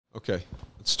Okay,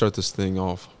 let's start this thing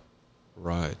off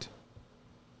right.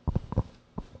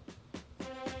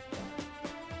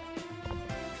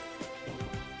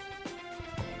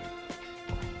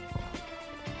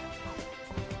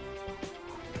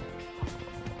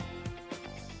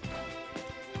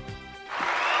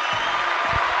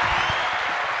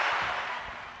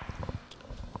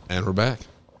 And we're back.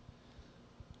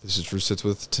 This is Drew Sits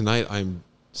With. Tonight I'm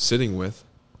sitting with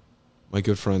my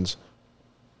good friends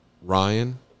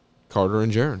Ryan, Carter,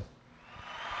 and Jarron.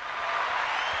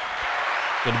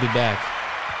 Good to be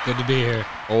back. Good to be here.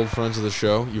 Old friends of the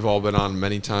show. You've all been on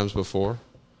many times before.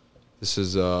 This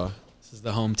is the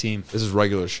home team. This is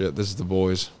regular shit. This is the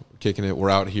boys. We're kicking it. We're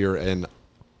out here in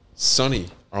sunny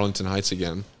Arlington Heights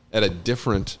again at a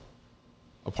different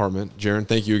apartment. Jarron,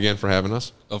 thank you again for having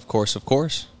us. Of course, of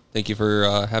course. Thank you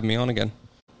for having me on again.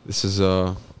 This has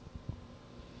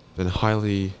been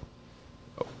highly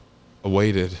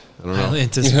awaited. I don't know. Highly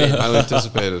anticipated. Highly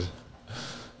anticipated.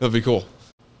 That'd be cool.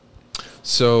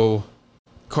 So,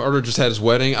 Carter just had his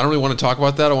wedding. I don't really want to talk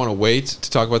about that. I want to wait to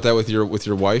talk about that with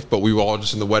your wife. But we were all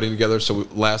just in the wedding together. So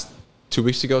last 2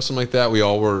 weeks ago, something like that, we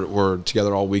all were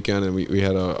together all weekend, and we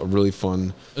had a really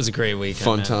fun. It was a great weekend.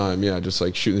 Fun time, yeah, just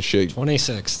like shooting the shit.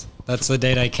 26th. That's the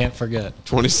date I can't forget.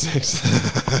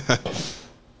 26th.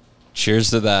 Cheers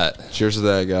to that. Cheers to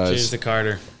that, guys. Cheers to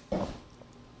Carter.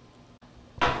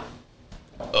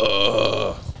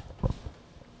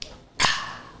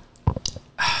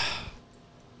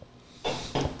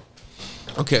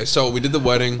 Okay, so we did the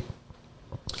wedding.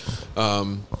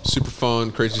 Super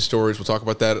fun, crazy stories. We'll talk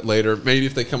about that later. Maybe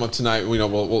if they come up tonight,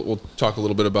 we'll talk a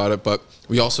little bit about it. But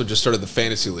we also just started the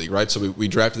fantasy league, right? So we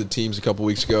drafted the teams a couple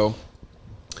weeks ago.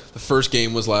 The first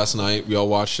game was last night. We all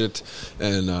watched it.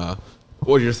 And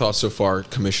what are your thoughts so far,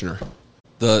 Commissioner?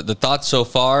 The thoughts so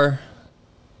far,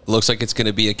 looks like it's going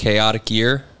to be a chaotic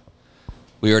year.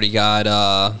 We already got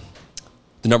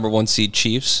the number 1 seed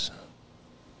Chiefs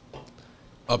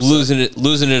losing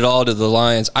it all to the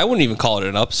Lions. I wouldn't even call it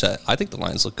an upset. I think the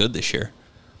Lions look good this year.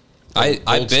 I've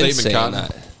been saying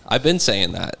that. I've been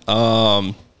saying that.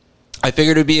 I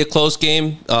figured it'd be a close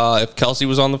game if Kelsey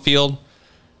was on the field.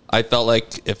 I felt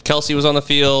like if Kelsey was on the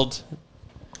field,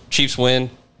 Chiefs win.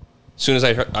 As soon as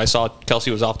I saw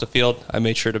Kelsey was off the field, I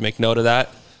made sure to make note of that.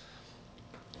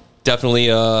 Definitely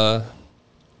a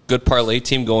good parlay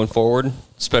team going forward,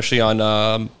 especially on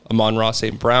Amon-Ra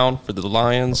St. Brown for the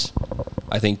Lions.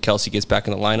 I think Kelsey gets back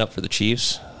in the lineup for the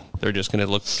Chiefs. They're just going to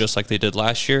look just like they did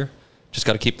last year. Just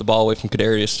got to keep the ball away from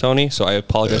Kadarius Toney, so I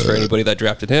apologize for anybody that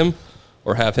drafted him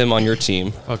or have him on your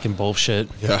team. Fucking bullshit.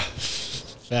 Yeah.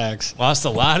 Facts. Lost a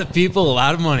lot of people, a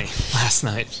lot of money last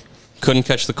night. Couldn't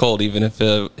catch the cold even if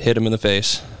it hit him in the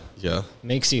face. Yeah.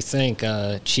 Makes you think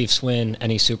Chiefs win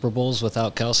any Super Bowls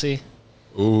without Kelsey?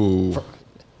 Ooh.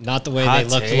 Not the way Hot they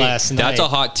looked take. last night. That's a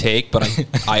hot take, but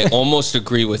I almost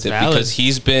agree with it Valid. because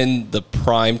he's been the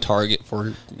prime target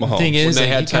for Mahomes. The thing is, they that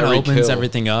had he kind of Tyreek opens Hill.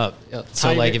 everything up. Yep.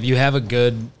 So, like, if you have a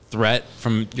good threat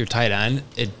from your tight end,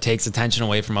 it takes attention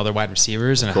away from other wide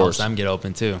receivers, and it helps them get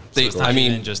open, too. So it's not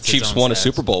even just his Chiefs own won a stats.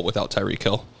 Super Bowl without Tyreek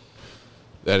Hill.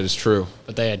 That is true.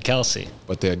 But they had Kelsey.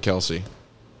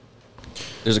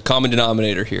 There's a common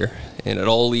denominator here, and it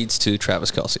all leads to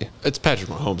Travis Kelce. It's Patrick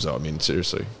Mahomes, though. I mean,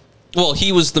 seriously. Well,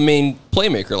 he was the main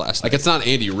playmaker last night. Like, it's not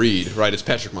Andy Reid, right? It's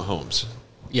Patrick Mahomes.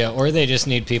 Yeah, or they just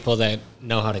need people that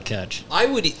know how to catch. I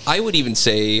would even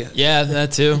say Yeah,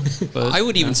 that too. But I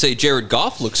would even say Jared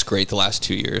Goff looks great the last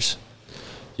 2 years.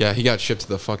 Yeah, he got shipped to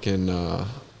the fucking...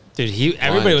 dude,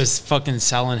 everybody was fucking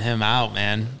selling him out,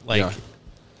 man. Like, Yeah.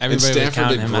 And everybody was Stanford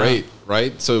counting did him great, out.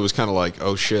 right? So it was kind of like,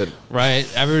 oh, shit. Right?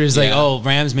 Everybody's like, Yeah. oh,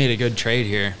 Rams made a good trade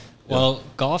here. Well,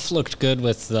 Goff looked good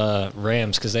with the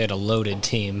Rams because they had a loaded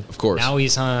team. Of course. Now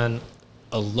he's on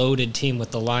a loaded team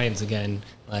with the Lions again.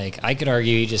 Like, I could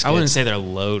argue he just I wouldn't gets say they're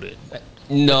loaded.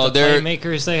 No, the they're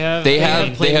playmakers they have. they I have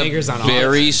mean, playmakers on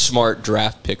very smart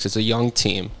draft picks. It's a young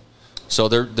team, so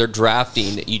their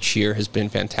drafting each year has been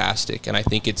fantastic, and I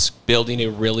think it's building a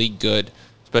really good,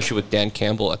 especially with Dan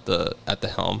Campbell at the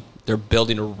helm. They're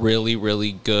building a really,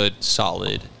 really good,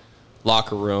 solid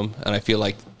locker room, and I feel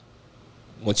like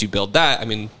once you build that, I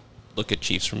mean, look at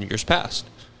Chiefs from years past.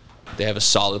 They have a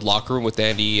solid locker room with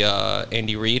Andy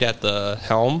Reid at the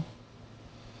helm.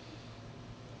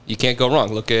 You can't go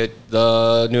wrong. Look at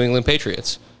the New England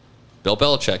Patriots. Bill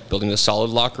Belichick building a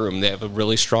solid locker room. They have a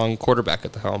really strong quarterback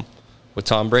at the helm with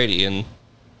Tom Brady, and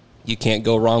you can't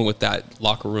go wrong with that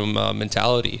locker room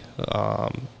mentality.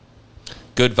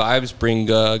 Good vibes bring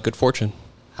good fortune.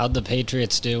 How'd the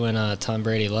Patriots do when Tom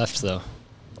Brady left, though?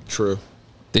 True.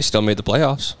 They still made the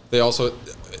playoffs. They also...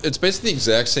 It's basically the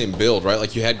exact same build, right?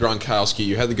 Like, you had Gronkowski.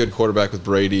 You had the good quarterback with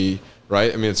Brady,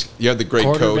 right? I mean, you have the great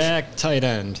quarterback, coach. tight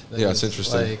end. Yeah, it's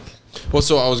interesting. Well,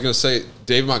 so I was going to say,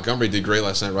 David Montgomery did great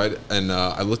last night, right? And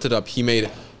I looked it up. He made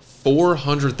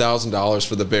 $400,000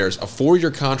 for the Bears, a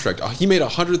 4-year contract. He made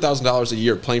 $100,000 a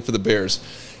year playing for the Bears.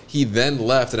 He then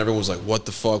left, and everyone was like, "What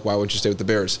the fuck? Why wouldn't you stay with the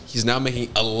Bears?" He's now making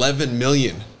 $11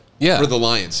 million for the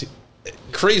Lions.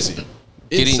 Crazy,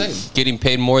 getting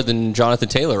paid more than Jonathan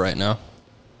Taylor right now.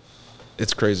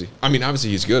 It's crazy. I mean,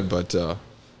 obviously he's good, but I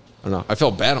don't know. I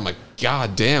felt bad. I'm like,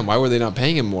 God damn, why were they not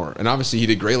paying him more? And obviously he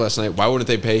did great last night. Why wouldn't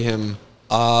they pay him?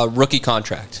 Rookie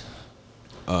contract.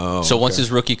 Oh, so once his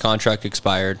rookie contract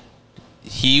expired,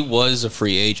 he was a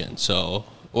free agent. So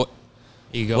what?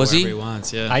 He go wherever he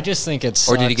wants. Yeah. I just think it's.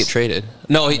 Or did he get traded?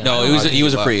 No, he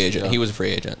was a free agent. He was a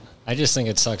free agent. I just think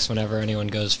it sucks whenever anyone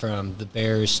goes from the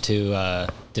Bears to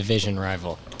division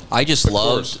rival. I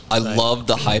loved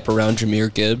the hype around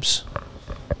Jahmyr Gibbs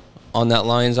on that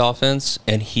Lions offense,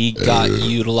 and he got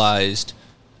utilized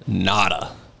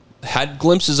nada. Had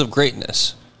glimpses of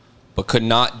greatness, but could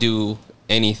not do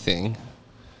anything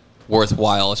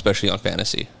worthwhile, especially on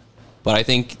fantasy. But I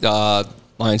think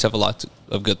Lions have a lot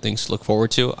of good things to look forward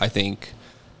to. I think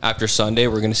after Sunday,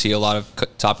 we're going to see a lot of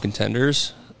top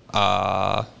contenders.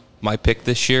 My pick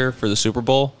this year for the Super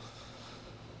Bowl,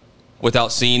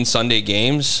 without seeing Sunday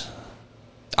games,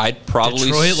 I'd probably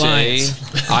Detroit say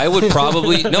Lions. I would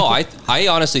probably no. I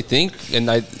honestly think, and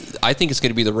I think it's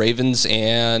going to be the Ravens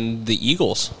and the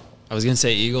Eagles. I was gonna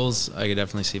say Eagles. I could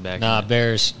definitely see back. Nah,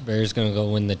 Bears going to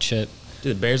go win the chip.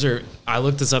 Dude, the Bears are. I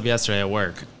looked this up yesterday at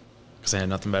work because I had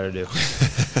nothing better to do.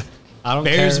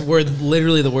 Bears were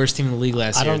literally the worst team in the league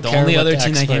last year. The only other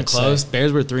team that came close.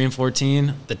 Bears were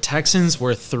 3-14. The Texans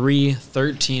were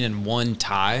 3-13-1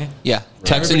 tie. Yeah,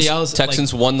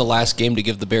 Texans won the last game to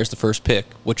give the Bears the first pick,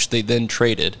 which they then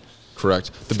traded.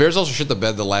 Correct. The Bears also shit the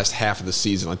bed the last half of the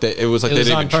season. It was like they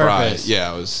didn't even try.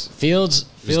 Yeah, it was. Fields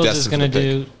is going to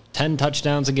do 10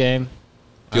 touchdowns a game.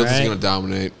 Fields is going to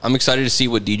dominate. I'm excited to see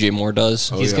what DJ Moore does.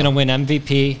 He's going to win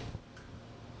MVP,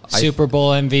 Super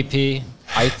Bowl MVP.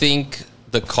 I think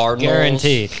the Cardinals,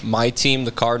 guaranteed. My team,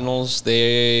 the Cardinals,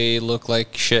 they look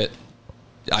like shit.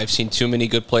 I've seen too many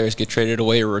good players get traded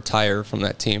away or retire from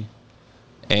that team.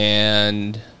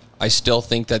 And I still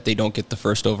think that they don't get the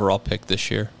first overall pick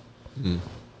this year.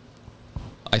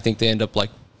 I think they end up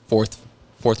like fourth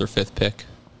or fifth pick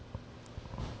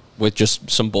with just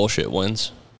some bullshit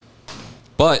wins.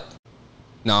 But,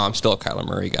 no, I'm still a Kyler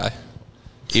Murray guy.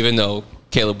 Even though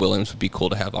Caleb Williams would be cool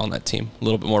to have on that team. A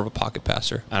little bit more of a pocket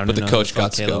passer. I don't but know the coach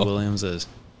got to Caleb go. Williams is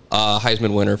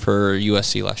Heisman winner for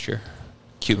USC last year.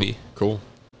 QB. Cool.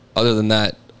 Other than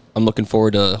that, I'm looking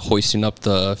forward to hoisting up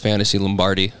the fantasy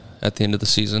Lombardi at the end of the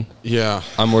season. Yeah.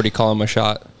 I'm already calling my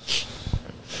shot.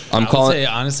 I would say,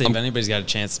 honestly, if anybody's got a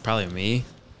chance, it's probably me.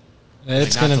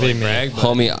 It's going to be me.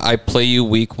 Homie, I play you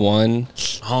week 1.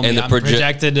 Homie, and I'm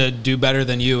projected to do better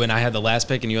than you, and I had the last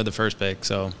pick, and you had the first pick.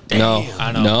 So No.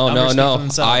 I know. No.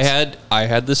 I had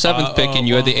the 7th pick, and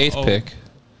you had the 8th pick.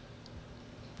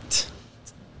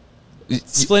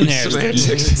 Splitting hairs.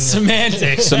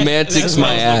 Semantics,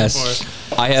 my ass.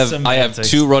 I have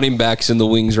 2 running backs in the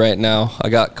wings right now. I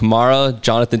got Kamara,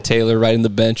 Jonathan Taylor right in the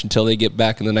bench until they get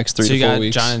back in the next 3 to 4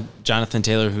 weeks. Jonathan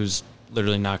Taylor, who's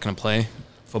literally not going to play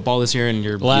football this year, and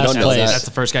that's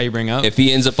the first guy you bring up. If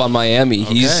he ends up on Miami,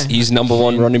 he's number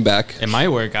 1 running back. It might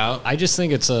work out. I just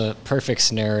think it's a perfect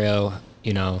scenario.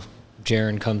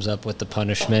 Jarron comes up with the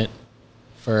punishment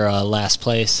for last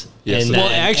place. Yes. Well,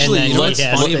 actually, you know what's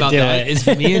funny about that is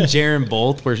me and Jarron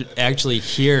both were actually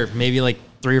here maybe like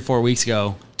 3 or 4 weeks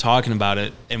ago talking about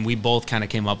it, and we both kind of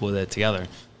came up with it together.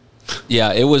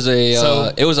 Yeah, it was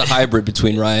a hybrid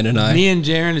between Ryan and I. Me and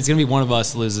Jarron, it's going to be one of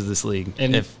us loses this league.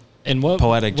 And what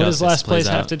does last place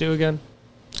have to do again?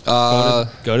 Go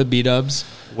to B-Dubs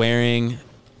wearing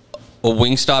a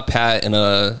Wingstop hat and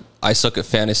I suck at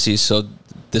fantasy, so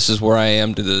this is where I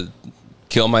am to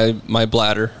kill my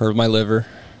bladder or my liver.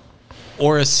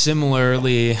 Or a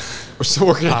similarly... We're still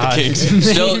working at the Kings.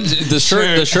 Still,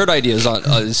 the shirt idea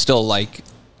is still like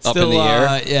up in the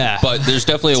air. Yeah. But there's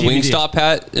definitely a Wingstop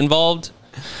hat involved.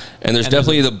 And there's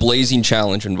definitely the Blazing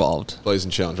Challenge involved. Blazing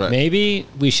Challenge, right. Maybe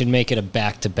we should make it a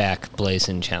back-to-back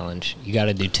Blazing Challenge. You got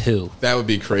to do 2. That would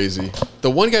be crazy. The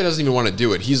one guy doesn't even want to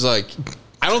do it. He's like,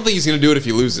 I don't think he's going to do it if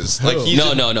he loses. Like,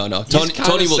 no.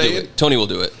 Tony will do it. Tony will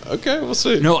do it. Okay, we'll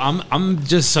see. No, I'm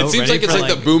just so. It seems like it's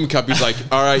like the Boom Cup. He's like,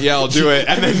 all right, yeah, I'll do it,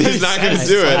 and then he's not going to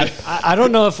do it. I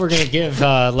don't know if we're going to give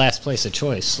last place a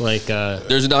choice. Like,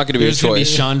 there's not going to be a choice. There's going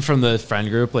to be shunned from the friend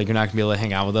group. Like, you're not going to be able to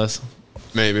hang out with us.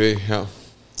 Maybe. Yeah.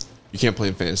 You can't play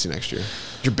in fantasy next year.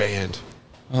 You're banned.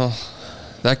 Well,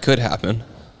 that could happen.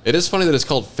 It is funny that it's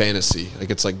called fantasy. Like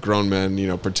it's like grown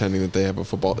men, pretending that they have a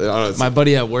football. I don't know, My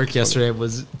buddy at work yesterday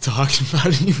was talking about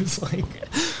it. He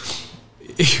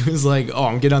was like, "Oh,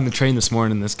 I'm getting on the train this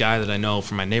morning. This guy that I know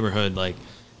from my neighborhood, like,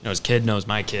 his kid knows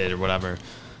my kid or whatever.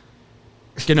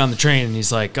 Getting on the train, and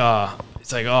he's like, oh,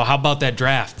 how about that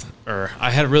draft? Or I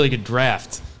had a really good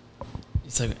draft."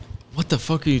 He's like, "What the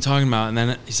fuck are you talking about?" And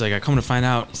then he's like, "I come to find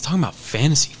out he's talking about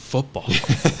fantasy football."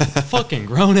 Fucking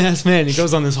grown ass man. He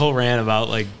goes on this whole rant about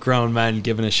like grown men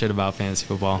giving a shit about fantasy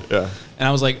football. Yeah. And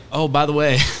I was like, "Oh, by the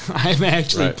way, I'm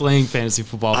actually playing fantasy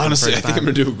football." Honestly, I think I'm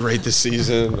gonna do great this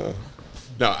season.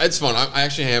 No, it's fun. I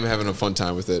actually am having a fun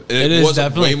time with it. And it was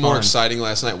way more exciting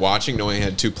last night watching, knowing I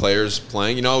had 2 players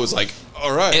playing. It was like,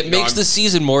 all right. It makes the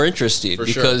season more interesting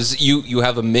because you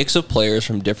have a mix of players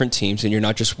from different teams, and you're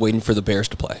not just waiting for the Bears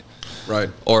to play. Right.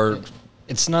 Or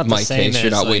it's not my case,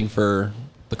 you're not waiting for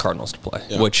the Cardinals to play,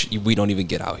 which we don't even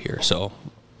get out here. So,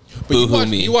 but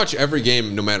you watch every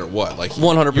game no matter what. Like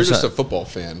 100%. You're just a football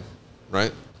fan,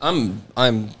 right? I'm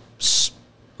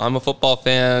a football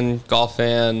fan, golf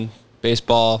fan,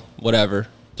 baseball, whatever.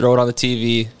 Throw it on the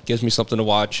TV, gives me something to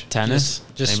watch. Tennis,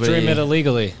 just stream it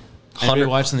illegally. Anybody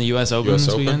watching the U.S. Open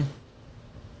this weekend?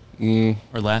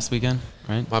 Or last weekend,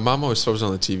 right? My mom always throws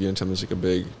on the TV anytime there's like a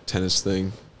big tennis thing.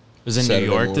 It was in Saturday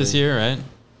New York morning. This year, right?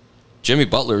 Jimmy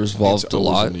Butler was involved a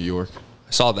lot. In New York.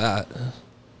 I saw that.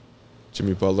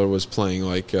 Jimmy Butler was playing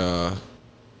like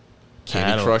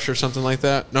Candy Crush or something like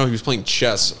that. No, he was playing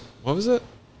chess. What was it?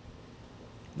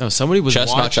 No, somebody was chess,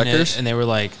 watching not checkers? It, and they were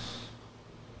like,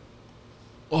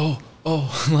 "Oh!"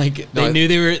 Like they knew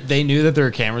that there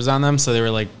were cameras on them, so they were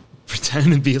like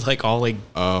pretending to be like all like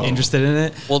interested in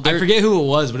it. Well, I forget who it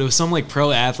was, but it was some like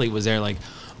pro athlete was there, like,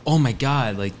 "Oh my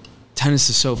god, like tennis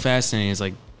is so fascinating." It's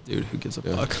like, dude, who gives a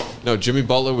fuck? No, Jimmy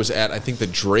Butler was at, I think, the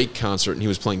Drake concert, and he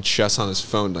was playing chess on his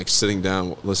phone, like sitting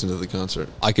down, listening to the concert.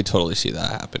 I could totally see that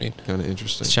happening. Kind of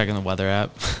interesting. Just checking the weather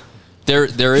app. There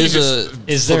is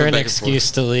Is there an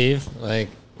excuse to leave? Like,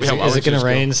 is it going to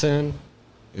rain soon?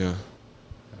 Yeah.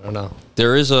 I don't know.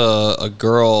 There is a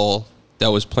girl that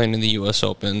was playing in the U.S.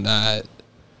 Open that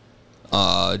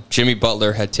Jimmy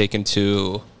Butler had taken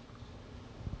to,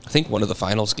 I think, one of the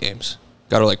finals games.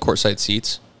 Got her like courtside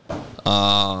seats.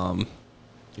 I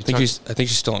think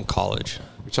she's still in college.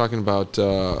 You're talking about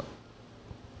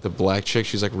the black chick.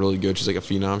 She's like really good. She's like a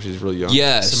phenom. She's really young.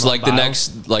 Yes, Simone like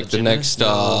Biles? the next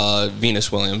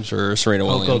Venus Williams or Serena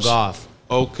Williams. Goff.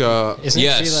 Oka. Isn't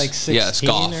she like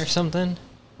 16 or something?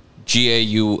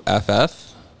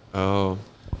 Gauff. Oh.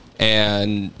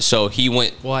 And so he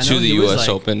went to the U.S.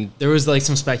 Open. There was like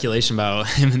some speculation about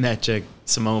him and that chick,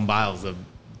 Simone Biles, the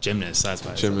gymnast. That's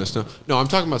why. Gymnast. No, I'm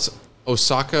talking about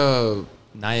Osaka.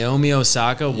 Naomi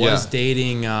Osaka was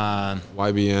dating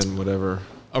YBN, whatever.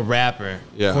 A rapper.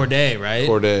 Yeah. Corday, right?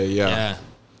 Corday, yeah.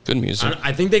 Good music.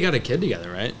 I think they got a kid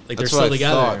together, right? Like That's they're still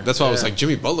together. Thought. That's why I was like,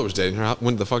 Jimmy Butler was dating her.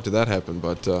 When the fuck did that happen?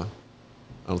 But I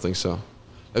don't think so.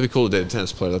 That'd be cool to date a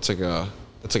tennis player. That's like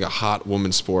a hot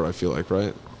woman's sport, I feel like,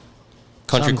 right?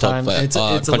 Country club. It's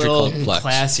a little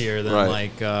classier than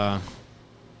like.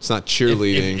 It's not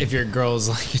cheerleading. If your girl's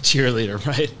like a cheerleader,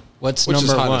 right? Which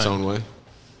is hot one? in its own way.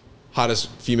 Hottest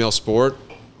female sport.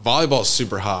 Volleyball is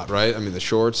super hot, right? I mean, the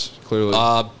shorts, clearly.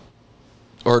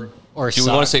 Or do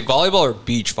we want to say volleyball or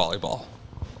beach volleyball?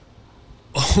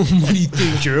 Oh, what do you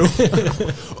think, Drew?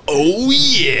 Oh,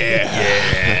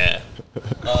 yeah.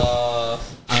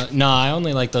 No, I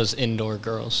only like those indoor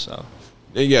girls, so.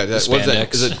 Yeah, what's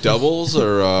that? Is it doubles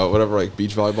or whatever, like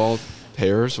beach volleyball?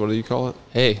 Pairs? What do you call it?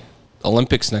 Hey,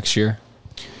 Olympics next year.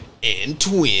 And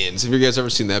twins. Have you guys ever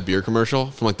seen that beer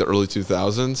commercial from like the early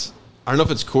 2000s? I don't know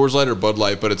if it's Coors Light or Bud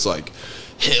Light, but it's like,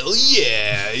 hell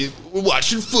yeah, we're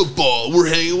watching football, we're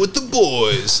hanging with the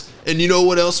boys, and you know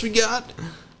what else we got?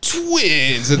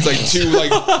 Twins. It's like 2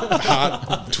 like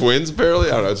hot twins,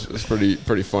 apparently. I don't know. It's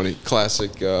pretty funny.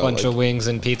 Classic. Bunch of wings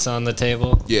and pizza on the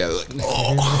table. Yeah. Like,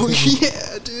 oh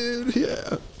yeah, dude.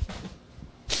 Yeah.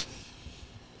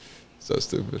 So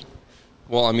stupid.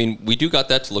 Well, I mean, we do got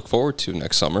that to look forward to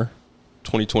next summer,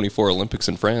 2024 Olympics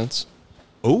in France.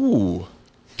 Oh.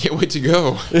 Can't wait to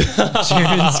go.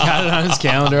 Jarron's got it on his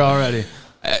calendar already.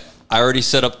 I already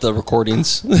set up the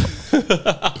recordings.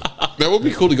 That would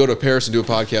be cool to go to Paris and do a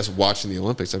podcast watching the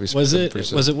Olympics. That'd be was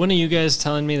it one of you guys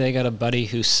telling me they got a buddy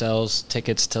who sells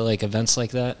tickets to like events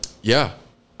like that? Yeah,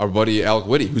 our buddy Alec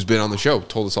Whitty, who's been on the show,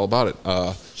 told us all about it.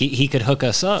 He could hook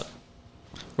us up.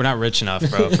 We're not rich enough,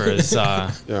 bro, for his.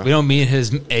 We don't meet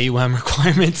his AUM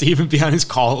requirements to even be on his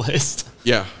call list.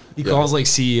 Yeah, he calls like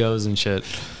CEOs and shit.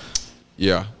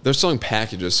 Yeah, they're selling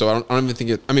packages, so I don't even think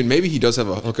it. I mean, maybe he does have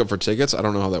a hookup for tickets. I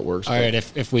don't know how that works. All right,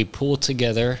 if we pool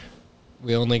together,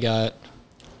 we only got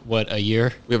what, a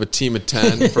year? We have a team of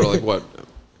 10 for like what,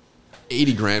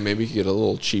 80 grand maybe. You could get a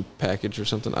little cheap package or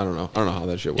something. I don't know how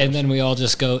that shit works. And then we all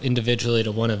just go individually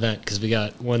to one event because we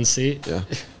got one seat. Yeah.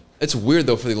 It's weird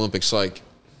though for the Olympics. Like,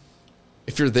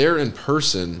 if you're there in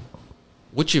person,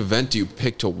 which event do you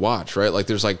pick to watch, right? Like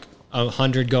there's like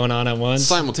 100 going on at once.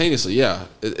 Simultaneously, yeah.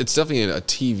 It's definitely a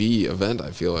TV event,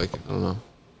 I feel like. I don't know.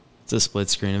 It's a split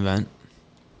screen event.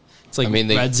 It's like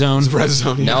Red Zone. Red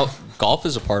Zone, yeah. Now, golf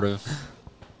is a part of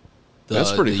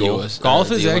That's pretty cool.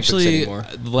 Golf is actually, the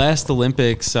last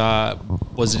Olympics,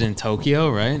 was it in Tokyo,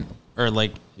 right? Or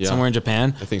like somewhere in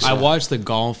Japan? I think so. I watched the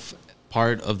golf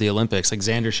part of the Olympics. Like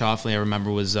Xander Schauffele, I remember,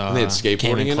 was and they had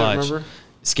skateboarding in it, remember?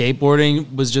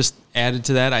 Skateboarding was just added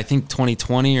to that. I think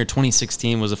 2020 or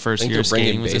 2016 was the first year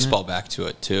skating was in it. They're bringing baseball back to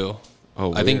it, too. Oh,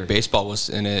 weird. I think baseball was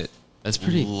in it that's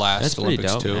pretty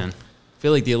Olympics, dope, too. man. I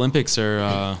feel like the Olympics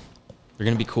are they're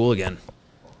going to be cool again.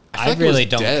 I really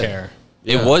don't care.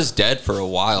 Yeah. It was dead for a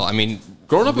while. I mean,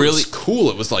 growing up, really, it was cool.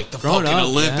 It was like the fucking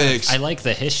Olympics. I like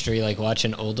the history, like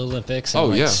watching old Olympics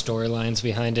and storylines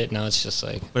behind it. Now it's just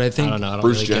like, but I think I don't know. I don't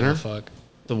Bruce really Jenner? give a fuck.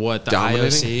 The Dominating?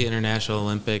 IOC, International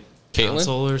Olympic Caitlin?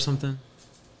 Council or something?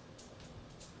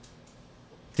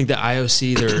 I think the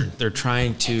IOC, they're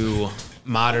trying to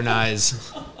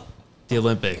modernize the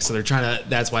Olympics. So they're trying to,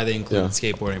 that's why they include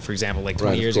skateboarding. For example, like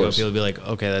 20 years ago, people would be like,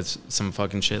 okay, that's some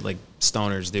fucking shit like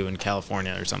stoners do in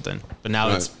California or something. But now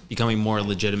it's becoming more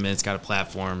legitimate. It's got a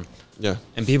platform. Yeah.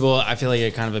 And people, I feel like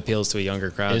it kind of appeals to a younger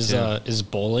crowd. Is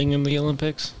bowling in the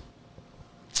Olympics?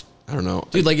 I don't know.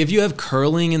 Dude, like if you have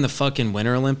curling in the fucking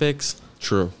Winter Olympics,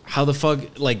 True. how the fuck,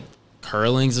 like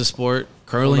curling's a sport?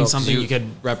 Curling's something you could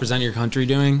represent your country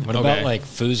doing? What about like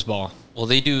foosball? Well,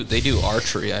 they do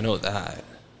archery. I know that.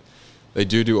 They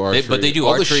do archery. But they do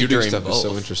all archery the shooting during stuff both. is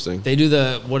so interesting. They do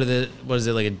what is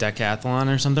it, like a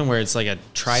decathlon or something where it's like a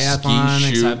triathlon,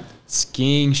 shoot.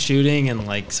 skiing, shooting, and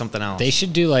like something else. They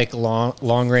should do like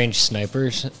long range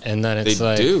snipers, and then it's They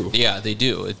like do. Yeah, they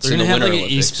do. It's They're in gonna the have Winter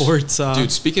like an Olympics. esports.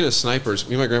 Dude, speaking of snipers,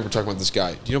 me and my grandpa were talking about this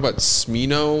guy. Do you know about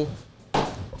Smino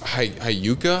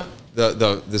Hayuka,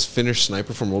 this Finnish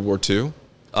sniper from World War II?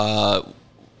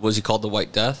 Was he called the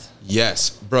White Death? Yes,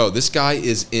 bro. This guy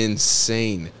is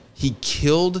insane. He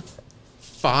killed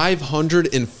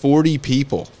 540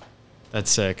 people. That's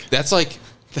sick. That's like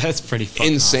That's pretty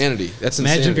fucking insanity. awesome. That's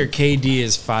Imagine insanity. if your KD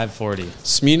is 540.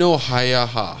 Smino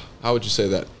Hayaha. How would you say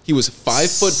that? He was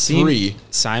 5'3".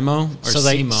 Simo or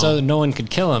Simo? so no one could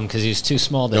kill him because he was too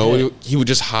small to No, hit. he would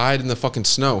just hide in the fucking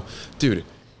snow, dude.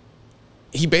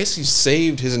 He basically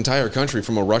saved his entire country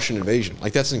from a Russian invasion.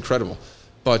 Like that's incredible.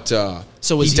 But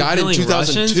so was he died in killing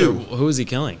 2002. Russians, or who was he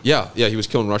killing? Yeah, he was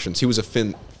killing Russians. He was a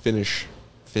Finn? I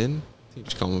think you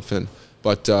just call him Finn.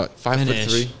 But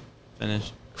 5'3".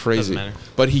 Finish. Crazy. Doesn't matter.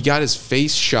 But he got his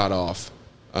face shot off.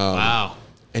 Wow.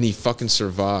 And he fucking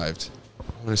survived. I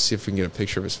want to see if we can get a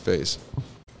picture of his face.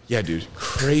 Yeah, dude.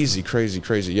 Crazy.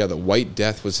 Yeah, the White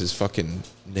Death was his fucking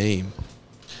name.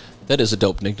 That is a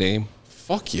dope nickname.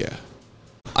 Fuck yeah.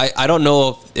 I don't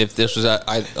know if this was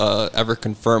ever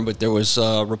confirmed, but there was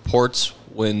reports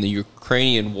when the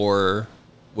Ukrainian war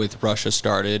with Russia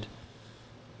started.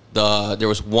 There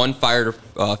was one fighter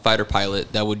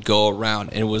pilot that would go around,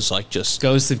 and it was like just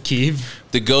Ghost of Kiev.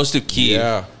 the Ghost of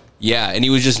Kiev. Yeah, and he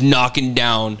was just knocking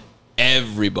down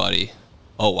everybody.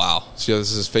 Oh wow! See, this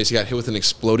is his face. He got hit with an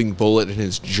exploding bullet in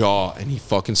his jaw, and he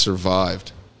fucking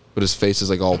survived. But his face is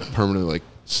like all permanently like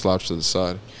slouched to the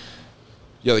side.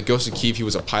 Yeah, the Ghost of Kiev. He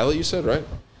was a pilot. You said, right?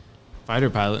 Fighter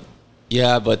pilot.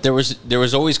 Yeah, but there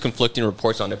was always conflicting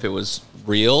reports on if it was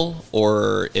real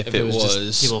or if it was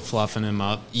just people fluffing him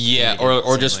up. Yeah,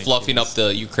 or just like fluffing up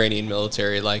the Ukrainian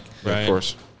military, like Right. Of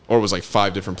course. Or it was like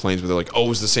 5 different planes, but they're like, oh, it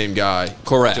was the same guy.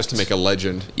 Correct. Just to make a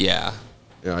legend. yeah.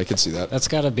 Yeah, I could see that. That's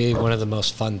got to be one of the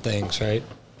most fun things, right?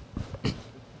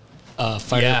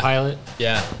 Fighter pilot.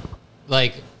 Yeah.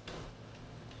 Like,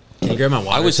 Can you grab my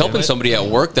water? I was helping Sam? somebody at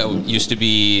work that used to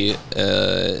be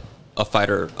a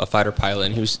fighter pilot,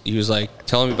 and he was like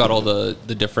telling me about all the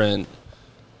different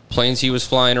planes he was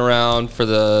flying around for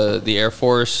the Air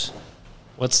Force.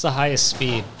 what's the highest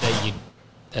speed that you?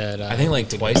 I think like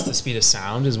twice the speed of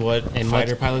sound is what And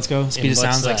fighter what's- pilots go. Speed and of sound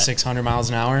what's is like that? 600 miles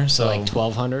an hour. So like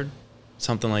 1,200.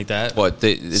 something like that. But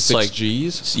it's 6 like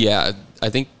Gs? yeah, I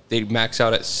think they max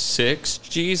out at 6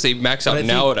 Gs. They max But out I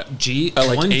now think at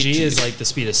like 1 8 G Gs. is like the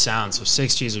speed of sound, so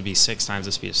 6 Gs would be 6 times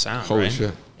the speed of sound. Holy right?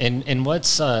 shit. And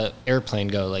what's airplane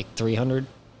go like 300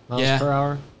 miles Yeah. per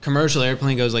hour? Commercial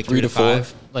airplane goes like 3 3 to to 4.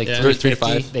 5. Like Yeah. 350. 3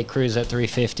 to 5. They cruise at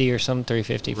 350 or something.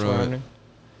 350, 400.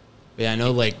 Yeah, I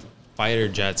know like fighter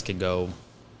jets could go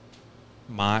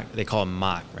Mach. They call it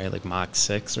Mach, right? Like Mach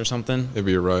 6 or something.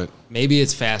 Maybe you're right. Maybe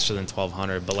it's faster than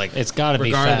 1,200, but like it's got to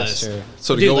be faster.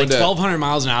 So to go like 1,200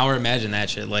 miles an hour, imagine that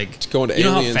shit. Like to go into you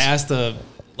know aliens. how fast the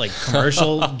like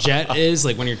commercial jet is,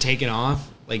 like when you're taking off.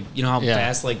 Like you know how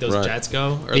fast like those jets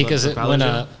go. Or because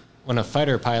when a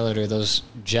fighter pilot or those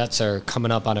jets are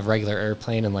coming up on a regular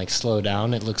airplane and like slow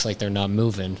down, it looks like they're not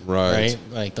moving. Right.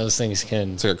 Like those things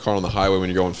can. It's like a car on the highway when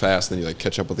you're going fast, and then you like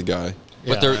catch up with the guy.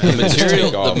 But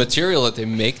the material that they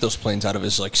make those planes out of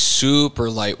is like super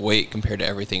lightweight compared to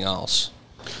everything else.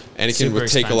 And it can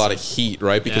take a lot of heat,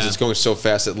 right? Because it's going so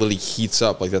fast it literally heats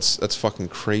up. Like that's fucking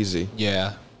crazy.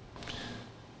 Yeah.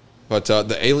 But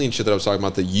the alien shit that I was talking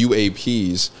about, the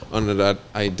UAPs,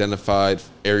 unidentified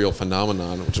aerial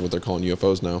phenomenon, which is what they're calling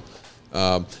UFOs now,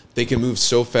 they can move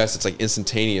so fast it's like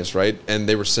instantaneous, right? And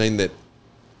they were saying that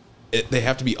they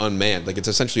have to be unmanned. Like it's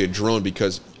essentially a drone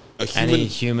because any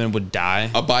human would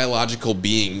die. A biological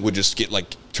being would just get like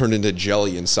turned into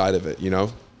jelly inside of it, you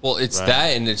know? Well, it's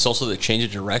that, and it's also the change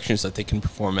of directions that they can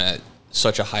perform at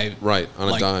such a high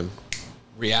on a dime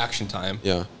reaction time.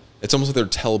 Yeah. It's almost like they're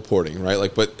teleporting, right?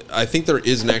 Like, but I think there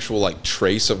is an actual like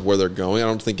trace of where they're going. I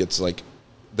don't think it's like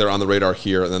they're on the radar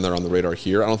here and then they're on the radar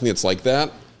here. I don't think it's like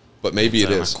that, but maybe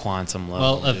it is. On a quantum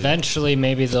level. Well, eventually,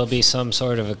 maybe there'll be some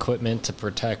sort of equipment to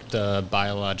protect a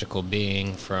biological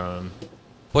being from.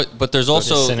 But there's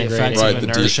also the effects of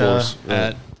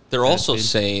inertia. They're also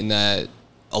saying that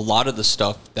a lot of the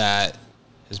stuff that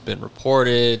has been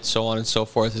reported, so on and so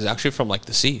forth, is actually from like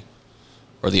the sea.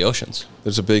 Or the oceans.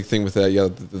 There's a big thing with that. Yeah,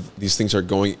 these things are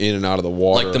going in and out of the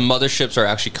water. Like the motherships are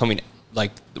actually coming,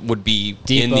 like would be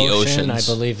deep in the oceans.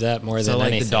 I believe that more than anything.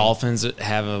 So like the dolphins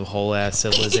have a whole ass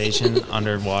civilization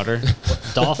underwater.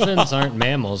 Dolphins aren't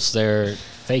mammals. They're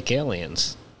fake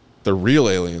aliens. They're real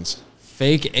aliens.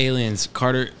 Fake aliens,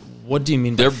 Carter. What do you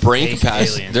mean? Their brain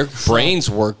capacity, their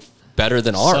brains work better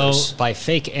than ours. So by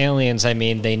fake aliens, I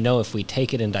mean they know if we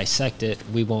take it and dissect it,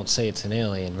 we won't say it's an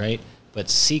alien, right? But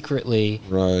secretly,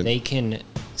 they can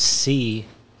see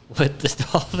what the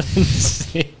dolphins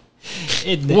see.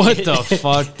 What the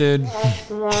fuck, dude?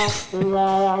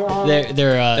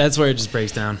 They're that's where it just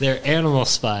breaks down. They're animal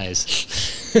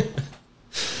spies.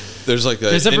 There's like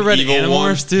There's ever read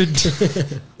Animorphs, dude?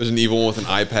 There's an evil one with an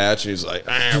eye patch, and he's like,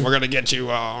 "We're gonna get you."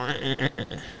 I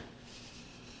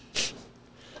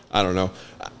don't know.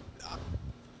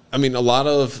 I mean, a lot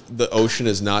of the ocean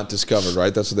is not discovered,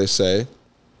 right? That's what they say.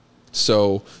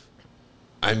 So,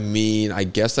 I mean, I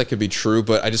guess that could be true,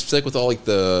 but I just feel like with all like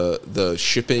the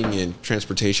shipping and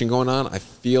transportation going on, I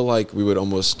feel like we would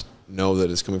almost know that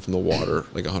it's coming from the water,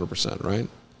 like 100%, right?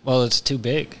 Well, it's too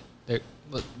big.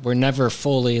 We're never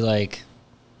fully like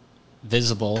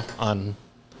visible on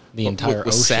the entire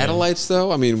ocean. Satellites,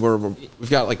 though, I mean, we've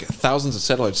got like thousands of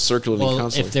satellites circulating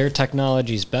constantly. If their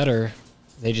technology's better,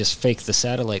 they just fake the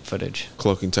satellite footage.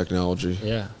 Cloaking technology.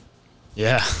 Yeah.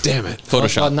 Yeah. Damn it.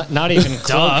 Photoshop. Well, not even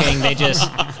cloaking.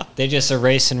 They just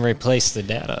erase and replace the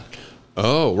data.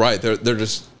 Oh, right. They're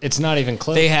just. It's not even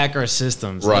close. They hack our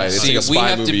systems. Right. It's like a spy we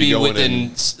have movie. To be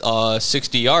within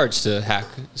 60 yards to hack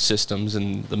systems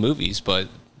in the movies, but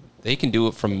they can do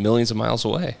it from millions of miles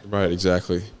away. Right.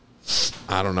 Exactly.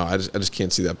 I don't know. I just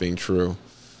can't see that being true.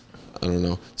 I don't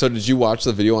know. So, did you watch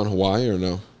the video on Hawaii or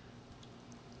no?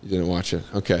 You didn't watch it.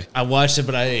 Okay. I watched it,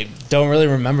 but I don't really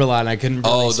remember a lot, and I couldn't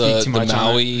really speak too much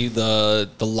on it.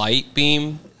 the light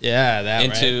beam. Yeah, that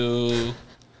into. Right.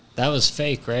 That was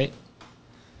fake, right?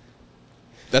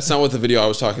 That's not what the video I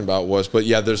was talking about was, but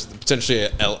yeah, there's potentially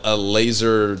a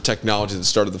laser technology that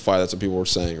started the fire. That's what people were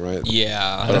saying, right?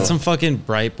 Yeah. That's some fucking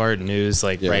Breitbart news,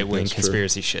 like right-wing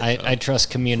conspiracy shit. I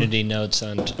trust community notes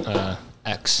on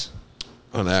X.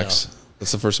 On X. So.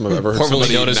 That's the first time I've ever heard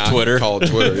formerly known as Twitter. Call it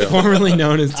Twitter. Yeah. Formerly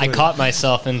known as Twitter. I caught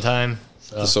myself in time.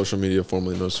 So. The social media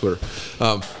formerly known as Twitter.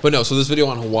 But no, so this video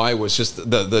on Hawaii was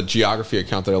just the geography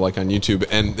account that I like on YouTube.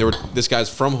 And this guy's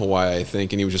from Hawaii, I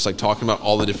think, and he was just like talking about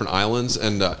all the different islands.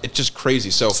 And it's just crazy.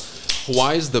 So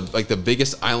Hawaii is the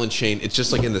biggest island chain. It's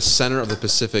just like in the center of the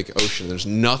Pacific Ocean. There's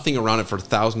nothing around it for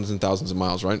thousands and thousands of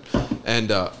miles, right?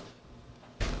 And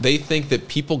they think that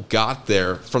people got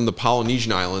there from the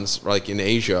Polynesian Islands, like in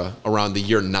Asia, around the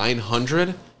year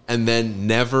 900, and then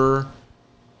never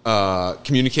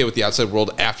communicate with the outside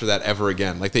world after that ever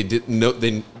again. Like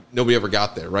nobody ever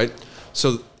got there, right?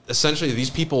 So essentially, these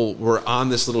people were on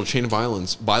this little chain of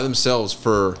islands by themselves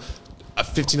for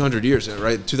 1,500 years,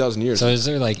 right? 2,000 years. So is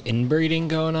there like inbreeding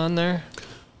going on there?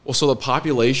 Well, so the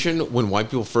population when white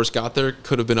people first got there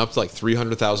could have been up to like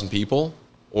 300,000 people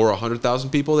or 100,000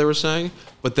 people, they were saying.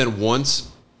 But then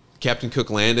once Captain Cook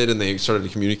landed and they started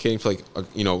communicating for like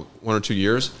 1 or 2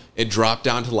 years, it dropped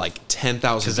down to like 10,000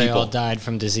 people. Because they all died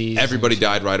from disease. Everybody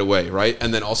died right away, right?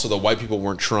 And then also the white people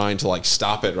weren't trying to like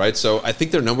stop it, right? So I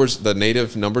think their numbers, the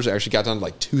native numbers, actually got down to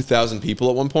like 2,000 people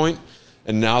at one point,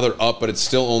 and now they're up, but it's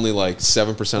still only like 7%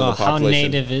 of the population. How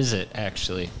native is it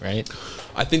actually, right?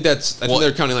 I think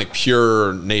they're counting like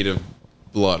pure native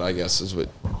blood, I guess, is what,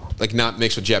 like not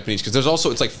mixed with Japanese, because there's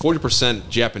also, it's like 40%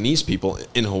 Japanese people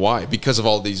in Hawaii because of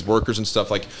all these workers and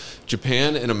stuff. Like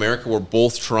Japan and America were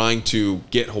both trying to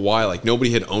get Hawaii, like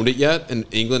nobody had owned it yet, and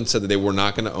England said that they were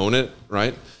not going to own it,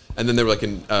 right? And then they were like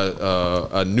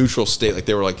a neutral state, like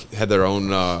they were like had their own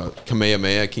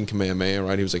Kamehameha, King Kamehameha,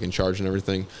 right? He was like in charge and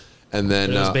everything, and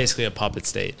then it was basically a puppet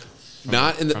state.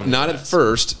 Not at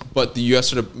first, but the U.S.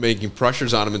 started making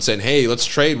pressures on them and saying, "Hey, let's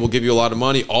trade. We'll give you a lot of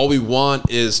money. All we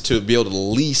want is to be able to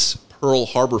lease Pearl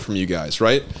Harbor from you guys,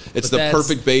 right? It's the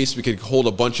perfect base. We could hold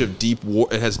a bunch of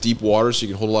it has deep water, so you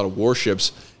can hold a lot of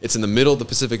warships. It's in the middle of the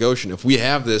Pacific Ocean. If we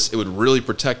have this, it would really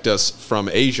protect us from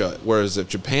Asia. Whereas if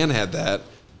Japan had that,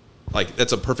 like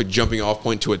that's a perfect jumping off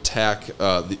point to attack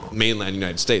the mainland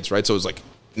United States, right? So it was like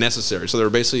necessary. So they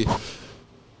were basically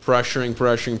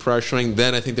pressuring.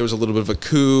 Then I think there was a little bit of a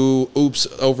coup. Oops,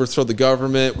 overthrow the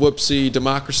government. Whoopsie,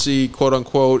 democracy, quote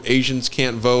unquote. Asians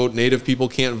can't vote. Native people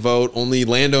can't vote. Only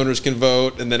landowners can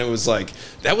vote. And then it was like,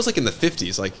 that was like in the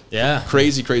 50s. Like,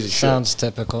 crazy shit. Sounds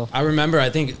typical. I remember, I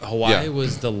think Hawaii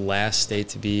was the last state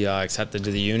to be accepted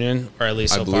to the Union, or at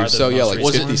least so I believe far. So, yeah, like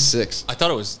was 56. I thought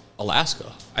it was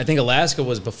Alaska. I think Alaska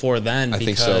was before then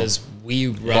because we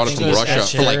bought it from Russia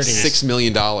for like $6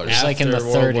 million. It's like in the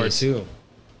 30s.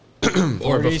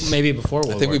 Or maybe before World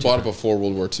War II. I think we bought it before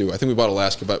World War II. I think we bought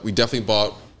Alaska, but we definitely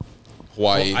bought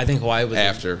Hawaii. I think Hawaii was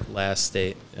after the last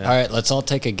state. Yeah. All right, let's all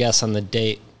take a guess on the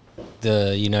date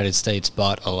the United States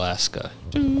bought Alaska.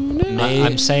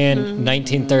 I'm saying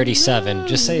 1937.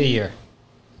 Just say a year.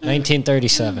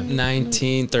 1937.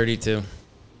 1932.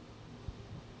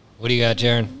 What do you got,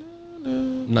 Jarron?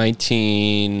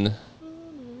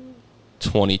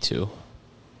 1922.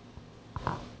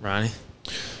 Ronnie?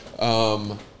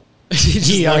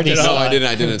 He already No, I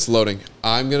didn't. It's loading.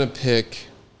 I'm going to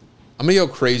go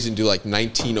crazy and do like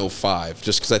 1905,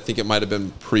 just because I think it might have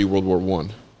been pre-World War I.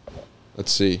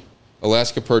 Let's see.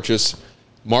 Alaska purchase,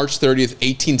 March 30th,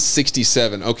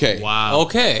 1867. Okay. Wow.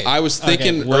 Okay. I was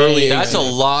thinking early. That's a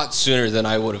lot sooner than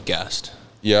I would have guessed.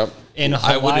 Yep. And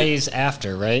Hawaii's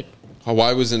after, right?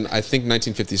 Hawaii was in, I think,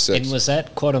 1956. And was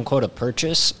that, quote unquote, a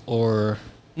purchase or?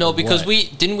 No, because we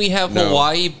have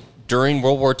Hawaii during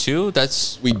World War II.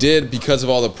 We did because of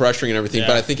all the pressuring and everything,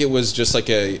 but I think it was just like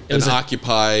an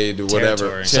occupied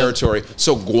territory.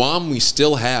 So Guam we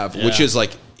still have, which is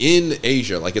like in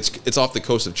Asia, like it's off the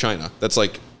coast of China. That's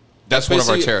one of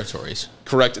our territories.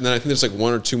 Correct. And then I think there's like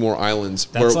 1 or 2 more islands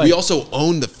where we also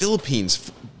own the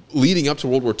Philippines leading up to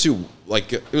World War II.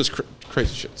 Like it was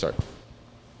crazy shit. Sorry.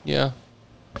 Yeah.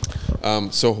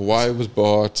 So Hawaii was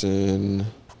bought in.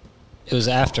 It was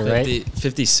after,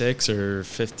 56 or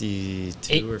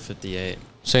 52 or 58.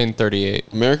 Saying 38.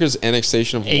 America's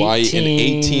annexation of Hawaii in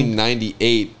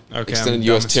 1898 extended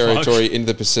U.S. territory into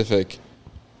the Pacific.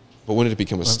 But when did it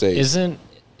become a state? Isn't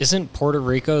Puerto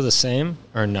Rico the same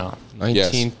or no?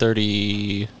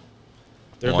 1930.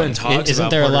 There have been talks Isn't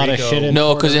about there Puerto a lot Rico. of shit in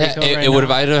No, because Puerto Rico it would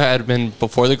have either had been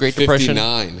before the Great Depression.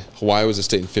 59. Hawaii was a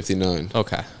state in 59.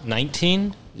 Okay.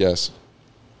 19? Yes.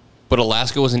 But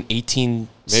Alaska was in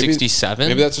 1867?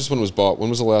 Maybe that's just when it was bought. When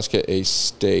was Alaska a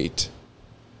state?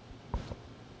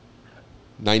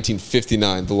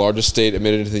 1959. The largest state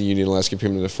admitted into the Union, Alaska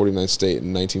became the 49th state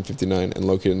in 1959 and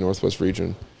located in the Northwest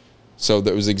region. So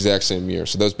that was the exact same year.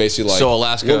 So that was basically like,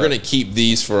 Alaska, we're going to keep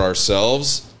these for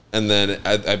ourselves. And then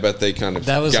I bet they kind of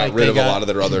got rid of a lot of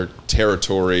their other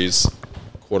territories,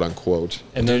 quote unquote.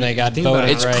 And then they got voted.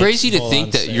 It's crazy to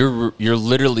think that you're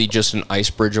literally just an ice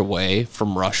bridge away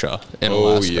from Russia and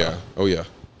Alaska. Oh yeah.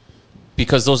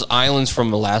 Because those islands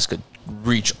from Alaska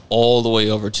reach all the way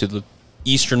over to the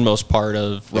easternmost part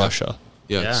of Russia.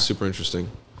 Yeah, it's super interesting.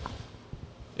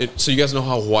 So you guys know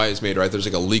how Hawaii is made, right? There's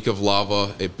like a leak of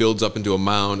lava. It builds up into a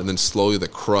mound, and then slowly the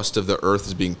crust of the earth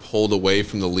is being pulled away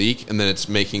from the leak, and then it's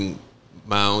making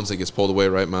mounds. It gets pulled away,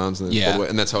 right? Mounds, and then pulled away,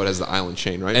 and that's how it has the island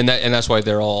chain, right? And that's why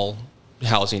they're all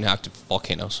housing active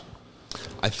volcanoes.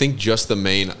 I think just the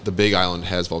big island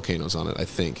has volcanoes on it.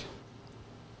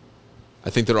 I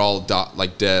think they're all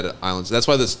dead islands. That's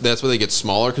why they get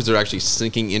smaller, because they're actually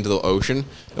sinking into the ocean.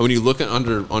 And when you look at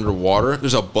underwater,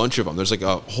 there's a bunch of them. There's like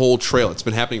a whole trail. It's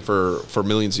been happening for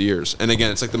millions of years. And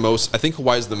again, it's like I think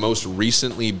Hawaii is the most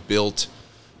recently built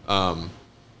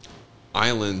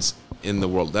islands in the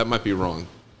world. That might be wrong.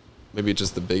 Maybe it's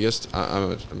just the biggest.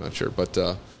 I'm not sure, but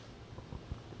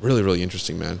really, really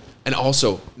interesting, man. And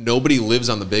also, nobody lives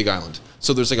on the Big Island.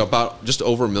 So there's like about just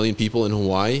over 1 million people in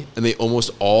Hawaii, and they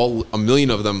almost all, 1 million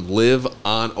of them live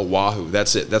on Oahu.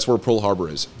 That's it. That's where Pearl Harbor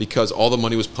is, because all the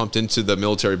money was pumped into the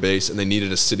military base, and they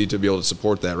needed a city to be able to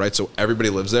support that, right? So everybody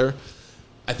lives there.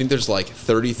 I think there's like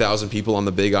 30,000 people on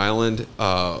the Big Island.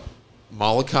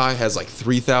 Molokai has like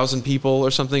 3,000 people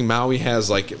or something. Maui has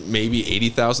like maybe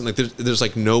 80,000. Like there's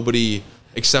like nobody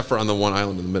except for on the one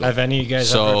island in the middle. Have any of you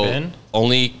guys ever been?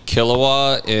 Only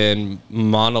Kiliwa and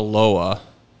Mauna Loa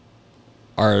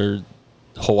are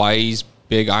Hawaii's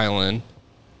Big Island.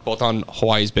 Both on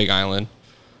Hawaii's Big Island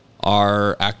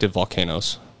are active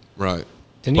volcanoes. Right.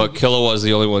 But Kiliwa is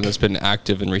the only one that's been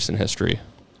active in recent history.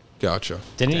 Gotcha.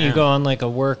 Didn't you go on like a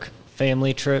work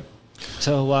family trip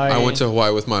to Hawaii? I went to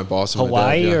Hawaii with my boss and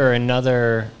Hawaii my dad, or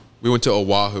another? We went to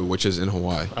Oahu, which is in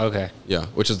Hawaii. Okay. Yeah,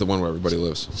 which is the one where everybody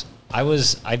lives.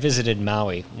 I visited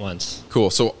Maui once. Cool.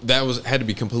 So that had to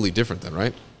be completely different then,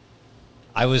 right?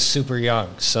 I was super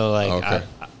young, so like Okay.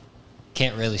 I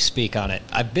can't really speak on it.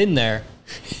 I've been there.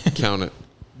 Count it.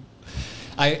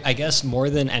 I guess more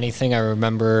than anything, I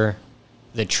remember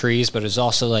the trees, but it's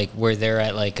also like where they're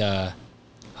at like a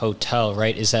hotel,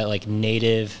 right? Is that like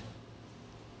native,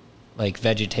 like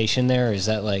vegetation there? Or is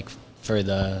that like for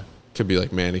the... Could be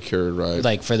like manicured, right?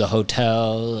 Like for the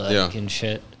hotel, like and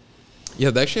shit. Yeah,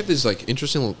 they actually have these like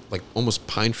interesting, like almost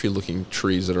pine tree looking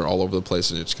trees that are all over the place,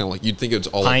 and it's kind of like you'd think it's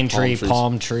all pine like tree,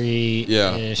 palm tree,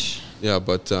 ish. Yeah,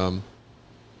 but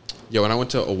when I went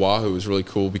to Oahu, it was really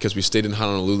cool because we stayed in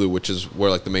Honolulu, which is where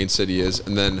like the main city is,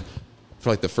 and then for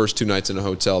like the first 2 nights in a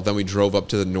hotel, then we drove up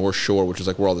to the North Shore, which is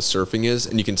like where all the surfing is,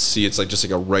 and you can see it's like just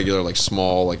like a regular like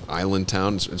small like island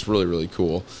town. It's really, really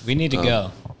cool. We need to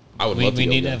go. I would love to go.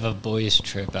 We need to have a boys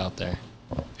trip out there.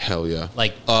 Hell yeah.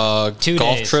 Like 2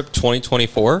 golf days. trip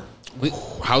 2024.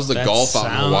 How's the golf out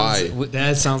in Hawaii?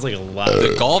 That sounds like a lot.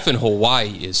 The golf in Hawaii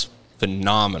is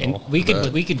phenomenal. And we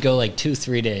could go like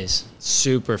 2-3 days.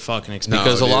 Super fucking expensive.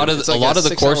 Because a lot of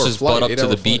the courses butt up to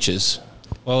the flight. beaches.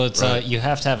 Well, it's you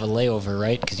have to have a layover,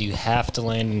 right? Because you have to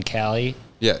land in Cali.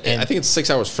 Yeah, I think it's 6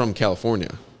 hours from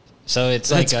California. So it's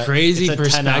that's like crazy it's a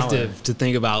perspective to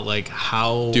think about, like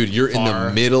how. Dude, you're in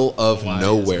the middle of Hawaii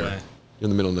nowhere. is away. You're in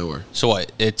the middle of nowhere. So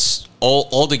what? It's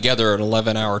all together an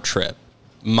 11-hour trip,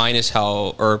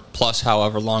 plus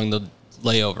however long the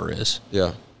layover is.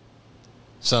 Yeah.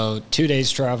 So 2 days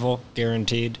travel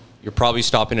guaranteed. You're probably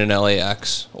stopping in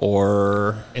LAX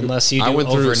or unless you do I went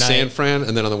through overnight. San Fran,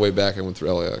 and then on the way back, I went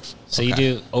through LAX. So you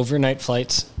do overnight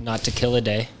flights, not to kill a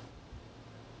day.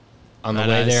 On the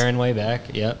way there and way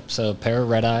back. Yep. So a pair of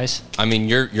red eyes. I mean,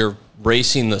 you're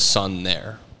racing the sun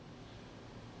there.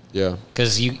 Yeah.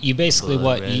 Because you basically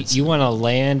you want to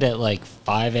land at like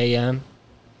 5 a.m.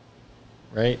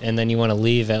 right, and then you want to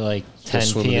leave at like 10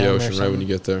 swim p.m. in the or ocean something. right when you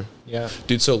get there. Yeah.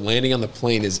 Dude, so landing on the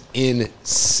plane is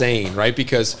insane, right?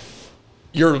 Because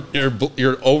you're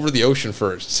over the ocean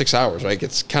for 6 hours, right?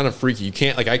 It's kind of freaky. You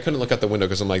can't, like, I couldn't look out the window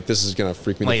because I'm like, this is gonna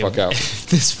freak me the fuck out.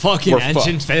 This fucking We're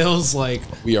engine fucked. fails, like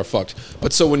We are fucked.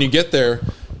 But so when you get there,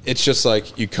 it's just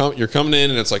like you're coming in,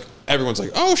 and it's like everyone's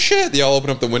like, oh shit! They all open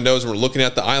up the windows, and we're looking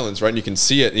at the islands, right? And you can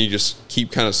see it, and you just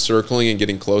keep kind of circling and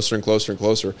getting closer and closer and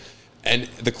closer. And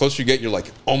the closer you get, you're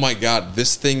like, oh my god,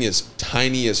 this thing is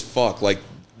tiny as fuck. Like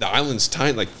the island's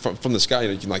tiny, like from the sky,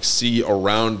 you can like see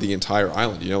around the entire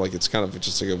island. You know, like it's kind of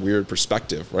just like a weird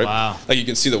perspective, right? Wow. Like you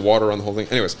can see the water on the whole thing.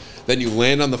 Anyways, then you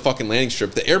land on the fucking landing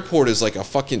strip. The airport is like a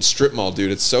fucking strip mall, dude.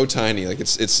 It's so tiny, like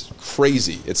it's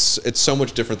crazy. It's so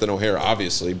much different than O'Hare,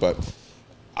 obviously, but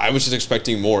I was just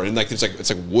expecting more. And like it's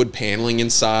like wood paneling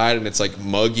inside, and it's like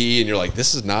muggy, and you're like,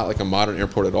 this is not like a modern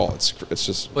airport at all. It's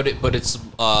just. But it's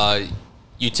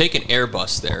you take an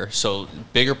Airbus there, so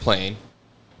bigger plane.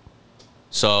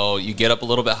 So you get up a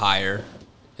little bit higher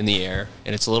in the air,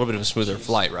 and it's a little bit of a smoother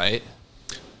flight, right?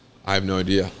 I have no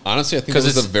idea. Honestly, I think this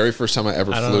is the very first time I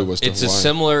ever flew was to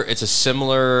Hawaii. It's a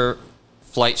similar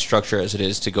flight structure as it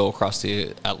is to go across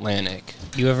the Atlantic.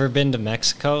 You ever been to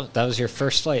Mexico? That was your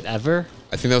first flight ever?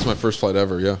 I think that was my first flight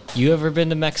ever, yeah. You ever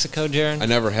been to Mexico, Jarron? I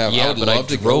never have. Yeah, I would but love I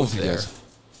to drove go there.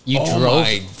 You Oh drove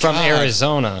my from God.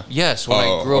 Arizona. Yes, when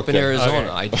I grew up in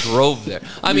Arizona, I drove there.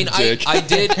 I mean, I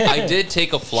did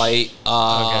take a flight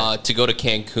to go to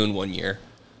Cancun one year.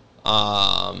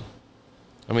 I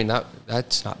mean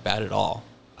that's not bad at all.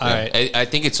 All right. I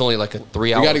think it's only like a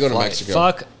 3-hour. We got to go to flight.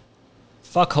 Mexico.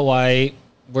 Fuck Hawaii.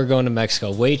 We're going to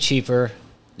Mexico. Way cheaper.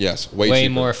 Yes, way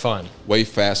cheaper, more fun. way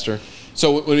faster.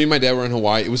 So when me and my dad were in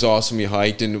Hawaii, it was awesome. We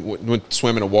hiked and went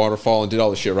swam in a waterfall and did all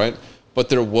the shit, right? But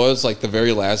there was like the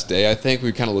very last day, I think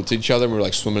we kind of looked at each other and we were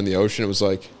like swimming in the ocean. It was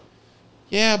like,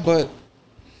 yeah, but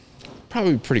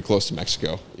probably pretty close to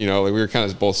Mexico. You know, like we were kind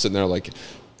of both sitting there, like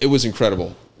it was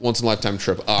incredible, once in a lifetime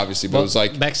trip, obviously. But it was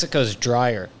like Mexico's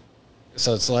drier,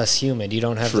 so it's less humid. You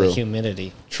don't have the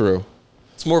humidity. True.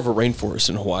 It's more of a rainforest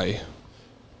in Hawaii.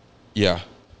 Yeah,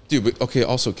 dude. But okay.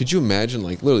 Also, could you imagine,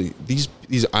 like, literally these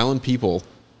island people?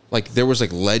 Like, there was,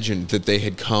 like, legend that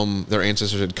their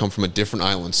ancestors had come from a different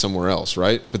island somewhere else,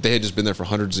 right? But they had just been there for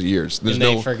hundreds of years.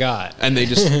 They forgot. And they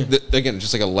just, again,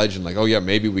 just like a legend, like, oh, yeah,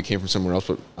 maybe we came from somewhere else,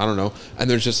 but I don't know. And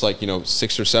there's just, like,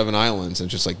 6 or 7 islands, and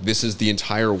just, like, this is the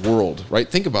entire world, right?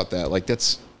 Think about that. Like,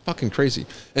 that's fucking crazy.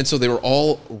 And so they were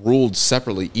all ruled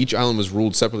separately. Each island was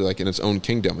ruled separately, like, in its own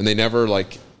kingdom. And they never,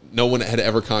 like, no one had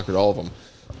ever conquered all of them.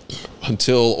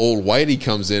 Until old Whitey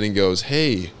comes in and goes,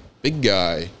 hey, big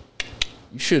guy,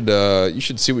 you should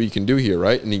see what you can do here,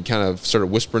 right? And he kind of started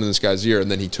whispering in this guy's ear,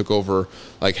 and then he took over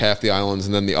like half the islands,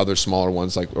 and then the other smaller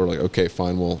ones were like, okay,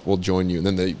 fine, we'll join you. And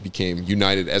then they became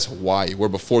united as Hawaii, where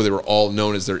before they were all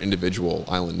known as their individual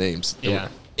island names. Yeah.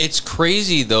 It's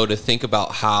crazy though to think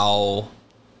about how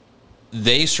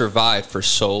they survived for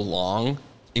so long.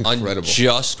 Incredible. On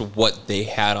just what they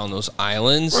had on those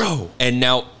islands. Bro. And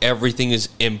now everything is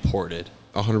imported.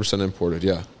 100% imported,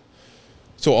 yeah.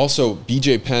 So also,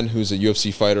 BJ Penn, who's a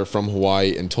UFC fighter from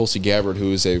Hawaii, and Tulsi Gabbard,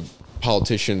 who is a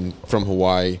politician from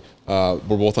Hawaii, were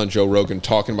both on Joe Rogan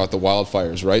talking about the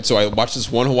wildfires, right? So I watched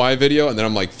this one Hawaii video, and then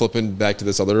I'm like flipping back to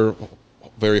this other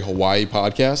very Hawaii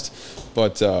podcast.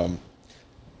 But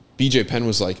BJ Penn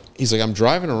was like, he's like, I'm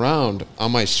driving around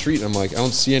on my street, and I'm like, I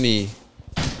don't see any...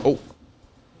 Oh.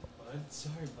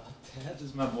 Sorry about that. This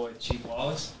is my boy, Chief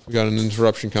Wallace. We got an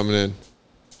interruption coming in.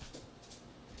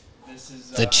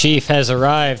 The chief has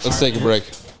arrived. Let's take a break.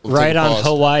 Right on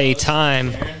Hawaii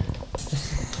time.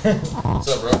 What's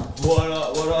up, bro? What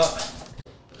up?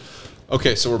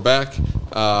 Okay, so we're back.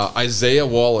 Isaiah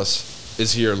Wallace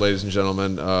is here, ladies and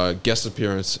gentlemen. Guest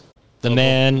appearance. The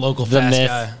man, local the fast myth,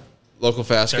 guy. Local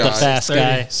fast guy. the fast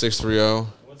guy. 630.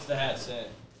 What's the hat say?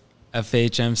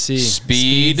 FHMC.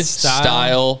 Speed,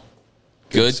 style,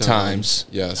 good sound. times.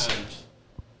 Yes.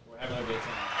 We're having a good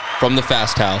time. From the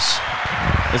Fast House.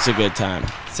 It's a good time.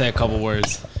 Say a couple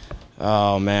words.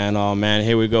 Oh, man.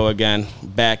 Here we go again.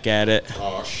 Back at it.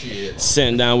 Oh, shit.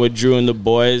 Sitting down with Drew and the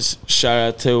boys. Shout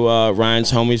out to Ryan's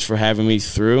homies for having me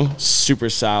through. Super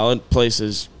solid. Place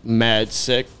is mad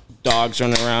sick. Dogs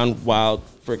running around. Wild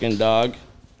freaking dog.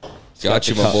 Got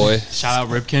you, my boy. Shout out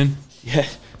Ripkin. Yeah.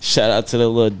 Shout out to the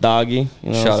little doggy. You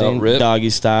know Shout what I'm out saying? Rip. Doggy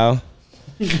style.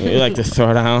 We like to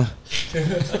throw down.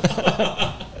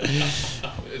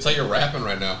 It's like you're rapping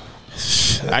right now.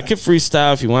 I can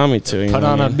freestyle if you want me to. You Put know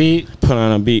on what I a mean? beat. Put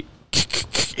on a beat.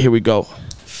 Here we go.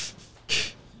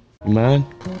 You mind?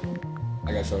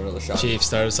 I got to show another shot. Chief,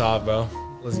 start us off, bro.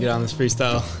 Let's get on this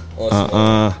freestyle.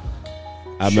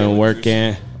 I've been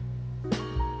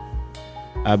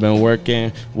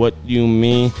working. What you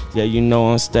mean? Yeah, you know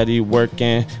I'm steady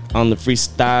working on the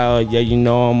freestyle. Yeah, you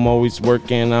know I'm always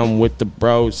working. I'm with the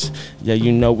bros. Yeah,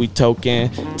 you know we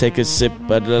token. Take a sip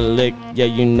of the lick. Yeah,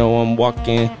 you know I'm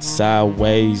walking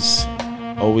sideways.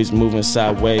 Always moving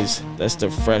sideways. That's the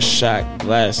fresh shot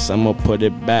glass. I'ma put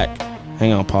it back.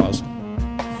 Hang on, pause.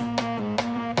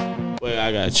 Wait,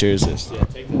 I gotta cheers this. Yeah,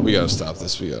 We gotta stop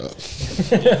this. We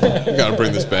gotta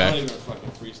bring this back.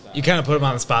 You kind of put him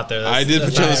on the spot there. I did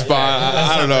put you on the spot.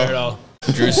 I don't know.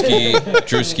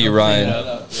 Drewski,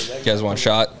 Ryan. You guys want a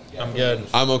shot? I'm good.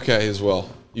 I'm okay as well.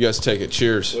 You guys take it.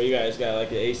 Cheers. Well, you guys got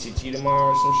like an ACT tomorrow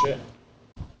or some shit?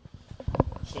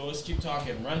 So let's keep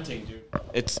talking renting, dude.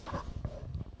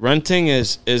 Renting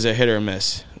is a hit or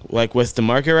miss. Like with the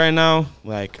market right now,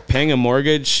 like paying a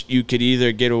mortgage, you could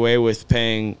either get away with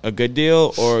paying a good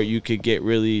deal or you could get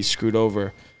really screwed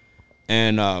over.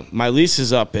 And my lease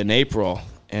is up in April,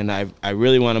 and I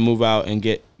really want to move out and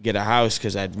get a house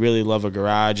because I'd really love a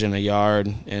garage and a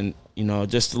yard and, you know,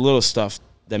 just the little stuff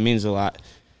that means a lot.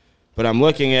 But I'm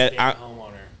looking at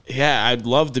I'd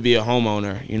love to be a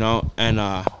homeowner, you know, and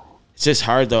it's just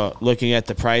hard though looking at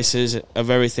the prices of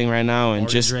everything right now and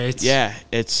mortgage rates.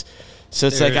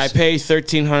 It's like I pay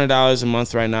 $1,300 a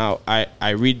month right now. I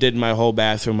redid my whole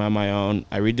bathroom on my own.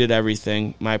 I redid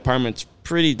everything. My apartment's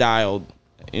pretty dialed,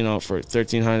 you know, for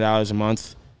 $1,300 a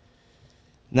month.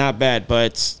 Not bad,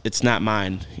 but it's not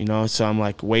mine, you know. So I'm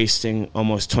like wasting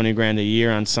almost $20,000 a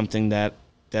year on something that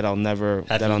I'll never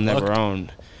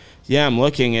own. Yeah, I'm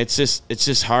looking. It's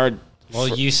just hard. Well,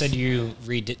 you said you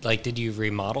redid. Like, did you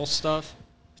remodel stuff?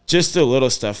 Just the little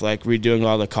stuff, like redoing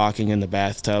all the caulking in the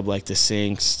bathtub, like the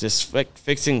sinks, just like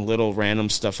fixing little random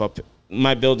stuff up.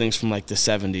 My building's from like the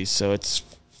 70s, so it's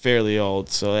fairly old.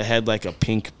 So it had like a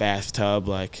pink bathtub,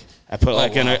 like. I put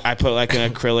an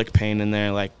acrylic paint in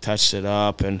there, like touched it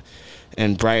up, and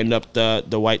and brightened up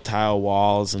the white tile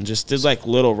walls and just did like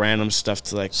little random stuff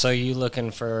to like. So you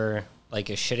looking for like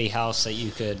a shitty house that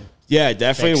you could? Yeah, I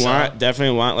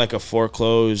definitely want like a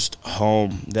foreclosed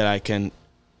home that I can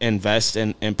invest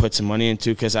in and put some money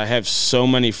into, because I have so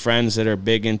many friends that are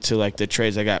big into like the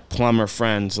trades. I got plumber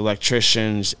friends,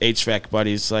 electricians, HVAC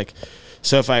buddies. Like,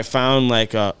 so if I found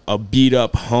like a beat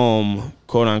up home,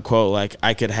 quote unquote, like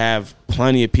I could have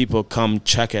plenty of people come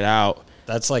check it out.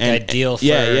 That's like ideal for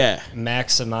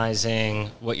maximizing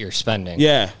what you're spending.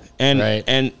 Yeah,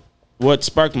 and what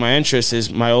sparked my interest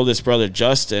is my oldest brother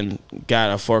Justin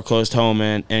got a foreclosed home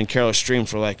in Carroll Stream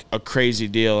for like a crazy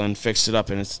deal and fixed it up,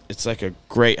 and it's like a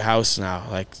great house now,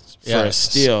 like for a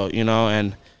steal, you know.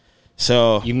 And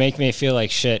so you make me feel like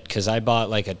shit because I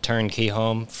bought like a turnkey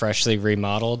home, freshly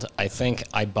remodeled. I think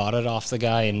I bought it off the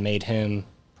guy and made him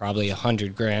probably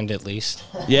 $100,000 at least.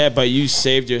 Yeah, but you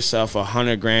saved yourself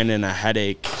 $100,000 in a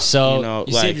headache. So you know,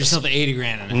 you saved yourself $80,000 in a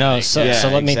headache. No, so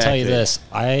let me tell you this.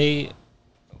 I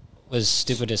was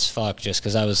stupid as fuck just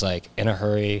because I was like in a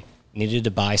hurry, needed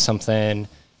to buy something.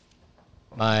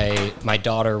 My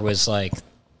daughter was like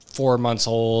 4 months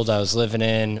old. I was living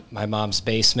in my mom's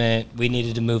basement. We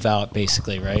needed to move out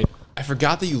basically, right? I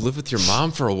forgot that you lived with your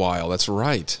mom for a while. That's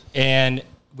right. And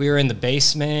we were in the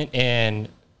basement, and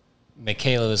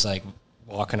Michaela was like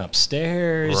walking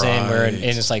upstairs, and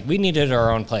it's like we needed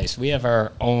our own place. We have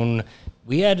our own.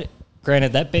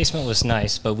 Granted, that basement was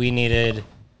nice, but we needed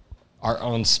our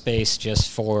own space just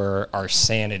for our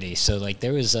sanity. So like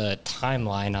there was a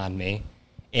timeline on me,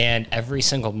 and every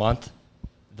single month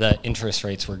the interest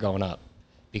rates were going up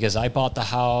because I bought the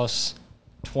house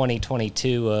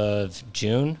 2022 of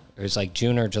June. It was like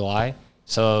June or July.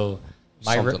 So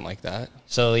something like that.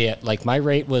 So yeah, like my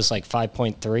rate was like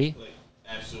 5.3. Like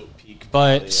absolute peak.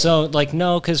 But so like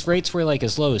no, because rates were like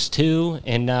as low as 2,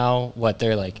 and now what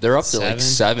they're like they're up to like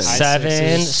 7.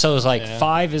 7. So it's like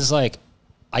 5 is like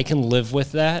I can live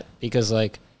with that because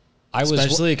like I was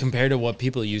especially compared to what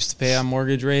people used to pay on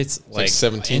mortgage rates. Like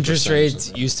 17%. Interest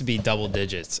rates used to be double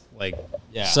digits. Like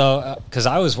So because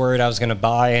I was worried I was going to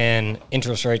buy and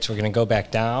interest rates were going to go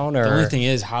back down. Or the only thing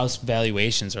is house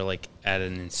valuations are like at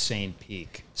an insane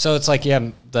peak. So it's like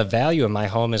the value of my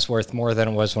home is worth more than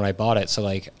it was when I bought it. So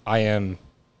like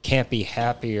can't be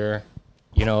happier,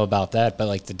 about that. But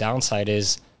like the downside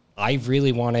is I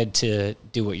really wanted to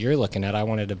do what you're looking at. I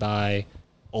wanted to buy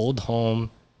old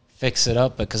home, fix it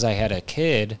up, because I had a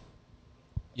kid.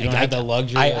 You don't have the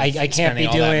luxury. I can't be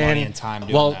all doing that money and time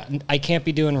doing that. I can't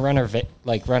be doing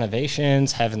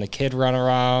renovations, having the kid run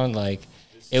around. Like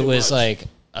it was like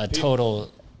a total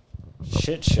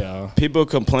shit show. People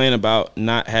complain about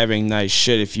not having nice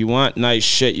shit. If you want nice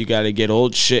shit, you got to get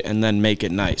old shit and then make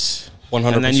it nice.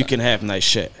 100%. And then you can have nice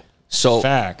shit. So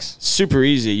facts. Super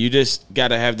easy. You just got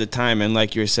to have the time. And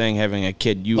like you were saying, having a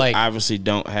kid, you obviously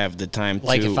don't have the time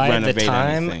to if I renovate had the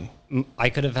time, anything. I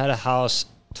could have had a house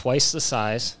twice the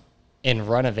size and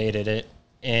renovated it,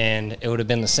 and it would have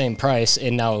been the same price,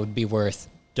 and now it would be worth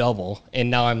double.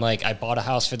 And now I'm like, I bought a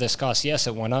house for this cost. Yes,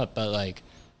 it went up, but like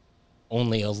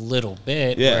only a little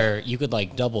bit, where you could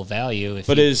like double value.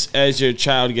 As your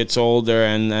child gets older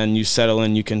and then you settle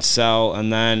in, you can sell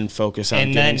and then focus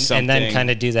on getting something. And then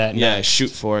kind of do that. Yeah, shoot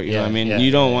for it. You know what I mean?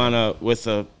 You don't want to, with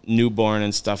a newborn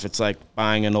and stuff, it's like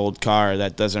buying an old car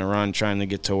that doesn't run trying to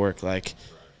get to work. Like,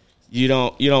 you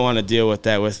don't want to deal with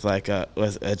that with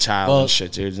a child and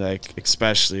shit, dude. Like,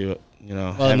 especially,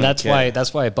 Well, and that's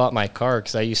why I bought my car,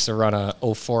 because I used to run a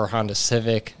 04 Honda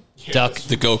Civic.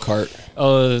 The go-kart.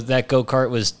 Oh, that go-kart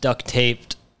was duct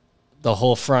taped, the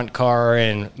whole front car.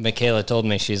 And Michaela told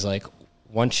me, she's like,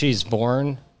 once she's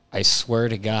born, I swear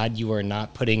to God, you are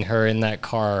not putting her in that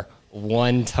car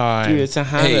one time. Dude, it's a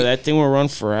Honda. Hey, that thing will run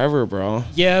forever, bro.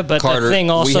 Yeah, but Carter, the thing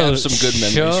also we have some good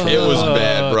memories. It was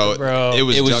bad, bro.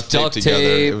 It was duct tape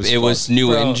together. It was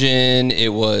new engine. It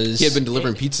was. He had been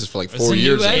delivering pizzas for like 4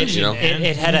 years.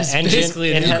 It had an engine.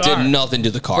 It did nothing to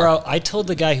the car. Bro, I told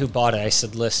the guy who bought it, I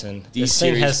said, listen, this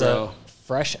thing has a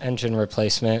fresh engine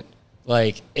replacement.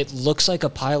 Like, it looks like a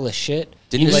pile of shit.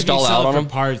 Didn't you stall out on them?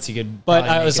 Parts, you could. But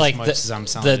I was like,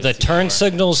 the turn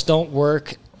signals don't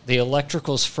work. The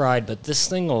electrical's fried, but this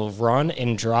thing will run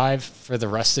and drive for the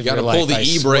rest of your life. You gotta pull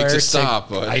the e-brake to stop,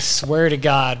 bud. I swear to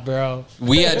God, bro.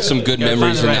 We had some good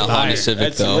memories in that Honda Civic,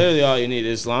 That's though. That's literally all you need.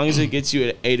 As long as it gets you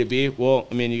at A to B, well,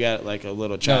 I mean, you got like a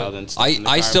little child and stuff.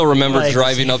 I still remember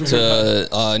driving up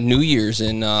to New Year's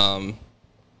in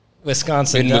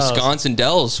Wisconsin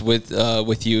Dells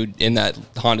with you in that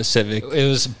Honda Civic. It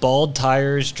was bald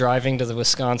tires driving to the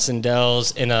Wisconsin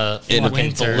Dells in a fucking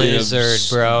winter. blizzard,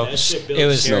 bro. It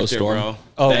was snowstorm. bro.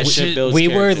 Oh, we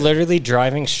were literally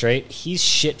driving straight. He's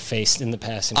shit-faced in the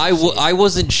passenger seat. I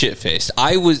wasn't shit-faced.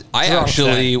 I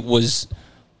actually was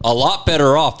a lot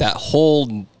better off that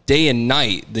whole day and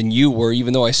night than you were,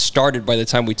 even though I started by the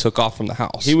time we took off from the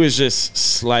house. He was just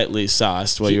slightly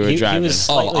sauced while you were driving. He was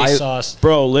slightly sauced.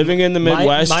 Bro, living in the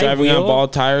Midwest, driving on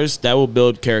bald tires, that will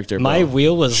build character, bro. My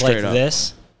wheel was Straight like up.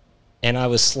 this, and I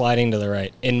was sliding to the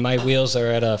right. And my wheels are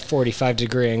at a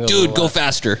 45-degree angle. Dude, go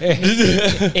faster.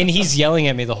 And he's yelling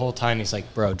at me the whole time. He's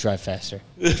like, bro, drive faster.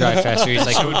 Drive faster. He's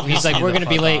like, we're going to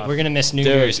be late. We're going to miss New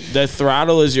Year's. The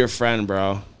throttle is your friend,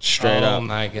 bro. Straight up. Oh,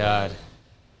 my God.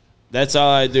 That's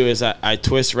all I do is I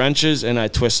twist wrenches and I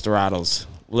twist throttles.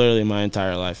 Literally my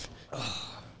entire life.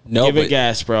 Give it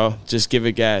gas, bro. Just give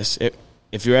it gas.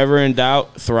 If you're ever in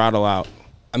doubt, throttle out.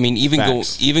 I mean,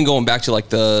 even going back to like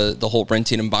the whole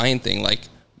renting and buying thing, like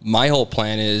my whole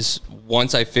plan is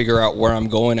once I figure out where I'm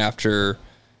going after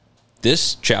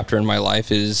this chapter in my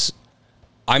life is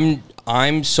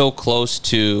I'm so close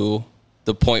to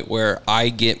the point where I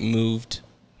get moved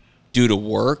due to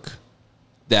work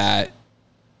that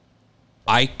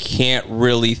I can't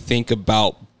really think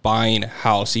about buying a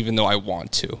house even though I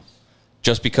want to.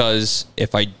 Just because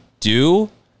if I do,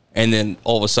 and then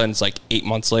all of a sudden it's like 8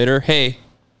 months later, hey,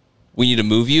 we need to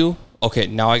move you. Okay,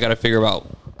 now I got to figure out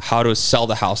how to sell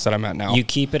the house that I'm at now. You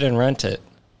keep it and rent it.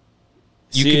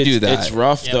 You can do that. It's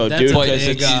rough, though, dude.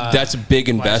 That's a big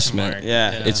investment.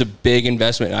 Yeah. It's a big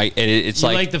investment. It's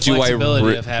like the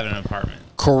flexibility of having an apartment.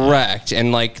 Correct.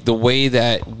 And like the way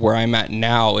that where I'm at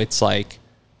now, it's like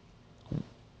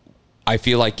I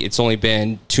feel like it's only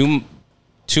been little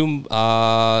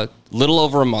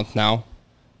over a month now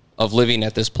of living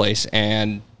at this place,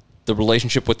 and the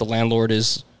relationship with the landlord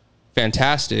is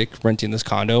fantastic, renting this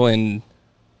condo. And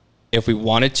if we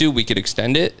wanted to, we could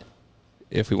extend it.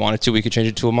 If we wanted to, we could change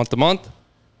it to a month-to-month.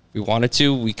 If we wanted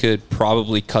to, we could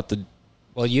probably cut it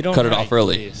off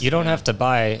early. You don't have to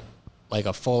buy like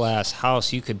a full ass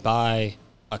house. You could buy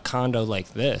a condo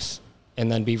like this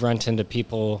and then be renting to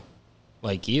people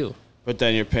like you. But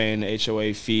then you're paying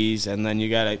HOA fees, and then you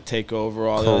got to take over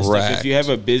all that stuff. If you have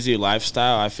a busy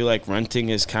lifestyle, I feel like renting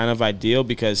is kind of ideal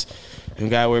because you don't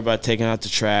got to worry about taking out the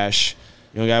trash.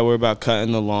 You don't got to worry about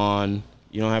cutting the lawn.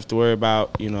 You don't have to worry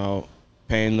about,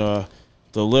 paying the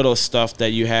little stuff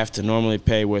that you have to normally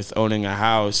pay with owning a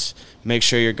house. Make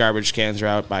sure your garbage cans are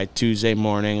out by Tuesday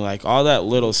morning, like all that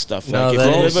little stuff. Like if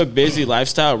you live a busy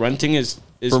lifestyle, renting is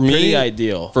pretty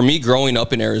ideal. For me, growing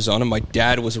up in Arizona, my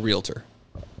dad was a realtor.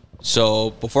 So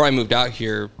before I moved out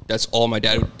here, that's all my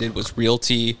dad did was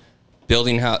realty,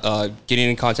 getting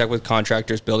in contact with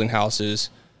contractors, building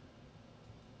houses,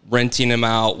 renting them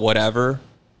out, whatever.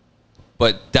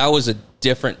 But that was a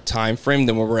different time frame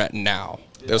than where we're at now.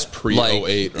 That was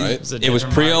pre-08, right? It was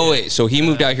pre-08. So he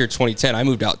moved out here 2010. I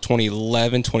moved out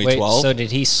 2011, 2012. Wait, so did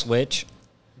he switch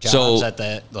jobs at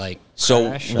that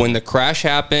crash? When the crash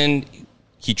happened,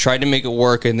 he tried to make it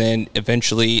work and then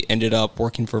eventually ended up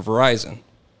working for Verizon.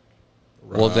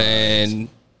 Right. Well, then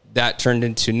that turned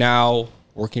into now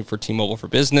working for T-Mobile for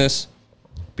Business,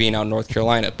 being out in North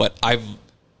Carolina. But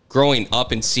growing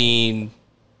up and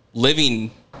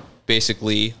living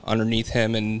basically underneath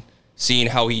him and seeing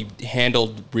how he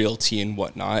handled realty and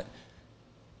whatnot,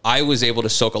 I was able to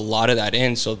soak a lot of that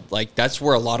in. So, that's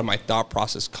where a lot of my thought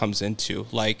process comes into.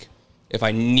 Like, if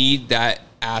I need that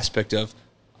aspect of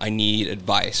I need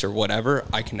advice or whatever,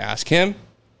 I can ask him.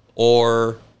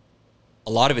 Or a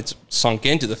lot of it's sunk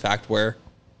into the fact where,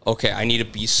 okay, I need to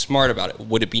be smart about it.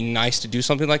 Would it be nice to do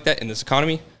something like that in this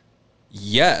economy?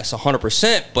 Yes,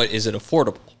 100%, but is it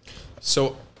affordable?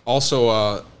 So,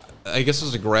 also, I guess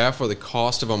there's a graph where the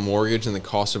cost of a mortgage and the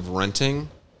cost of renting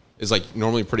is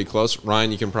normally pretty close.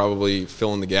 Ryan, you can probably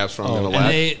fill in the gaps where I'm going to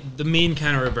laugh. The mean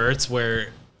kind of reverts where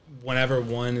whenever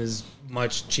one is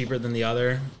much cheaper than the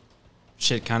other,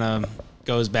 shit kind of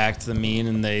goes back to the mean,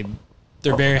 and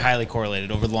they're very highly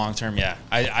correlated over the long term. Yeah,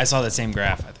 I saw that same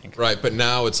graph, I think. Right, but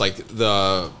now it's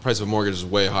the price of a mortgage is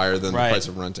way higher than the price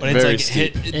of renting. But it's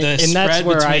the spread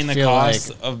between the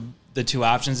cost of the two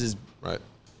options is right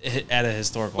at a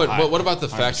historical high. But what about the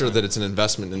factor that it's an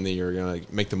investment and that you're going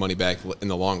to make the money back in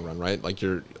the long run, right? Like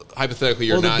you're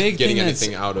not getting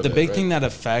anything out of it. The big thing that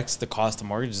affects the cost of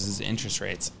mortgages is interest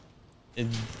rates. in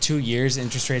 2 years,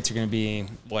 interest rates are going to be,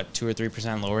 2 or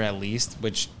 3% lower at least,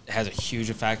 which has a huge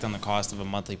effect on the cost of a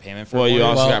monthly payment for you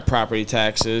also got property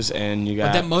taxes, and you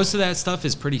got... But most of that stuff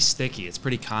is pretty sticky. It's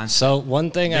pretty constant. So one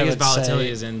thing I would volatility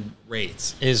say is in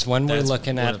rates. Is when we're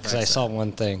looking at, because I saw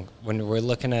one thing, when we're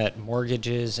looking at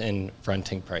mortgages and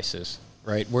renting prices,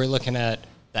 right? We're looking at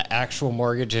the actual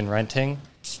mortgage and renting,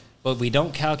 but we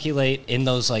don't calculate in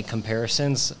those like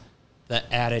comparisons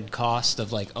the added cost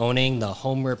of like owning the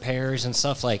home repairs and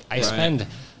stuff. Like I spend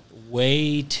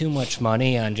way too much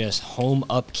money on just home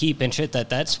upkeep and shit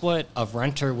that's what a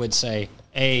renter would say,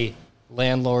 hey,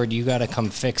 landlord, you got to come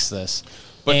fix this.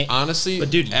 But honestly,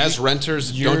 dude, as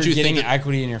renters, don't you getting think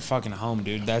equity in your fucking home,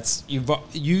 dude?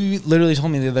 You literally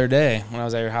told me the other day when I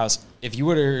was at your house, if you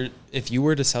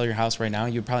were to sell your house right now,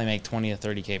 you'd probably make 20 to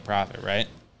 30K profit, right?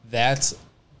 That's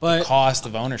the cost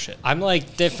of ownership. I'm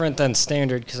like different than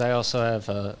standard because I also have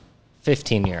a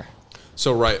 15-year.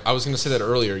 So I was going to say that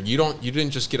earlier. You didn't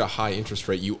just get a high interest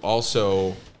rate. You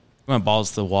also went balls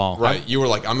to the wall. Right. You were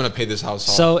like, I'm going to pay this house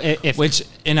off. So which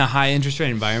in a high interest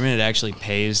rate environment, it actually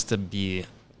pays to be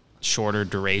shorter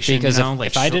duration. Because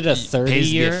if I did a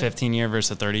 30-year, 15-year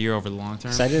versus a 30-year over the long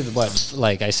term. So I did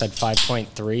like I said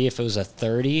 5.3. If it was a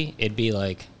 30, it'd be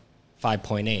like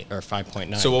 5.8 or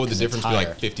 5.9. So what would the difference be,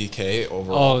 like $50K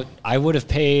overall? Oh, I would have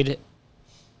paid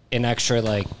an extra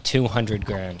like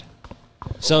 $200,000.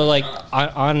 So like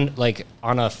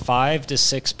on a 5 to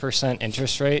 6%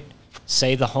 interest rate,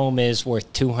 say the home is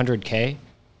worth $200K,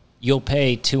 you'll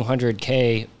pay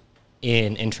 $200K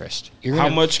in interest. How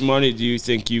much money do you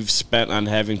think you've spent on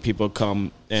having people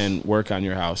come and work on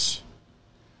your house?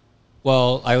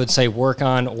 Well, I would say work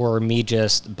on or me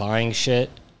just buying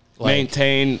shit.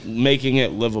 Making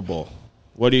it livable.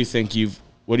 What do you think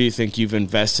you've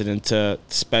invested into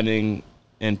spending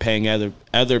and paying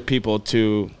other people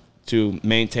to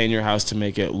maintain your house to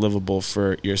make it livable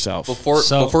for yourself?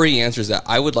 Before he answers that,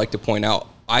 I would like to point out,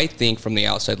 I think from the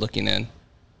outside looking in,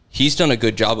 he's done a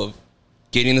good job of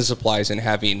getting the supplies and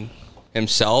having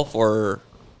himself, or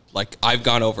like I've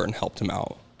gone over and helped him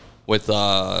out with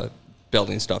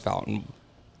building stuff out and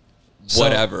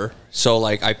whatever. So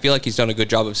like I feel like he's done a good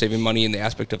job of saving money in the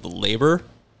aspect of the labor.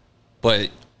 But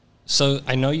so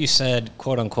I know you said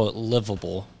quote unquote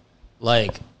livable.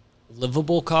 Like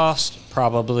livable cost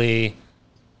probably,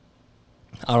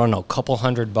 I don't know, a couple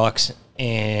 $100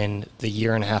 in the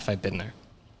year and a half I've been there.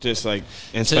 Just like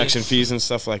inspection fees and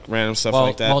stuff, like random stuff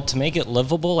like that? Well, to make it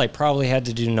livable, I probably had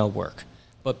to do no work.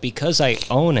 But because I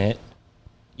own it,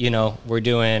 we're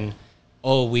doing,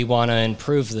 we want to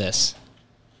improve this.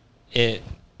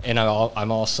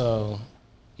 I'm also,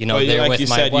 there with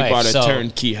my wife. You bought a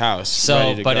turnkey house.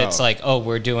 Ready to go. It's like,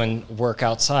 we're doing work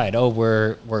outside.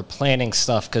 We're planting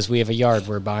stuff because we have a yard.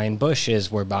 We're buying bushes.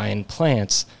 We're buying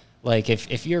plants. Like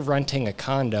if you're renting a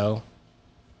condo,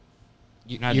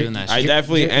 you're not doing that shit. I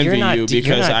definitely envy you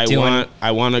because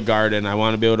I want a garden. I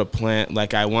want to be able to plant.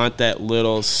 Like I want that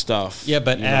little stuff. Yeah,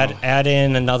 but add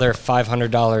in another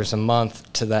 $500 a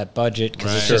month to that budget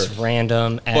because it's just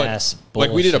random ass bullshit.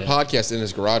 Like we did a podcast in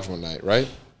his garage one night, right?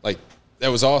 Like that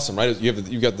was awesome, right?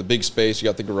 You got the big space, you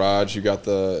got the garage, you got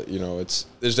the it's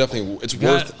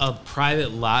worth a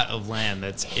private lot of land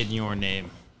that's in your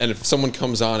name. And if someone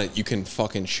comes on it, you can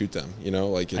fucking shoot them.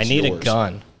 Like it's I need yours. a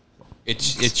gun.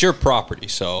 It's your property,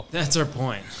 so that's our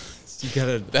point. You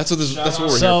gotta. That's what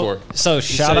we're here for. So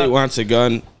shout out. He wants a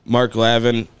gun. Mark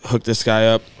Lavin hooked this guy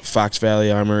up. Fox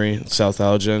Valley Armory, South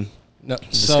Elgin. No,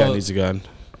 this guy needs a gun.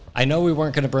 I know we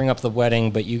weren't going to bring up the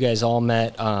wedding, but you guys all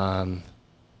met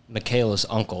Michaela's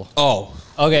uncle. Oh,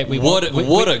 okay. What a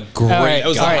great! That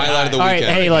was the highlight of the weekend.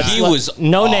 Hey, he was awesome.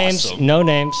 No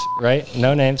names, right?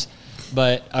 No names.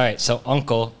 But all right, so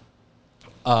uncle.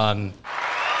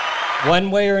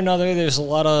 One way or another, there's a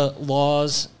lot of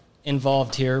laws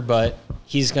involved here, but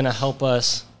he's going to help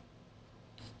us.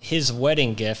 His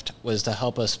wedding gift was to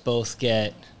help us both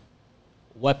get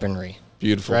weaponry.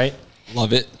 Beautiful. Right?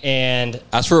 Love it. And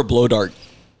ask for a blow dart.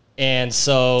 And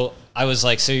so I was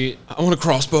like, I want a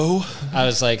crossbow. I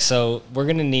was like, so we're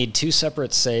going to need 2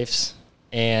 separate safes,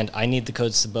 and I need the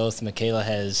codes to both. Michaela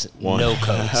has no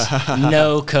codes.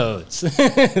 No codes.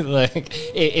 Like,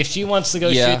 if she wants to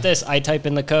go shoot this, I type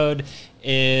in the code.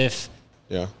 If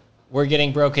we're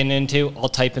getting broken into, I'll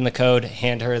type in the code,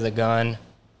 hand her the gun.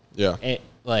 Yeah.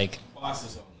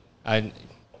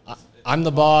 I'm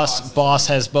the boss. Boss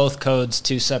has both codes,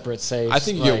 2 separate safes. I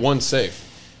think you get one safe.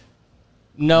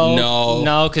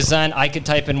 No, because then I could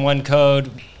type in one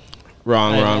code.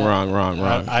 Wrong.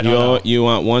 I don't know. You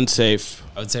want one safe.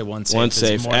 I would say one safe. One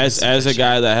safe. As a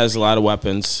guy that has a lot of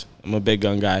weapons, I'm a big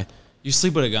gun guy. You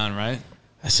sleep with a gun, right?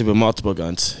 I sleep with multiple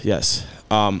guns. Yes.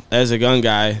 as a gun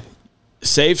guy,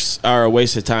 safes are a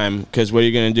waste of time because what are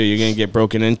you going to do? You're going to get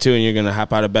broken into and you're going to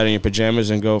hop out of bed in your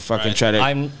pajamas and go fucking try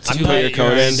to put your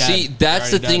coat in. See, that's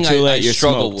the thing I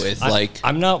struggle with.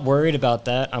 I'm not worried about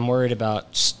that. I'm worried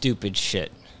about stupid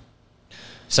shit.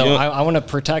 So I want to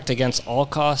protect against all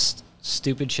costs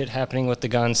stupid shit happening with the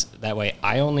guns. That way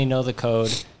I only know the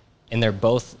code and they're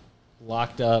both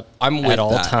locked up at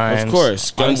all times. Of course.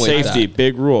 Gun safety,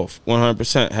 big rule.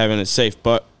 100% having it safe.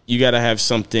 But you got to have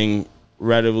something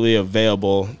readily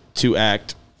available to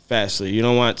act fastly. You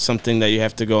don't want something that you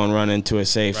have to go and run into a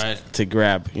safe to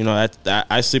grab. You know,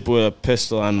 I sleep with a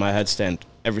pistol on my headstand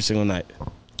every single night.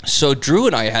 So Drew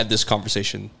and I had this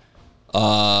conversation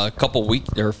a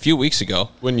few weeks ago.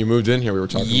 When you moved in here, we were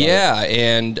talking about it. Yeah,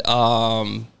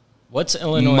 and what's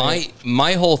Illinois?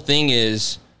 My whole thing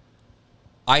is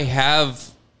I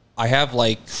have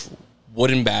like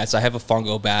wooden bats. I have a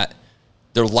fungo bat.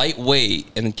 They're lightweight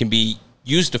and can be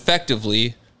used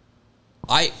effectively.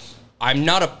 I'm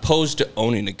not opposed to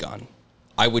owning a gun.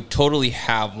 I would totally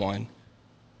have one.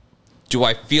 Do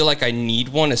I feel like I need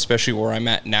one, especially where I'm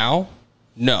at now?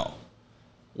 No.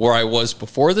 Where I was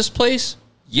before this place?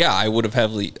 Yeah, I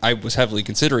was heavily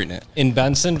considering it. In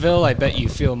Bensonville, I bet you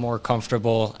feel more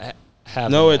comfortable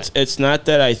having that. It's not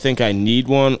that I think I need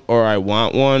one or I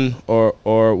want one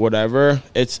or whatever.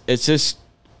 It's just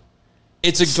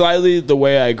slightly the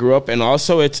way I grew up, and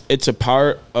also it's a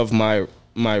part of my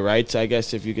rights, I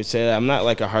guess, if you could say that. I'm not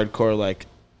like a hardcore like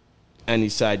any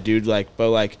side dude,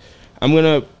 but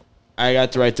I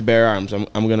got the right to bear arms.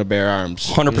 I'm gonna bear arms.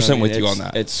 100% with you on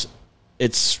that.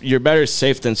 It's you're better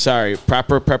safe than sorry.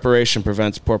 Proper preparation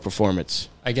prevents poor performance.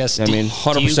 I guess.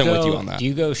 100% with you on that. Do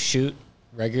you go shoot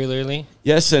regularly?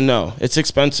 Yes and no. It's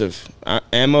expensive.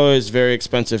 Ammo is very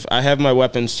expensive. I have my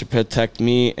weapons to protect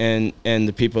me and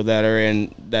the people that are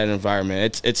in that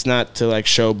environment. It's not to like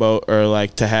showboat or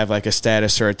like to have like a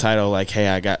status or a title like, hey,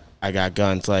 I got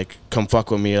guns. Like, come fuck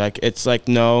with me. Like, it's like,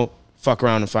 no, fuck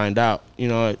around and find out. You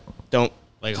know, don't.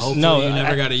 Like, hopefully you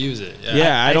never got to use it.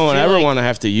 Yeah, I don't ever want to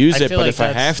have to use it, but if I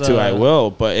have to, I will.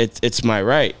 But it's my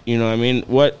right. You know what I mean?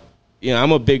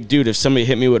 I'm a big dude. If somebody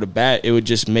hit me with a bat, it would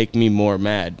just make me more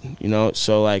mad, you know?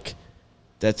 So, like,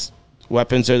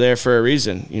 weapons are there for a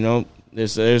reason, you know?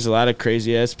 There's a lot of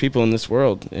crazy-ass people in this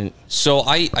world. And so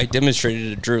I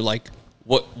demonstrated to Drew, like,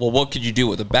 what could you do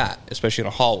with a bat, especially in a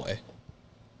hallway?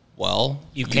 Well,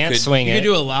 you can't swing it. You could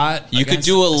do a lot. You could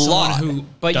do a lot. Who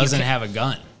doesn't have a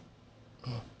gun.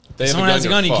 If someone has a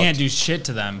gun, you can't do shit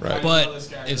to them. Right.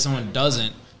 But if someone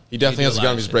doesn't, he definitely has a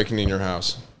gun if he's breaking in your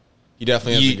house. He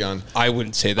definitely has a gun. I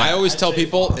wouldn't say that. I always tell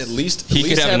people at least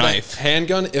could have a knife,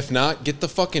 handgun. If not, get the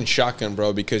fucking shotgun,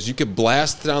 bro, because you could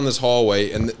blast down this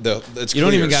hallway and it's you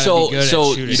don't even got to be good at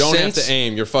shooting. You don't have to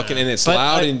aim. You're fucking and it's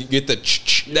loud and you get the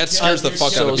that scares the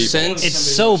fuck out of people. It's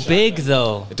so big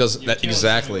though. It does that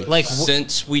exactly. Like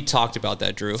since we talked about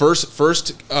that, Drew. First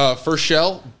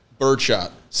shell, bird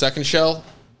shot. Second shell,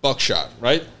 buckshot.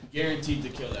 Right? Guaranteed to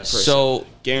kill that person. So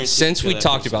since we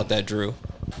talked about that, Drew.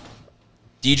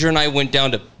 Deidre and I went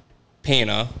down to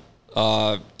Pana,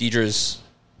 Deidre's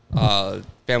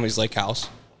family's lake house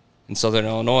in Southern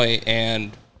Illinois,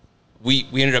 and we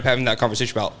ended up having that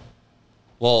conversation about,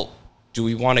 well, do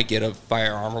we want to get a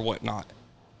firearm or whatnot?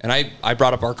 And I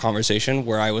brought up our conversation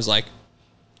where I was like,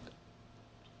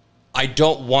 I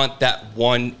don't want that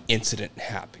one incident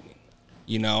happening,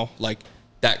 you know, like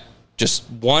that just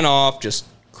one-off, just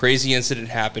crazy incident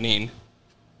happening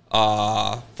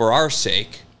for our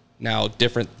sake. Now,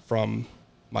 different from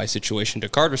my situation to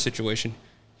Carter's situation,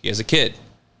 he has a kid.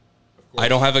 I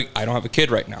don't have a kid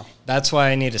right now. That's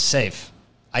why I need a safe.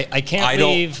 I can't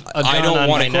leave a gun on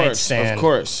my nightstand.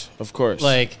 Of course.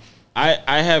 Like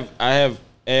I have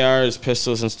ARs,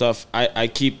 pistols, and stuff. I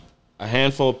keep a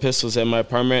handful of pistols in my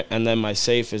apartment, and then my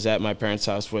safe is at my parents'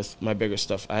 house with my bigger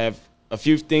stuff. I have a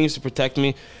few things to protect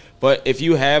me, but if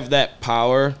you have that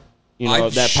power. You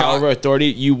know, power of authority,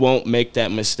 you won't make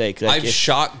that mistake. Like I've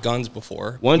shot guns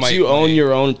before. Once you own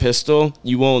your own pistol,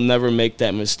 you will never make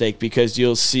that mistake because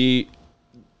you'll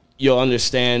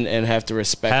understand and have to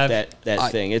respect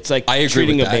that thing. It's like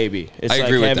treating a baby. It's like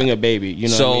having a baby. You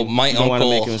know so what I mean? My you don't uncle, want to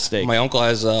make a mistake. My uncle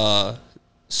has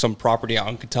some property out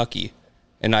in Kentucky,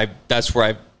 and that's where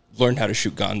I learned how to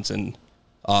shoot guns and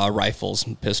rifles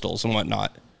and pistols and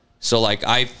whatnot. So like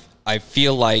I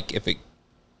feel like if it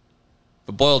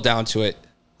boiled down to it,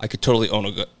 I could totally own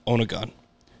a gun.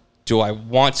 Do I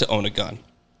want to own a gun?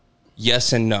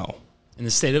 Yes and no. In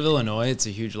the state of Illinois, it's a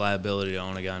huge liability to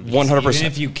own a gun. 100%. Even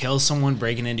if you kill someone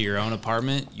breaking into your own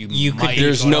apartment, you might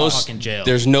there's go no to fucking jail.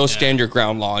 There's no stand your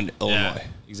ground law in Illinois.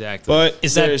 Exactly. But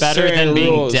is that better than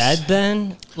being dead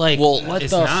then? Like, well, what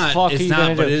it's the not, fuck it's are you not,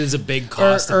 gonna but do? it is a big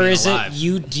cost or to be is alive.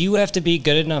 it do you have to be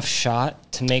good enough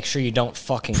shot to make sure you don't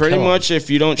fucking Pretty kill 'em? much, if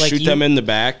you don't Like, shoot them in the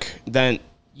back, then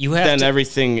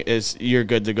everything you're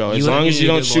good to go. As long as you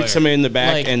don't shoot somebody in the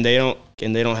back, like, and they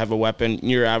don't have a weapon,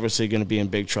 you're obviously going to be in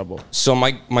big trouble. So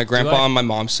my grandpa on my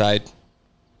mom's side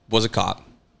was a cop,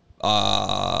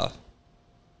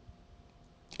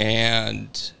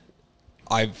 and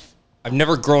I've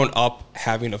never grown up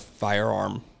having a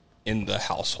firearm in the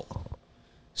household.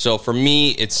 So for me,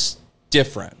 it's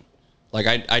different. Like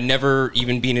I never,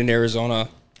 even being in Arizona,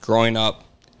 growing up,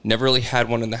 never really had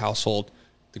one in the household.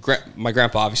 My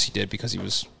grandpa obviously did because he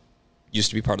used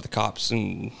to be part of the cops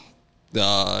and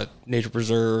the nature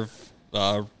preserve,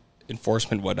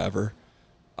 enforcement, whatever.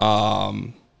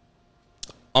 Uncle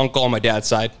on my dad's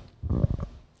side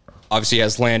obviously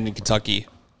has land in Kentucky,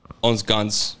 owns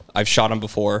guns. I've shot him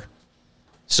before.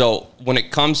 So when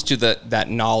it comes to that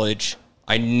knowledge,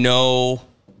 I know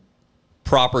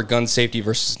proper gun safety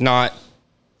versus not.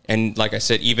 And like I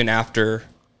said, even after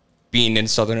being in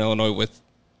Southern Illinois with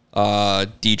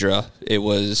Deidre,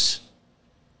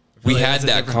 we had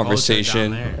that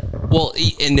conversation. Well,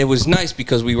 and it was nice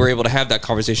because we were able to have that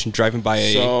conversation driving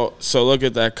by So look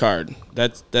at that card.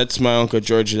 That's my Uncle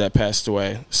Georgie that passed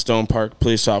away. Stone Park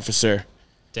police officer.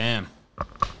 Damn.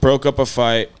 Broke up a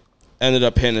fight, ended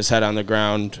up hitting his head on the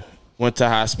ground, went to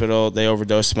hospital, they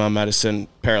overdosed him on medicine,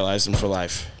 paralyzed him for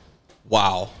life.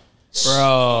 Wow.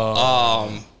 Bro.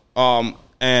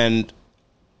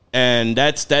 And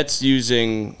that's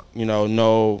using,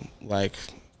 no like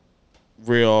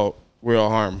real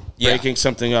harm. Yeah. Breaking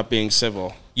something up, being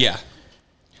civil. Yeah.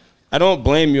 I don't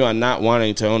blame you on not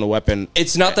wanting to own a weapon.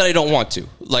 It's not that I don't want to.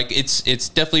 Like it's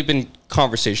definitely been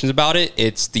conversations about it.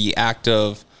 It's the act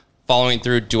of following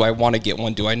through. Do I want to get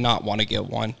one? Do I not want to get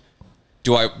one?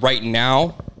 Do I right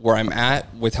now where I'm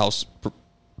at with how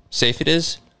safe it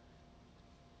is?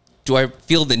 Do I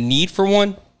feel the need for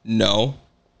one? No.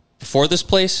 Before this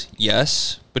place,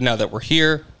 yes. But now that we're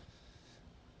here,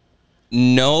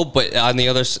 no. But on the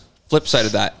other flip side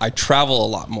of that, I travel a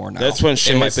lot more now. That's when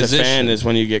shit in my hits the position. fan, is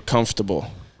when you get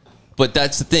comfortable. But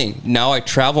that's the thing. Now I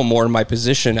travel more in my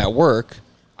position at work.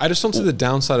 I just don't see the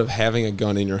downside of having a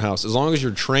gun in your house. As long as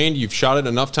you're trained, you've shot it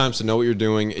enough times to know what you're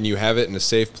doing, and you have it in a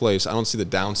safe place, I don't see the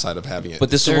downside of having it. But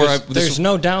this is where there's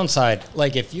no downside.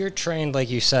 Like, if you're trained,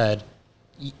 like you said,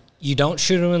 you don't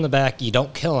shoot him in the back, you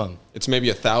don't kill him. It's maybe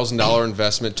 $1,000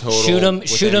 investment total.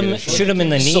 Shoot him in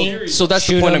the knee. So that's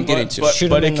the point I'm getting to.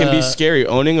 But it can be scary.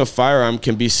 Owning a firearm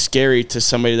can be scary to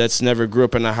somebody that's never grew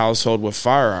up in a household with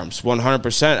firearms.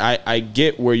 100%. I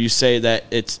get where you say that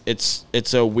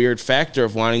it's a weird factor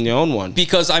of wanting to own one.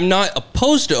 Because I'm not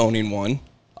opposed to owning one.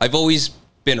 I've always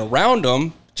been around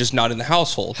them, just not in the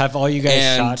household. Have all you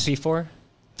guys shot before?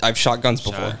 I've shot guns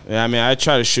before. Yeah, I mean, I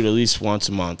try to shoot at least once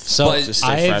a month. So to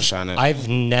stay fresh on it. I've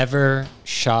never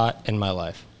shot in my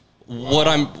life. What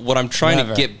I'm trying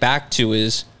to get back to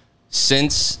is,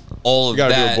 since all of that,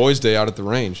 you gotta do a boys' day out at the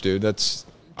range, dude. That's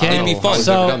it'd be fun.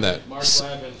 So, done that.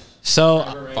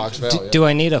 Do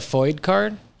I need a FOID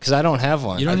card? Because I don't have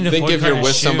one. You don't need I think a if you're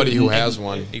with somebody who has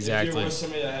one. Exactly. If you're with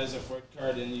somebody that has a FOID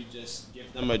card, and you just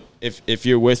give them if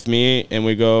you're with me and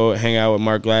we go hang out with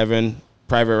Mark Lavin,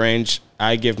 private range,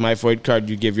 I give my FOID card,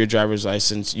 you give your driver's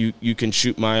license. You can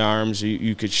shoot my arms.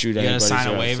 You could shoot anybody's. You gotta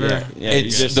sign a waiver. Yeah,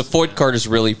 the FOID card is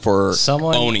really for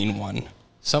owning one.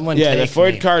 Someone the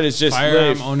FOID card is just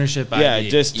firearm ownership ID. Yeah,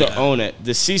 just to own it.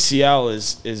 The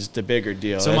CCL is the bigger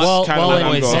deal. So that's kind of what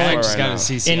I'm going Zach for just right got now. a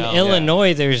CCL. In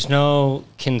Illinois, there's no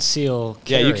conceal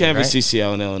carry. Yeah, you can have right? a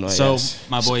CCL in Illinois. So yes.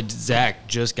 my boy Zach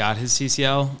just got his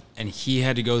CCL, and he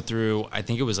had to go through, I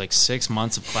think it was like 6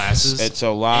 months of classes. It's a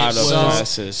lot of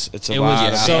classes. It's a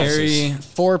lot of classes.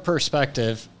 For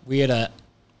perspective, we had a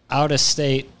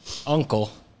out-of-state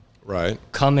uncle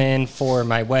come in for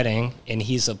my wedding, and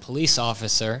he's a police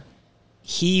officer.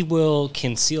 He will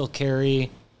conceal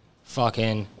carry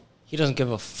he doesn't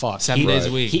give a fuck. 7 days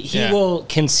a week. He will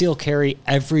conceal carry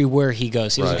everywhere he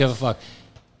goes. He doesn't give a fuck.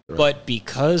 Right. But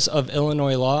because of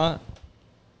Illinois law,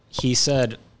 he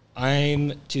said,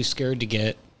 I'm too scared to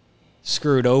get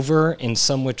screwed over in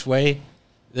some which way.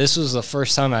 This was the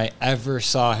first time I ever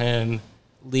saw him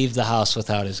leave the house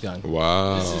without his gun.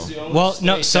 Wow. This is the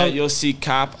only state that you'll see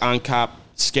cop on cop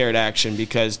scared action,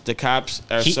 because the cops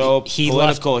are so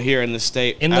political here in the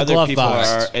state. In the glove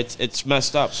box. It's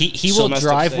messed up. He will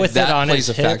drive with it on his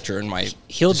hip. That plays a factor in my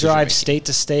He'll drive state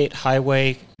to state,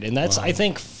 highway, and that's I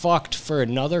think fucked for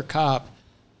another cop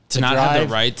to not have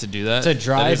the right to do that. To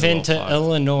drive into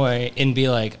Illinois and be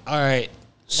like, all right,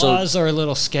 laws are a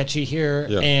little sketchy here,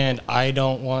 and I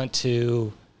don't want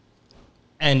to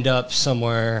end up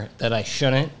somewhere that I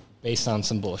shouldn't based on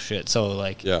some bullshit. So,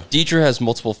 like... Yeah. Deidre has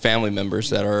multiple family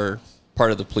members that are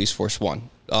part of the police force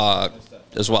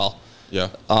as well. Yeah.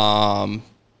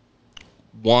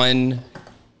 One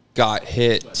got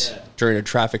hit during a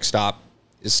traffic stop,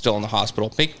 is still in the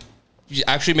hospital.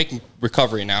 Actually making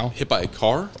recovery now. Hit by a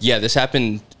car? Yeah, this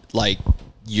happened like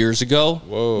years ago.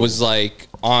 Whoa. Was like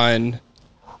on...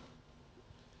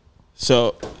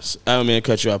 So I don't mean to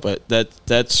cut you off, but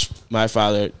that's my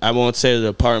father. I won't say the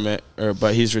department,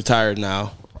 but he's retired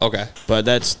now. Okay. But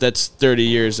that's 30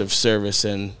 years of service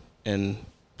in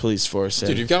police force.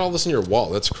 Dude, you've got all this in your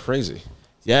wall. That's crazy.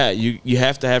 Yeah, you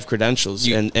have to have credentials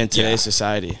in today's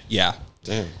society. Yeah.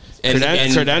 Damn.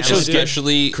 And credentials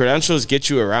especially credentials get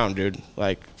you around, dude.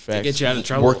 Like, facts. Get you out of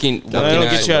trouble. working They don't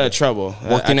get you out of trouble.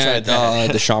 Working I at tried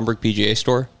that. the Schaumburg PGA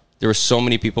store, there were so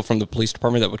many people from the police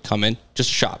department that would come in just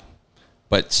to shop,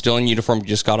 but still in uniform,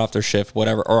 just got off their shift,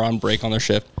 whatever, or on break on their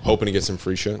shift. Hoping to get some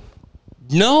free shit.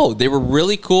 No, they were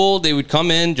really cool. They would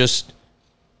come in. Just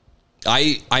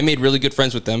I made really good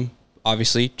friends with them.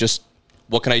 Obviously, just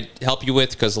what can I help you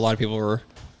with? Because a lot of people were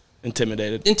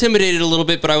intimidated a little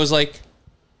bit, but I was like,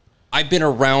 I've been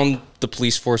around the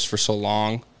police force for so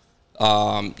long,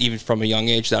 even from a young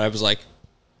age, that I was like,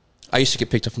 I used to get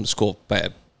picked up from school by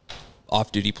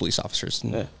off-duty police officers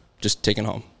and just taken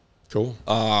home. Cool.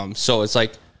 So it's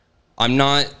like, I'm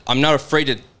not afraid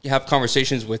to have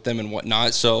conversations with them and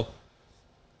whatnot. So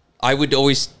I would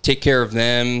always take care of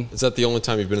them. Is that the only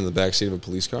time you've been in the backseat of a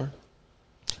police car?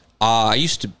 Not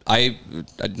used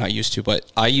to,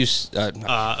 but I used.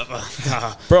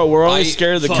 Bro, we're always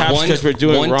scared of the cops because we're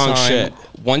doing wrong shit.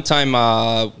 One time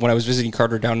when I was visiting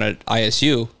Carter down at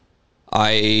ISU,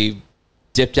 I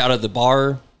dipped out of the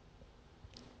bar,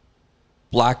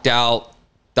 blacked out,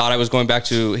 thought I was going back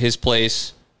to his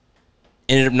place,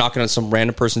 ended up knocking on some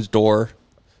random person's door,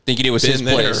 thinking it was his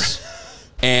place.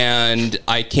 And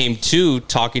I came to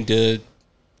talking to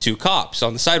two cops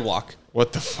on the sidewalk.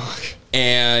 What the fuck?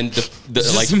 And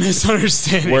Just a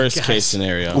misunderstanding. Worst case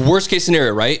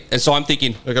scenario, right? And so I'm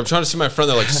thinking, like, I'm trying to see my friend.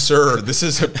 They're like, sir, this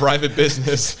is a private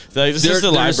business. like, this is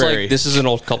the library. Like, this is an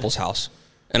old couple's house.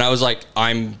 And I was like,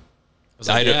 I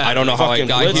don't know how I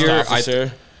got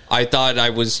here. I thought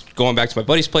I was going back to my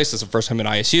buddy's place. That's the first time in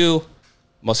ISU.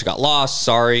 Must have got lost.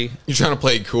 Sorry. You're trying to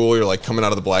play it cool. You're like coming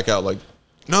out of the blackout like,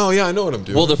 no, yeah, I know what I'm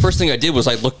doing. Well, the first thing I did was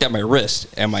I looked at my wrist.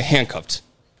 Am I handcuffed?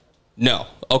 No.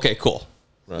 Okay, cool.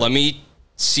 Right. Let me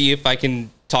see if I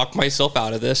can talk myself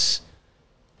out of this.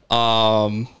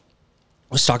 I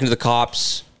was talking to the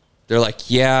cops. They're like,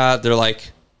 yeah. They're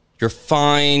like, you're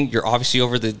fine. You're obviously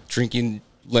over the drinking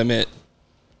limit.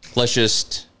 Let's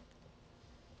just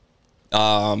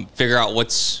figure out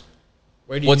what's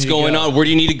going on. Where do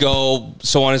you need to go?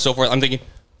 So on and so forth. I'm thinking,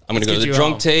 I'm going to go to the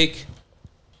drunk take.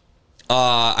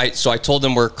 So I told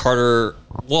them where Carter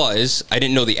was. I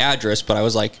didn't know the address, but I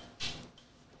was like,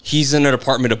 he's in an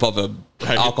apartment above a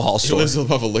alcohol store. He lives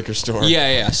above a liquor store.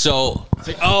 Yeah. So it's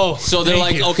like, so they're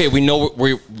like, okay, we know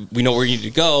where you need to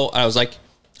go. And I was like,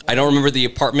 I don't remember the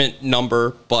apartment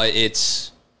number, but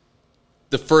it's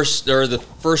the first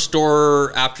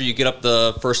door after you get up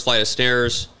the first flight of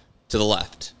stairs to the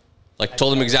left. Like,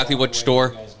 told them exactly which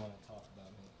door.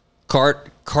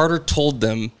 Carter told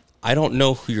them, I don't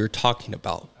know who you're talking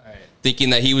about, thinking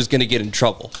that he was going to get in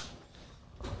trouble.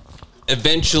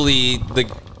 Eventually,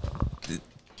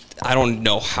 I don't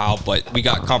know how, but we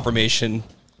got confirmation.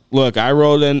 Look, I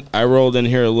rolled in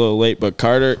here a little late, but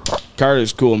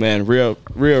Carter's cool, man. Real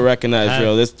recognized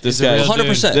real. This guy,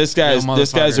 100%.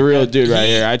 This guy's a real dude right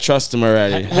here. I trust him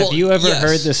already. Have you ever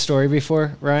heard this story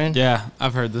before, Ryan? Yeah,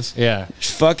 I've heard this. Yeah.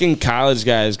 Fucking college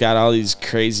guys got all these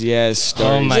crazy ass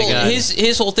stories. Oh my God.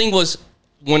 His whole thing was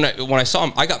when I saw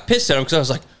him, I got pissed at him because I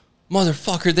was like,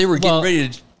 motherfucker, they were getting ready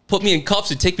to put me in cuffs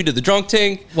and take me to the drunk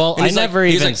tank. Well, I never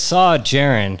even saw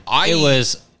Jarron.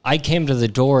 I came to the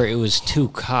door. It was two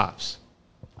cops.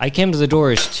 I came to the door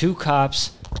as two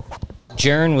cops.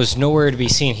 Jarron was nowhere to be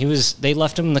seen. They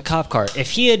left him in the cop car.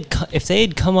 If they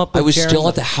had come up with I was Jarron, still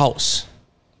at the house.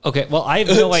 Okay, well, I have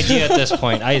no idea at this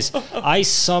point. I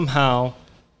somehow,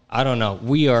 I don't know.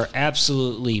 We are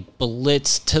absolutely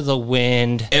blitzed to the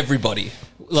wind. Everybody.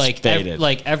 Like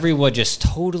everyone just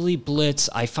totally blitz.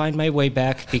 I find my way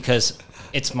back because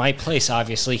it's my place,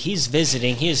 obviously. He's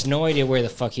visiting. He has no idea where the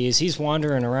fuck he is. He's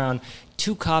wandering around.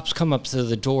 Two cops come up to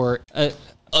the door.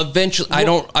 Eventually, I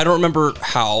don't remember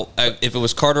how. If it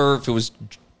was Carter, if it was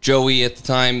Joey at the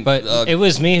time. But it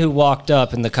was me who walked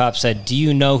up, and the cop said, do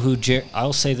you know who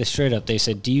I'll say this straight up. They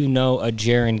said, do you know a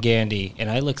Jarron Gandy? And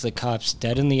I looked the cops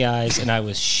dead in the eyes, and I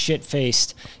was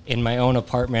shit-faced in my own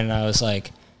apartment, and I was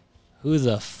like, who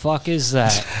the fuck is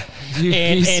that? You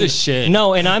piece of shit.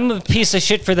 No, and I'm a piece of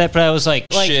shit for that, but I was like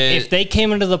Shit. if they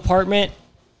came into the apartment,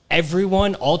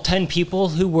 everyone, all 10 people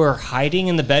who were hiding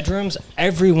in the bedrooms,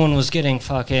 everyone was getting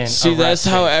fucking See, that's arrested.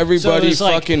 how everybody So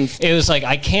it was fucking... it was like,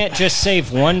 I can't just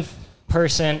save one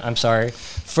person, I'm sorry,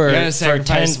 for 10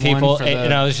 sacrifice people. one for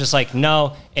And I was just like,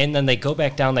 no. And then they go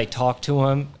back down, they talk to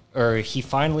him, or he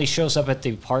finally shows up at the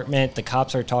apartment. The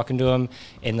cops are talking to him,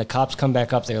 and the cops come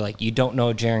back up. They're like, you don't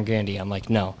know Jarron Gandy. I'm like,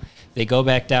 no. They go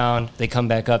back down. They come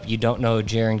back up. You don't know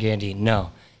Jarron Gandy.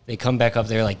 No. They come back up.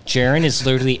 They're like, Jarron is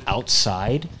literally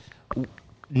outside.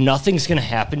 Nothing's going to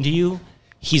happen to you.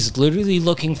 He's literally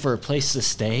looking for a place to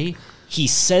stay. He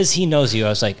says he knows you. I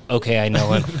was like, okay, I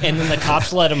know him. And then the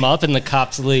cops let him up, and the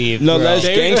cops leave. No, bro. that's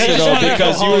gangster though,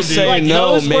 because you were saying Like,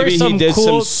 no, those were maybe he some did some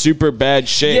cool- super bad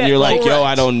shit, and Yeah, you're like, yo, correct.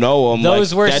 I don't know him.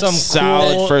 Those like, were that's some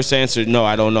solid cool- first answer. No,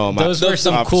 I don't know him. Those were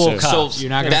some officer. cool cops. So You're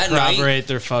not going that to night- corroborate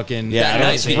their fucking... Yeah, That I don't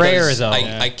night, think- because Rare,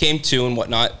 though. I came to and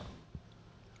whatnot.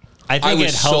 I I think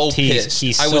was it so helped pissed.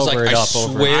 he I was like, sobered I up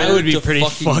over it. swear I would be to pretty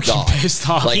fucking God. pissed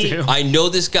off, Like, too. I know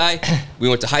this guy. We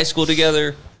went to high school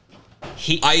together.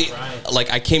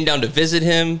 I came down to visit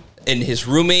him and his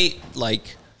roommate.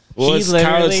 Like, Well, He it's college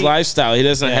literally- lifestyle. He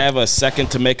doesn't Yeah. have a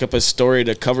second to make up a story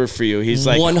to cover for you. He's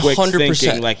like quick 100%.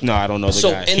 thinking, like, no, I don't know the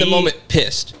so guy. in the moment,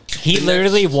 pissed. He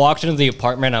literally walked into the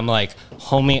apartment. I'm like,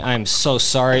 homie, I'm so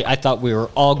sorry. I thought we were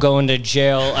all going to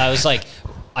jail. I was like,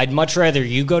 I'd much rather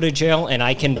you go to jail and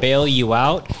I can bail you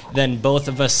out than both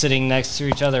of us sitting next to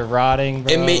each other rotting.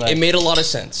 Bro. It made a lot of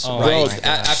sense, Oh right? my God.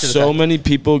 After the So fact. many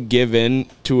people give in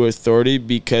to authority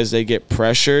because they get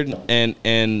pressured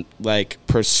and like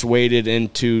persuaded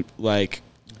into like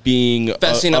being a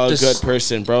Fessing up to good s-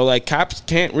 person, bro. Like cops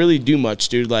can't really do much,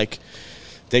 dude. Like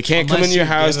they can't come Unless in your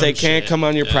you house, give they them can't shit. come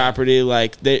on your property.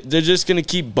 Like they're just gonna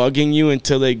keep bugging you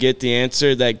until they get the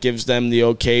answer that gives them the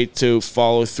okay to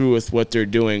follow through with what they're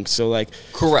doing. So like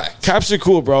Correct. cops are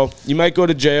cool, bro. You might go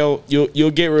to jail.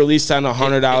 You'll get released on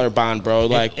 $100 bond, bro.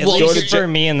 Like At Well, go least to for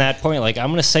me in that point, like I'm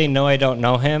gonna say no, I don't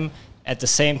know him. At the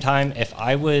same time, if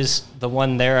I was the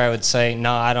one there, I would say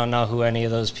no, I don't know who any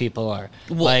of those people are.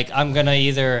 Like I'm gonna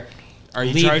either Are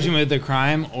you leave- charging me with the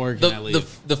crime or can I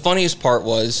leave? The funniest part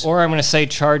was or I'm gonna say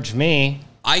charge me.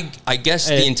 I guess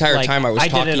the entire Like, time I was I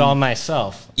talking, did it all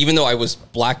myself. even though I was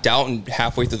blacked out and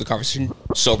halfway through the conversation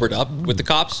sobered up with the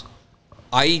cops,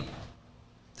 I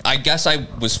guess I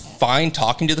was fine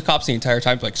talking to the cops the entire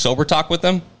time, like sober talk with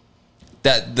them.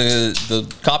 That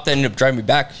the cop that ended up driving me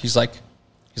back, he's like,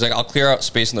 I'll clear out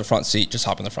space in the front seat. Just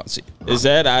hop in the front seat. Is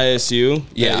that ISU?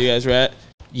 Yeah. That you guys were at?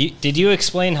 Did you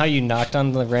explain how you knocked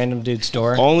on the random dude's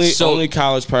door? Only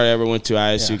college part I ever went to.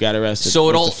 ISU got arrested. So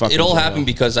Went to fucking jail. happened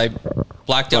because I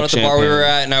blacked out Fuck at the bar we were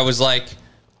champagne. at, and I was like,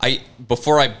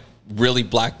 before I really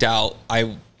blacked out,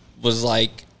 I was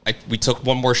like, we took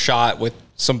one more shot with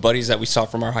some buddies that we saw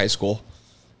from our high school,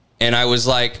 and I was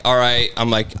like, all right, I'm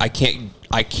like, I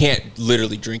can't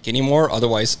literally drink anymore,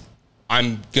 otherwise,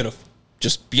 I'm gonna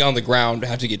just be on the ground,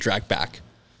 have to get dragged back.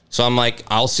 So I'm like,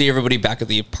 I'll see everybody back at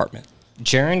the apartment.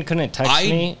 Jarron couldn't text I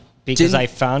me because didn't- I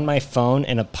found my phone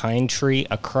in a pine tree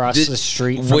across Did- the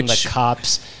street from the which-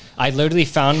 cops. I literally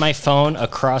found my phone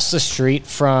across the street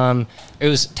from. It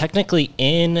was technically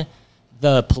in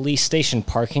the police station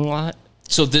parking lot.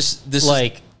 So this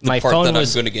Like, is the my part phone that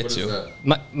was- I'm gonna get What is to.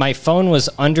 that? My phone was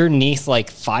underneath like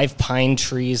 5 pine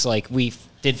trees. Like we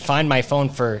did find my phone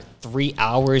for 3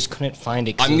 hours. Couldn't find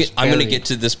it. 'cause it was I'm going to buried. get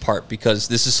to this part because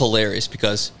this is hilarious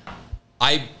because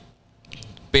I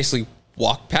basically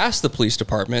walked past the police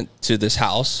department to this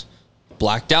house,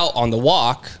 blacked out on the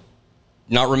walk,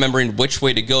 not remembering which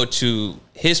way to go to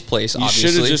his place, You obviously.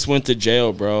 should have just went to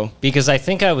jail, bro. because I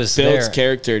think I was Builds there.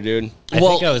 character, dude. I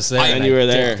Well, think I was there. I- and And you were I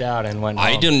there. dipped out and went.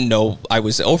 I home. didn't know I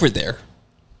was over there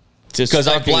Just because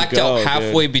I fucking blacked go, out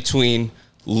halfway dude. between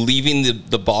leaving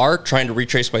the bar, trying to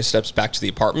retrace my steps back to the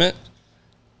apartment,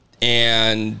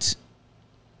 and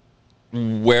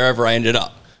wherever I ended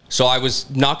up. So I was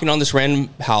knocking on this random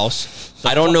house.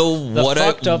 I don't know the what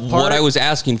fucked up part I was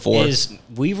asking for. Is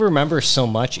we remember so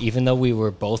much, even though we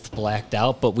were both blacked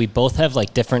out, but we both have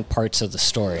like different parts of the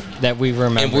story that we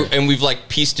remember. and we've like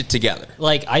pieced it together.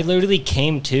 Like I literally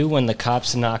came to when the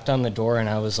cops knocked on the door, and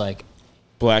I was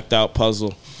Blacked out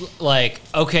puzzle. like,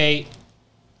 okay,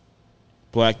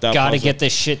 Blacked out. gotta puzzle. get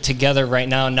this shit together right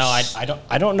now. No,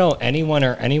 I don't know anyone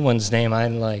or anyone's name.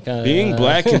 I'm like, Being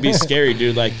black can be scary,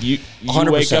 dude. Like you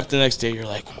 100%. wake up the next day, you're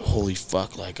like, holy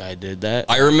fuck, like I did that.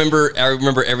 I remember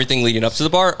everything leading up to the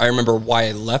bar. I remember why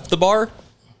I left the bar.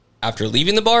 After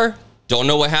leaving the bar, don't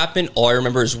know what happened. All I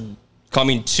remember is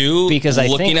coming to because I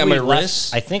looking think at we my left.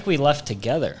 wrists. I think we left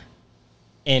together.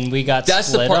 and we got That's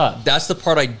split the part. up. That's the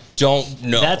part I don't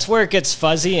know. That's where it gets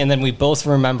fuzzy, and then we both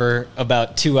remember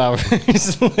about 2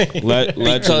 hours later.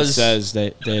 Legend says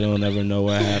they don't ever know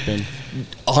what happened.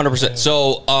 100%.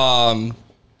 So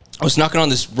I was knocking on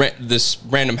this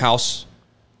random house.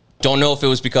 Don't know if it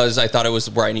was because I thought it was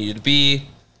where I needed to be,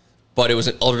 but it was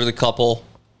an elderly couple.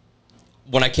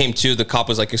 When I came to, the cop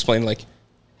was like explaining, like,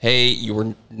 "Hey, you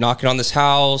were knocking on this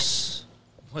house.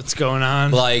 What's going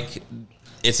on?" Like,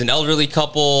 it's an elderly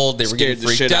couple. They were getting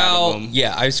freaked out.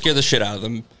 Yeah, I scared the shit out of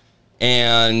them.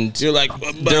 And you're like,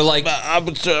 they're like, I'm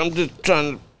just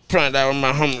trying to find out where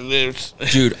my homie lives.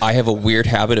 Dude, I have a weird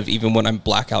habit of even when I'm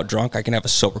blackout drunk, I can have a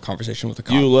sober conversation with a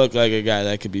cop. You look like a guy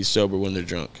that could be sober when they're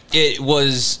drunk. It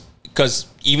was because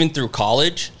even through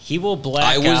college, He will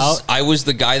black out. I was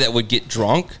the guy that would get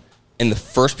drunk, and the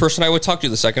first person I would talk to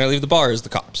the second I leave the bar is the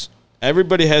cops.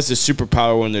 Everybody has this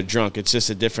superpower when they're drunk. It's just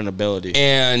a different ability.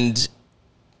 And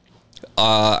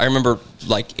I remember,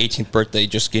 like, 18th birthday,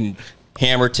 just getting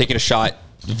hammered, taking a shot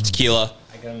of tequila.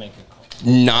 I gotta make a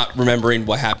call. Not remembering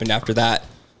what happened after that.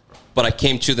 But I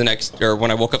came to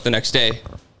when I woke up the next day,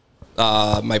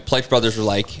 my Pledge brothers were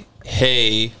like,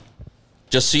 "Hey,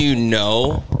 just so you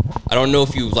know, I don't know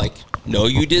if you, like, know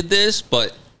you did this,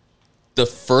 but the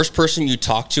first person you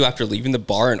talked to after leaving the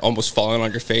bar and almost falling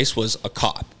on your face was a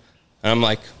cop." And I'm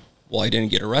like, "Well, I didn't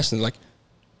get arrested." And they're like,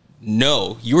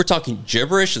 "No, you were talking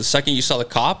gibberish the second you saw the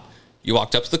cop. You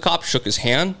walked up to the cop, shook his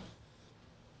hand,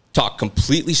 talked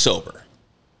completely sober.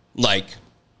 Like,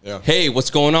 hey,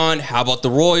 what's going on? How about the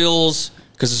Royals?"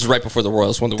 Because this is right before the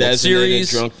Royals won the World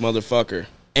Series. Drunk motherfucker.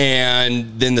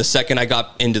 And then the second I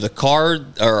got into the car,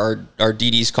 or our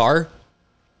DD's car,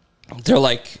 they're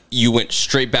like, "You went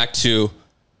straight back to,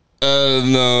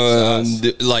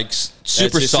 like,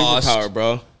 super That's sauce, superpower,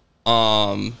 bro."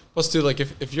 Plus, dude, like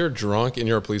if you're drunk and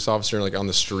you're a police officer, like on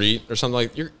the street or something,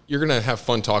 like you're gonna have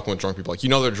fun talking with drunk people. Like, you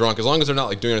know, they're drunk. As long as they're not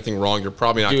like doing anything wrong, you're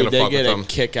probably not gonna fuck with them. They get a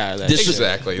kick out of that.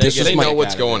 Exactly. They know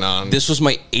what's going on. This was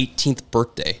my 18th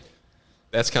birthday.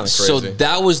 That's kind of crazy.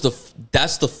 So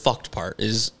that's the fucked part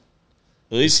is.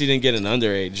 At least he didn't get an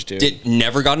underage, dude.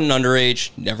 Never got an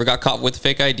underage. Never got caught with a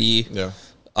fake ID. Yeah.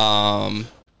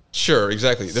 Sure,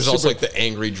 exactly. There's also like the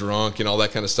angry drunk and all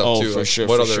that kind of stuff too. For like, sure.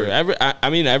 What for other? sure. I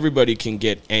mean, everybody can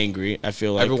get angry. I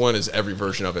feel like Everyone is every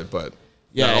version of it, but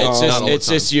yeah, it's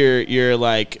just your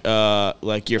like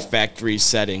your factory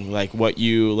setting, like what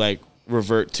you like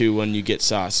revert to when you get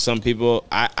sauce. Some people,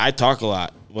 I talk a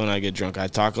lot when I get drunk. I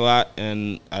talk a lot,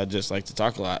 and I just like to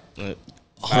talk a lot.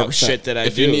 Shit that I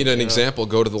if do. you need an example,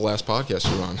 go to the last podcast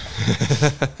you're on.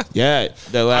 Yeah,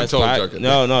 the last. I'm totally joking.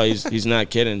 No, he's not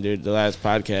kidding, dude. The last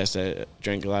podcast, I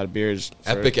drank a lot of beers.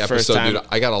 Epic episode, dude.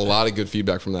 I got a lot of good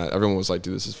feedback from that. Everyone was like,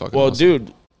 "Dude, this is fucking." Well, awesome.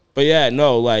 dude, but yeah,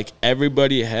 no, like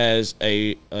everybody has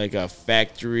a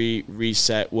factory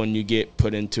reset when you get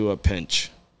put into a pinch.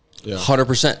 Yeah,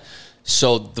 100%.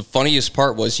 So the funniest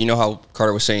part was, you know how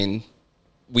Carter was saying,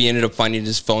 we ended up finding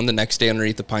his phone the next day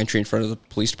underneath the pine tree in front of the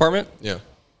police department. Yeah.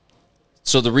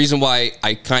 So the reason why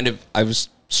I was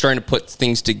starting to put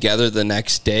things together the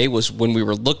next day was when we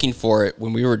were looking for it,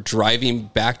 when we were driving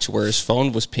back to where his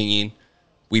phone was pinging,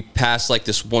 we passed like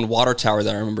this one water tower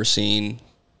that I remember seeing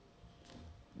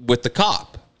with the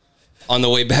cop on the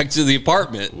way back to the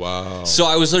apartment. Wow. So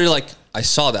I was literally like, I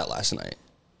saw that last night.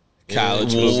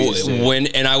 College movies.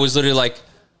 And I was literally like,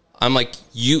 I'm like,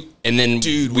 you, and then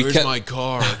Dude, where's my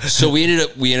car? So we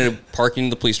ended up parking in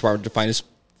the police department to find his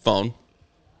phone.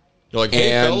 You're like,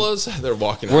 "Hey, And fellas," they're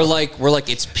walking out. We're like,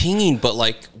 it's pinging, but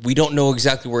like, we don't know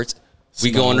exactly where it's.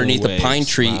 We go underneath the pine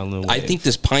tree. I think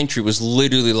this pine tree was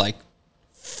literally like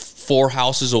 4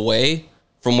 houses away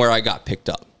from where I got picked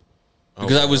up.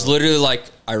 Because I was literally like,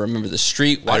 I remember the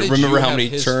street. Why I did remember you how have many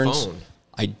his turns. phone?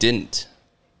 I didn't.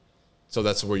 So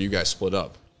that's where you guys split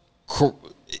up.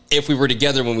 If we were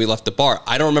together when we left the bar,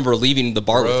 I don't remember leaving the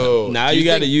bar with him. Now you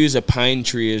got to use a pine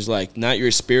tree as like not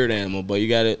your spirit animal, but you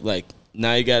got to like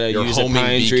now you got to use a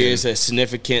pine tree as a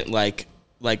significant like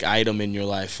item in your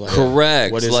life. Like,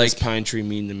 correct. What does like, this pine tree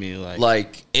mean to me?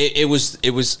 Like it was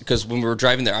because when we were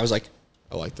driving there, I was like,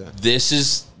 I like that. This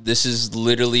is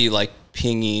literally like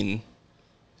pinging.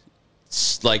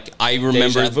 Like I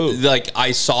remember, like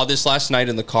I saw this last night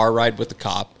in the car ride with the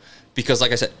cop because,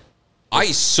 like I said, I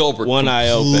sobered one eye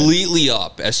open, completely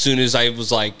up as soon as I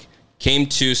was like came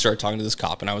to start talking to this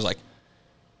cop, and I was like,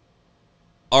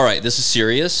 "All right, this is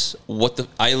serious."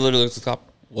 I literally looked at the cop.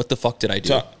 What the fuck did I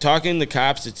do? Talking to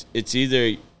cops, it's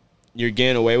either you're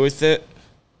getting away with it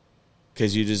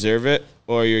because you deserve it,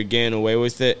 or you're getting away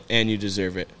with it and you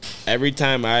deserve it. Every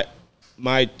time I've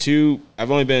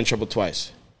only been in trouble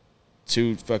twice.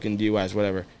 2 fucking DUIs,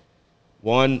 whatever.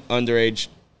 1 underage,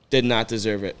 did not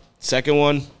deserve it. Second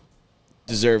one,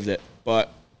 deserved it,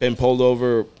 but been pulled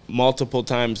over multiple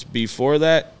times before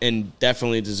that and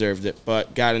definitely deserved it,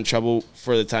 but got in trouble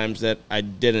for the times that I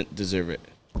didn't deserve it.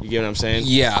 You get what I'm saying?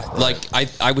 Yeah, like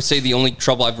I would say the only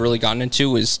trouble I've really gotten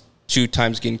into is 2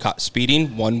 times getting caught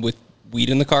speeding, one with weed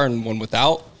in the car and one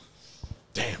without.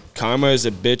 Damn. Karma is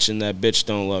a bitch, and that bitch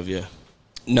don't love you.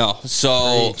 No,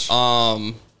 so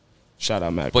shout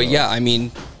out Mac. But yeah, I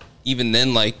mean, even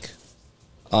then, like,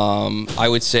 I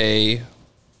would say,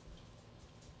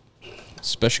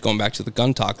 especially going back to the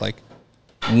gun talk, like,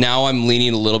 now I'm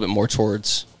leaning a little bit more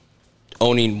towards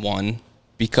owning one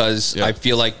because I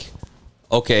feel like,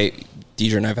 okay,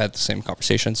 Deidre and I have had the same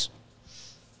conversations.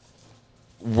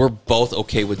 We're both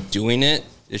okay with doing it.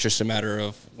 It's just a matter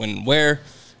of when and where.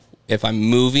 If I'm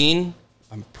moving,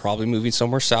 I'm probably moving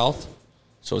somewhere south.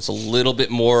 So it's a little bit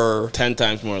more... 10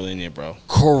 times more lenient, bro.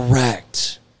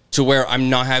 Correct. To where I'm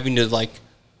not having to, like,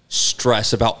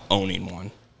 stress about owning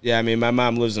one. Yeah, I mean, my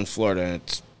mom lives in Florida, and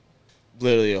it's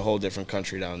literally a whole different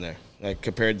country down there, like,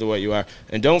 compared to what you are.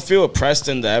 And don't feel oppressed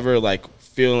into ever, like,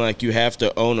 feeling like you have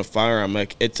to own a firearm.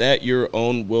 Like, it's at your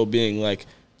own well-being. Like,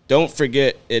 don't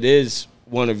forget it is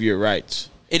one of your rights.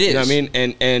 It is. You know what I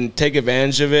mean? And take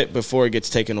advantage of it before it gets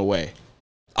taken away.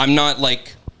 I'm not,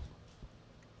 like,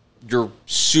 your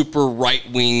super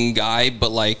right-wing guy,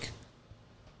 but, like,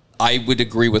 I would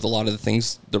agree with a lot of the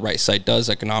things the right side does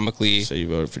economically. So you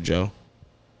voted for Joe?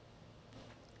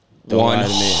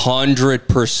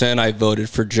 100% I voted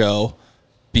for Joe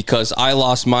because I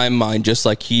lost my mind just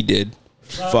like he did.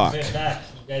 Fuck. Vivek.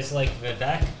 You guys like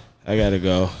Vivek? I gotta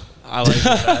go. I like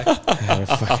Vivek. I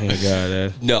fucking got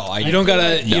it. No, You don't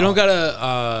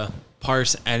gotta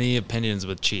parse any opinions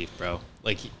with Chief, bro.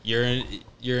 Like you're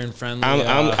in friendly.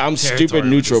 I'm stupid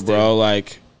neutral, bro.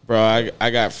 Like, bro, I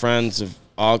got friends of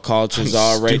all cultures,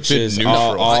 all races,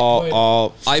 all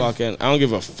fucking. I don't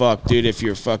give a fuck, dude. If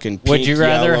you're fucking pink, would you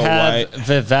rather yellow, have white.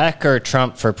 Vivek or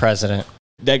Trump for president?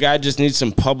 That guy just needs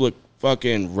some public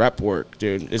fucking rep work,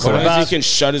 dude. As long as he can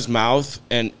shut his mouth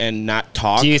and not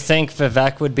talk. Do you think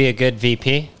Vivek would be a good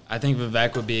VP? I think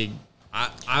Vivek would be.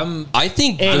 I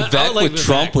think Vivek with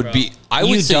Trump would be. I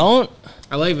would say.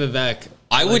 I like Vivek.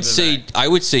 I would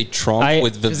say Trump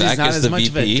with Vivek as the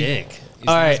VP.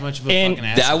 All right,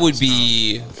 that would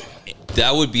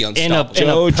be unstoppable.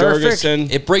 Joe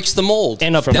Jorgensen. It breaks the mold.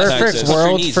 In a perfect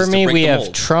world for me, we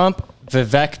have Trump,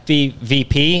 Vivek be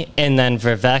VP, and then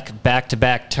Vivek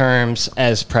back-to-back terms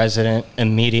as president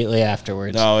immediately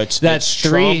afterwards. No, it's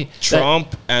three.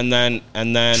 Trump, and then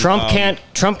Trump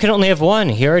Trump can only have one.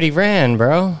 He already ran,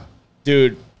 bro.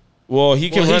 Dude, well,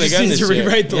 he can run again this year. He just needs to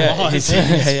rewrite the laws.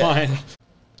 It's fine.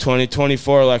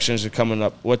 2024 elections are coming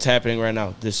up. What's happening right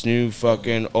now? This new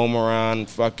fucking Omicron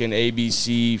fucking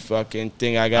ABC fucking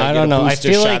thing. I gotta get a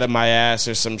booster shot of my ass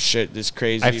or some shit. This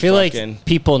crazy. I feel like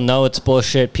people know it's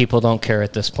bullshit. People don't care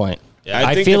at this point. Yeah.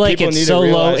 I feel like it's so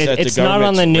low. It's not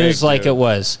on the news like it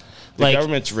was. The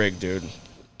government's rigged, dude.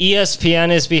 ESPN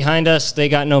is behind us. They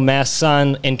got no masks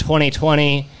on. In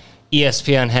 2020,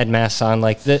 ESPN had masks on.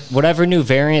 Like whatever new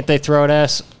variant they throw at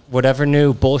us, whatever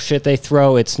new bullshit they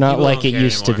throw, it's not like it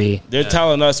used to be. They're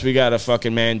telling us we got to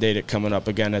fucking mandate it coming up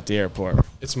again at the airport.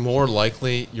 It's more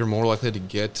likely, you're more likely to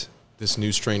get this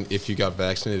new strain if you got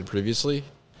vaccinated previously.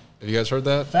 Have you guys heard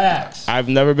that? Facts. I've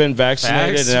never been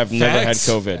vaccinated and I've never had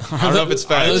COVID. I don't know if it's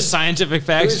facts. Are those scientific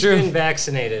facts Who's true? been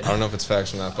vaccinated? I don't know if it's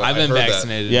facts or not, but I've been heard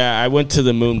vaccinated. Yeah, I went to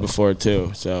the moon before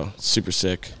too, so super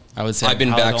sick. I would say I've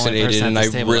been vaccinated and I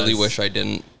really wish I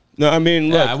didn't. No, I mean,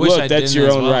 look, that's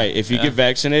your own right. If you get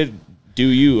vaccinated, do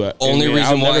you? Only reason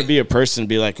I'll why never be a person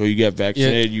be like, oh, you got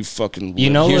vaccinated, you fucking. You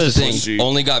know, here's the thing: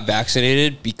 only got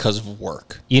vaccinated because of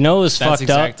work. You know, it was fucked up. That's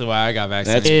exactly why I got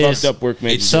vaccinated. That's fucked up. Work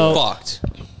made it's fucked.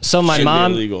 So my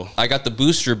mom, I got the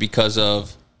booster because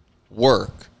of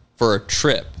work for a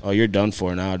trip. Oh, you're done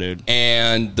for now, dude.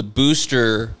 And the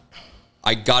booster,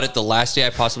 I got it the last day I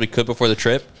possibly could before the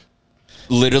trip.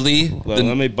 Literally. Let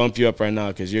me bump you up right now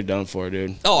because you're done for,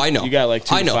 dude. Oh, I know. You got like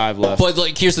 2 to 5 left. But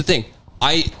like, here's the thing: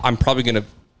 I'm probably gonna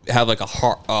have like a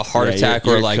heart attack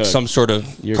or like some sort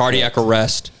of cardiac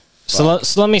arrest. So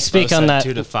let me speak on that.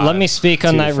 Let me speak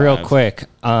on that real quick.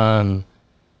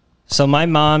 So my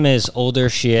mom is older.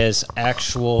 She has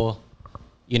actual,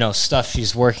 stuff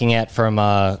she's working at from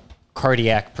a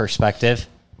cardiac perspective.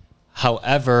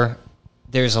 However,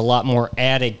 there's a lot more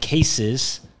added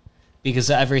cases because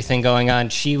of everything going on.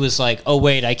 She was like, oh,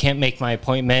 wait, I can't make my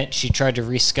appointment. She tried to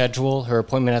reschedule her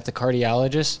appointment at the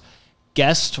cardiologist.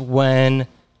 Guessed when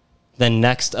the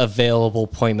next available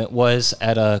appointment was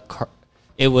at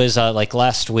it was like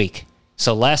last week.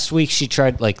 So last week she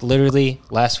tried, like literally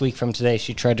last week from today,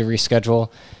 she tried to reschedule.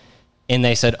 and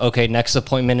they said, okay, next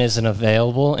appointment isn't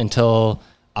available until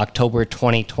October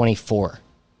 2024.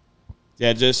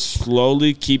 Yeah, just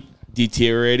slowly keep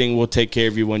deteriorating. We'll take care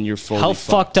of you when you're fully How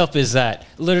fucked up is that?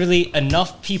 Literally,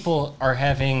 enough people are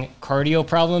having cardio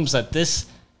problems that this...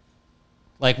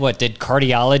 Like, what, did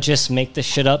cardiologists make this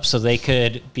shit up so they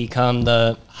could become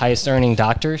the highest earning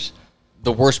doctors?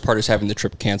 The worst part is having the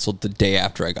trip canceled the day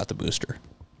after I got the booster.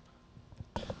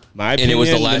 My opinion, it was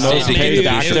the last day to get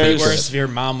the It would be booster. worse if your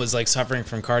mom was like suffering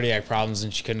from cardiac problems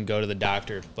and she couldn't go to the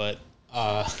doctor. But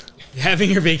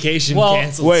having your vacation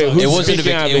canceled. Wait, sucks. who's It wasn't a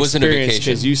speaking out of it wasn't a experience?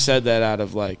 vacation. Because you said that out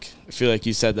of like, I feel like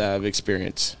you said that out of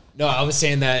experience. No, I was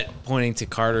saying that pointing to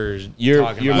Carter. Your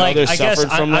talking your about mother I guess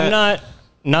suffered from that?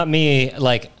 not me.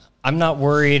 Like, I'm not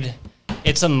worried.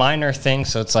 It's a minor thing,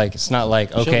 so it's like, it's not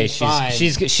like, okay, be fine.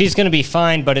 she's going to be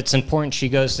fine, but it's important she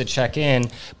goes to check in.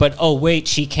 But, oh, wait,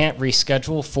 she can't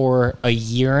reschedule for a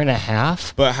year and a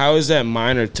half? But how is that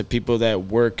minor to people that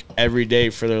work every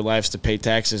day for their lives to pay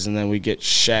taxes and then we get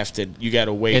shafted? You got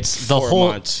to wait It's the 4 whole-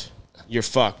 months. You're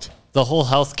fucked. The whole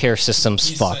healthcare system's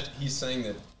fucked. He's saying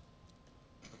that.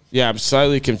 Yeah, I'm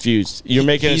slightly confused. You're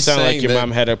making it He's sound like saying your that-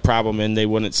 mom had a problem and they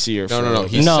wouldn't see her. No.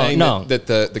 He's No, saying no. that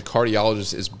the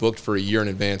cardiologist is booked for a year in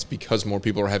advance because more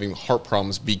people are having heart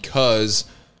problems because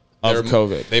Of they're-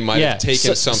 COVID. They might Yeah, have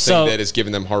taken something that is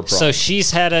giving them heart problems. So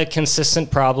she's had a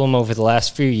consistent problem over the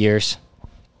last few years.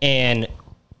 And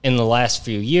in the last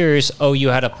few years, oh, you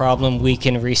had a problem, we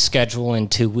can reschedule in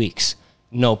 2 weeks.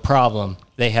 No problem.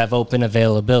 They have open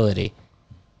availability.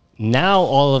 Now,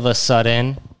 all of a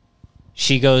sudden,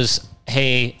 she goes,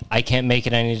 hey, I can't make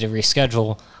it, I need to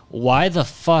reschedule. Why the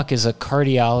fuck is a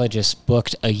cardiologist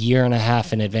booked a year and a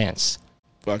half in advance?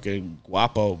 Fucking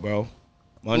guapo, bro.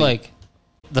 Money. Like,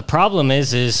 the problem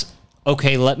is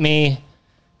okay,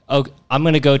 I'm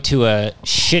going to go to a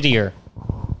shittier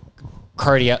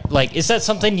cardiac. Like, is that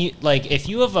something you, like, if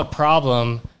you have a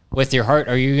problem with your heart,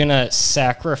 are you going to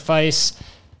sacrifice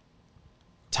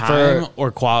time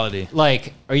or quality.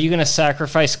 like, are you going to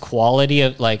sacrifice quality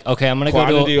of, like, okay, I'm going to go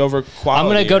Quantity to over quality. I'm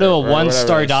going to go to a or whatever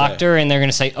one-star they say. doctor and they're going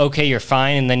to say, okay, you're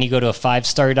fine. And then you go to a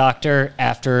 5-star doctor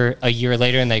after a year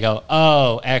later and they go,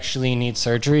 oh, actually you need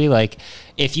surgery. Like,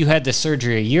 if you had the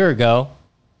surgery a year ago,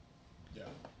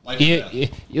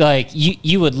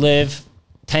 you would live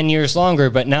 10 years longer.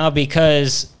 But now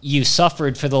because you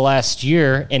suffered for the last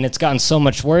year and it's gotten so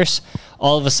much worse,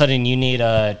 all of a sudden you need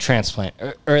a transplant.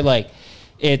 Or like,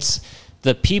 it's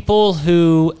the people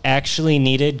who actually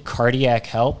needed cardiac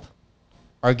help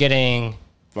are getting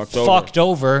fucked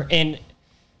over. And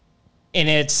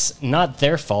it's not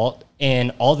their fault.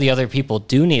 And all the other people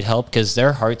do need help because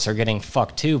their hearts are getting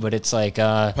fucked too. But it's like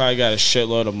Probably got a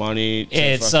shitload of money to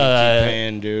it's fucking keep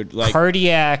paying, dude. Like,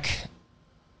 cardiac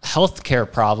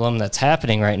healthcare problem that's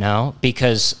happening right now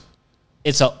because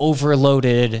it's an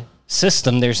overloaded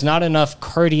system. There's not enough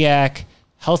cardiac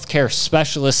healthcare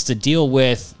specialists to deal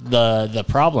with the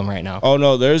problem right now. oh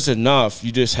no, there's enough.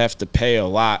 You just have to pay a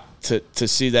lot to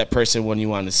see that person when you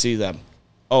want to see them.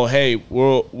 Oh, hey,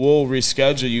 we'll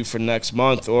reschedule you for next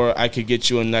month, or I could get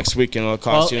you in next week and it'll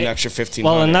cost you an extra $1,500.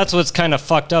 Well, and that's what's kind of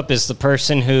fucked up is the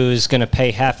person who's going to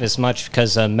pay half as much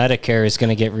because Medicare is going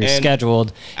to get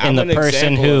rescheduled, I'm and the an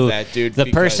person example who of that, dude, the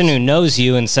person because- who knows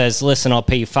you and says, "Listen, I'll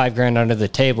pay you $5,000 under the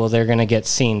table," they're going to get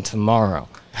seen tomorrow,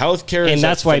 Healthcare is and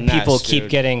that's a why finesse, people keep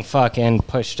dude. getting fucking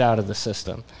pushed out of the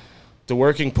system. The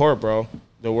working poor, bro.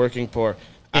 The working poor.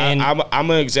 And-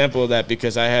 I'm an example of that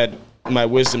because I had my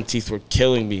wisdom teeth were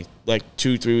killing me like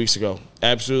 2-3 weeks ago.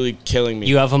 Absolutely killing me.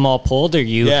 You have them all pulled, or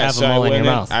you have so them all I in your went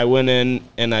mouth? I went in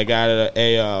and I got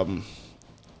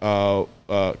a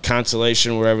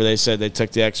consolation wherever they said they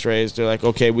took the x-rays. They're like,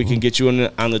 okay, we can get you in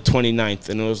on the 29th.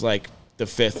 And it was like the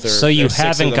 5th or So you or 6th of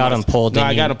haven't the got month. them pulled, No, and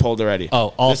I you- got them pulled already.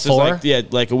 Oh, all this four?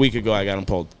 Is like a week ago I got them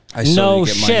pulled. I still No need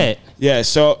to get mine. shit. Yeah,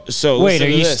 so Wait, listen are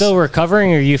to you this. still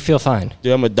recovering, or you feel fine?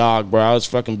 Dude, I'm a dog, bro. I was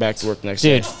fucking back to work next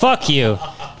Dude, day. fuck you.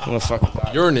 I'm a fucking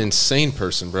dog. You're an insane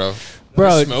person, bro.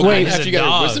 Bro, Smoking wait, after you got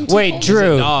dog. your wisdom teeth Wait, pulled?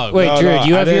 Drew. dog. Wait, Drew, do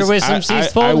you have your just- wisdom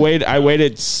teeth pulled? I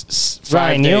waited 5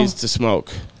 Ryan, you? days to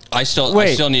smoke. I still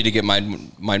Wait. need to get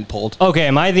mine pulled. Okay,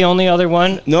 am I the only other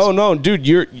one? No, dude,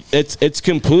 it's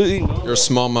completely normal. You're a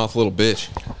small mouth little bitch.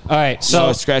 All right, So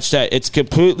so scratch that. It's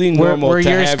completely were normal. were to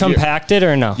yours have compacted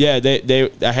or no? Yeah,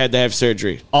 I had to have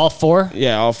surgery. All four?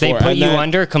 Yeah, all They four. put And you then-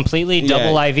 under completely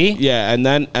double yeah, IV? Yeah, and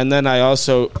then I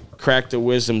also cracked a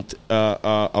wisdom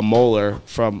a molar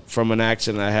from an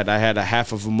accident I had. I had a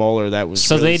half of a molar that was.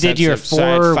 So really they did your sensitive. So I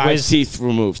had four five teeth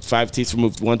removed. 5 teeth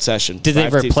removed. One session. Did they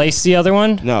 5 teeth. replace the other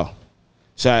one? No.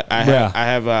 So I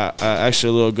have actually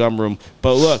a little gum room.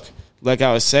 But look, like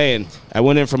I was saying, I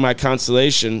went in for my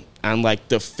consultation on like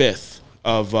the 5th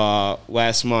of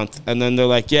last month, and then they're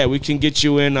like, yeah, we can get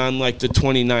you in on like the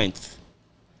 29th.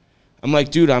 I'm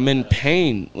like, dude, I'm in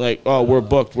pain. Like, oh, we're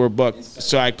booked.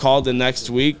 So I called the next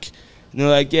week, and they're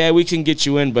like, yeah, we can get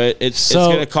you in, but it's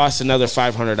going to cost another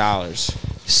 $500.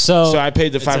 So I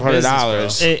paid the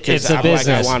 $500 because I'm like,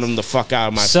 I want them to fuck out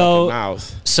of my fucking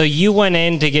mouth. So you went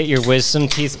in to get your wisdom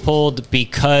teeth pulled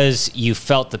because you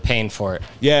felt the pain for it.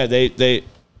 Yeah,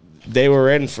 they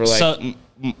were in for like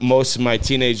most of my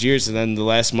teenage years, and then the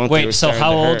last month. Wait, so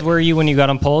how old were you when you got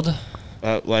them pulled?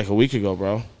 Like a week ago,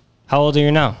 bro. How old are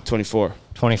you now? 24.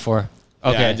 24.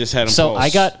 Okay, yeah, I just had them. So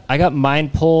pulled. I got mine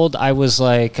pulled. I was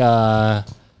like, I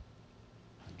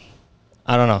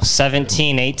don't know,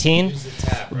 17, 18.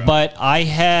 But I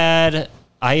had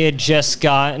just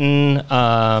gotten.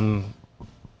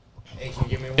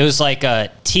 It was like a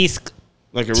teeth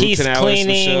root canal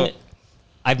cleaning.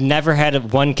 I've never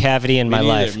had one cavity in my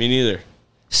life. Me neither.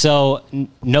 So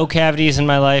no cavities in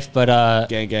my life, but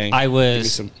gang. I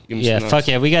was give me some fuck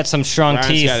yeah. We got some strong Ryan's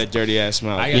teeth. got a dirty ass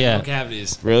mouth. I got no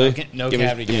cavities. Really? No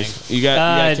cavity gang. You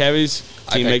got cavities?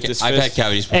 Can you make this fist? I've had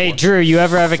cavities before. Hey Drew, you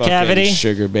ever have a Fucking cavity?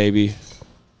 Sugar baby.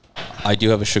 I do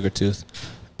have a sugar tooth,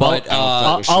 but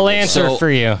I'll answer for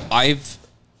you.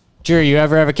 Drew, you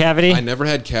ever have a cavity? I never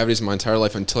had cavities in my entire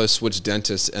life until I switched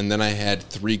dentists, and then I had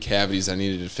 3 cavities I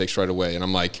needed to fix right away. And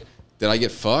I'm like, did I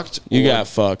get fucked? You got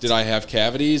fucked. Did I have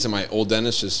cavities, and my old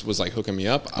dentist just was like hooking me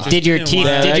up? Did your teeth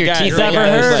ever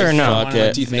hurt or no?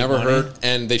 My teeth never hurt,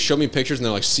 and they showed me pictures, and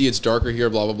they're like, see, it's darker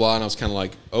here, blah, blah, blah. And I was kind of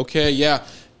like, okay, yeah.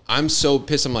 I'm so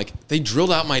pissed. I'm like, they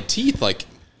drilled out my teeth, like,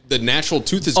 the natural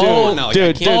tooth is doing now. Like,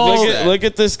 dude, look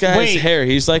at this guy's hair.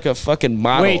 He's like a fucking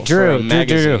model. Wait, Drew,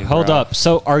 hold up.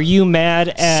 So are you mad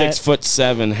at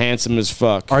 6'7", handsome as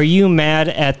fuck? Are you mad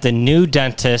at the new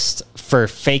dentist for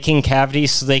faking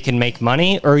cavities so they can make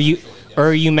money, or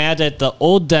are you mad at the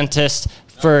old dentist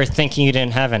for thinking you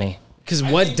didn't have any? Because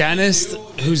what dentist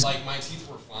who's like my teeth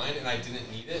were fine and I didn't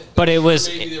need it, but it was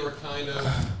maybe they were kind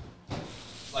of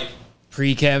like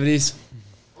pre-cavities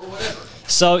or whatever.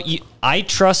 So I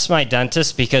trust my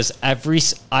dentist because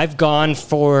I've gone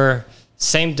for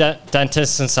same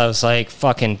dentist since I was like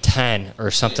fucking 10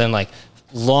 or something, like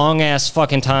long ass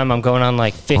fucking time. I'm going on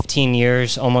like 15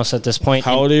 years almost at this point.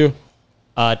 How old are you?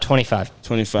 25.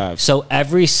 25. So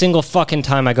every single fucking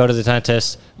time I go to the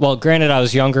dentist, well, granted I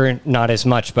was younger, not as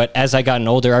much, but as I gotten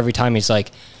older, every time he's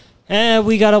like,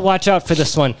 we got to watch out for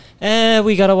this one.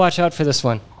 We got to watch out for this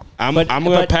one. I'm going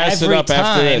to pass it up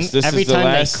after this. This is the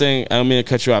last thing. I don't mean to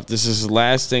cut you off. This is the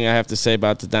last thing I have to say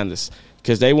about the dentist.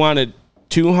 Because they wanted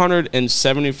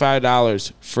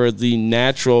 $275 for the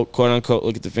natural, quote unquote,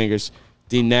 look at the fingers,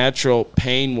 the natural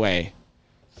pain way.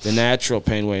 The natural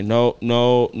pain way.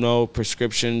 No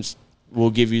prescriptions will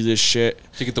give you this shit.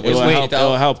 To get the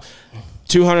It'll help.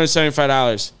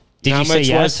 $275. Did you say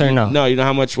yes or no? No, you know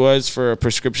how much was for a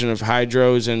prescription of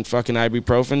hydros and fucking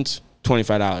ibuprofens?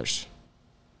 $25.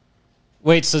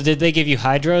 Wait, so did they give you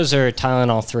hydros or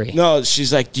Tylenol 3? No,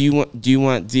 she's like, do you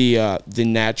want the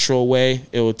natural way?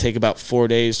 It will take about 4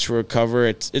 days to recover.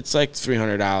 It's like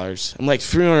 $300. I'm like,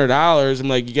 $300? I'm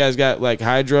like, you guys got like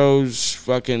hydros,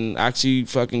 fucking oxy,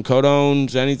 fucking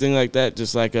codones, anything like that?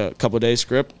 Just like a couple days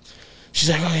script. She's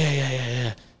like, oh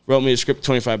yeah. Wrote me a script,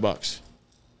 $25.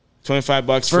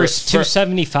 $25 for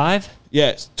 $275.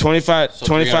 Yes,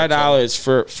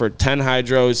 $25 for 10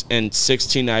 hydros and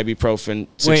 16 ibuprofen,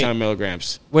 600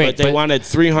 milligrams. But they wanted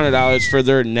 $300 for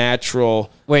their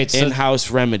natural in-house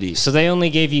remedies. So they only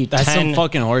gave you 10. That's some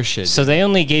fucking horseshit. So they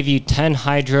only gave you 10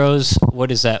 hydros.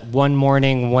 What is that? One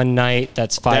morning, one night.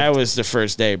 That's 5. That was the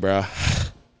first day, bro.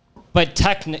 But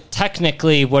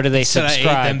technically, what do they subscribe?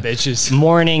 I ate them bitches.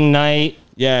 Morning, night.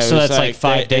 Yeah, so that's like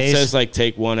 5 days. It says like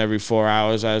take one every 4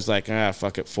 hours. I was like,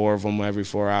 fuck it, 4 of them every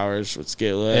 4 hours. Let's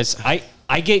get lit.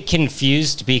 I get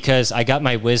confused because I got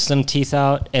my wisdom teeth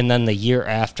out, and then the year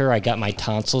after I got my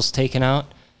tonsils taken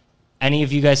out. Any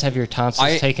of you guys have your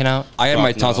tonsils taken out? I had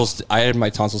my tonsils. I had my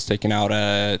tonsils taken out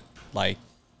at like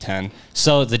 10.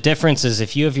 So the difference is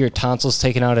if you have your tonsils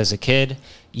taken out as a kid,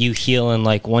 you heal in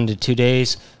like 1 to 2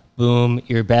 days. Boom,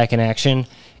 you're back in action.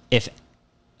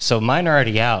 So mine are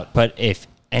already out, but if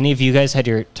any of you guys had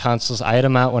your tonsils, I had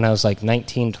them out when I was like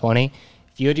 19, 20.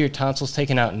 If you had your tonsils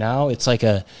taken out now, it's like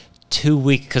a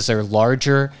 2-week, because they're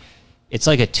larger, it's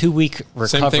like a 2-week recovery time.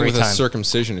 Same thing with a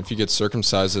circumcision. If you get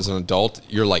circumcised as an adult,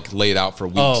 you're like laid out for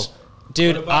weeks. Oh,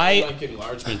 dude, what about like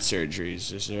enlargement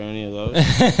surgeries? Is there any of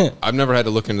those? I've never had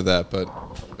to look into that, but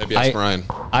maybe ask Brian.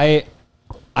 I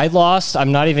lost,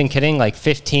 I'm not even kidding, like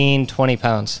 15, 20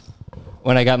 pounds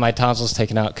when I got my tonsils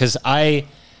taken out, because I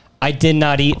did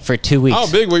not eat for 2 weeks. How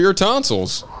big were your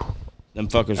tonsils? Them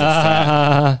fuckers are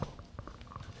fat.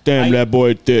 Damn, that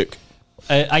boy thick.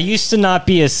 I used to not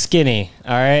be as skinny,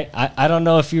 all right? I don't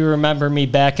know if you remember me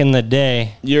back in the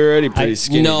day. You're already pretty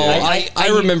skinny. No, I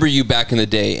remember you back in the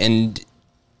day, and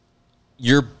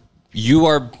you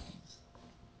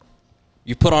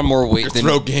put on more weight. Your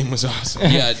throat game was awesome.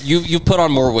 Yeah, you put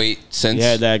on more weight since.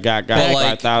 Yeah, that got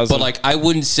 5,000. But I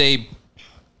wouldn't say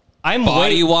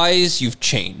body wise you've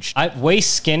changed. I'm way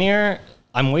skinnier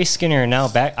now.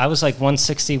 Back I was like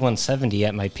 160, 170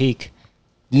 at my peak.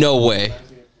 No way.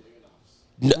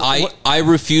 I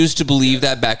refuse to believe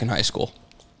that back in high school.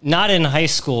 Not in high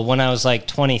school when I was like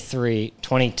 23,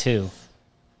 22.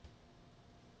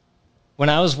 When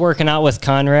I was working out with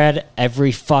Conrad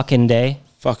every fucking day.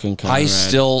 Fucking Conrad.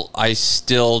 I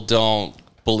still don't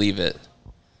believe it.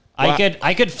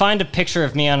 I could find a picture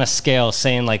of me on a scale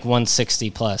saying like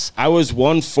 160 plus. I was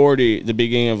 140 the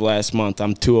beginning of last month.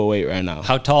 I'm 208 right now.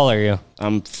 How tall are you?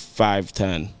 I'm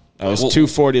 5'10". I was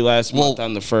 240 last month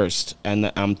on the 1st,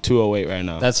 and I'm 208 right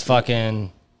now. That's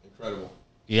fucking incredible.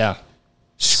 Yeah.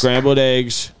 Scrambled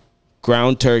eggs,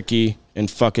 ground turkey, and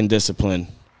fucking discipline.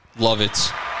 Love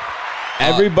it.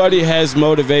 Everybody has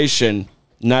motivation.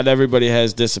 Not everybody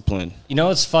has discipline. You know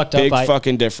what's fucked up? Big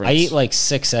fucking difference. I eat like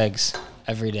 6 eggs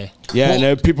every day. Yeah, and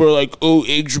then people are like, "Oh,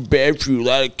 eggs are bad for you. A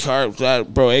lot of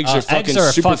carbs." Bro, eggs are fucking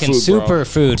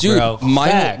superfood, Dude,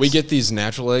 bro. We get these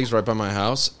natural eggs right by my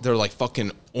house. They're like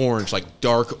fucking orange, like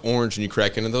dark orange, and you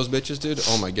crack into those bitches, dude.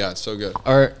 Oh my god, so good.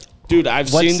 Dude, I've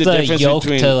seen the difference yolk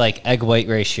between to like egg white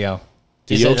ratio.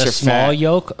 Is it a small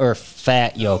yolk or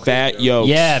fat yolk? Fat yolks.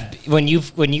 Yeah, when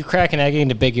you crack an egg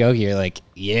into big yolk, you're like,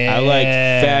 yeah. I like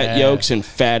fat yolks and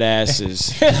fat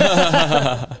asses.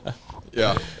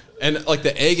 Yeah, and like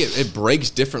the egg, it breaks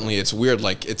differently. It's weird.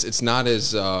 Like it's not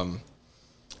as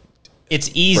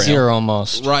it's easier braille.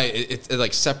 Almost. Right. It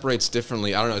like separates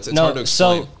differently. I don't know. It's hard to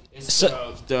explain.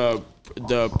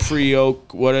 The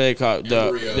pre-oak, what do they call it?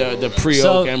 The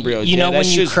pre-oak embryo. You know when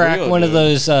you crack one of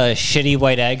those shitty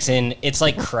white eggs and it's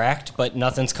like cracked, but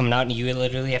nothing's coming out, and you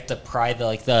literally have to pry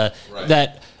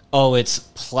it's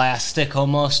plastic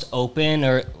almost open,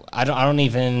 or I don't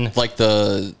even like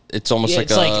it's almost like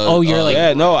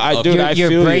it's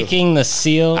you're breaking the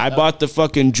seal. I bought the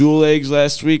fucking jewel eggs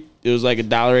last week. It was like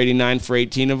 $1.89 for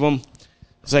 18 of them.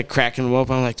 It's like cracking them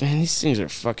open. I'm like, man, these things are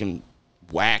fucking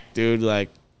whack, dude. Like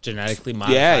genetically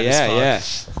modified. Yeah.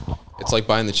 It's like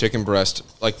buying the chicken breast.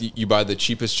 Like you buy the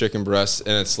cheapest chicken breast,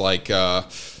 and it's like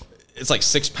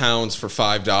 6 pounds for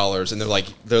 $5, and they're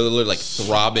literally like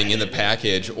throbbing in the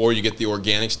package. Or you get the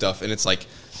organic stuff, and it's like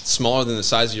smaller than the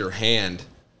size of your hand,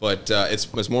 but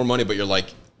it's more money. But you're like,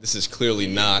 this is clearly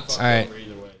not. All right.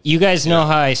 You guys know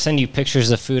how I send you pictures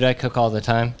of food I cook all the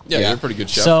time? Yeah, you're a pretty good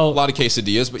chef. So, a lot of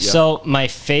quesadillas, but yeah. So my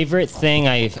favorite thing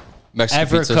I've Mexican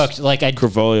ever pizzas. cooked, like I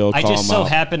just so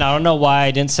happened, I don't know why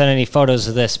I didn't send any photos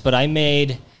of this, but I've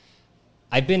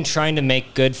been trying to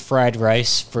make good fried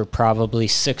rice for probably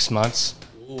 6 months.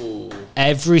 Ooh.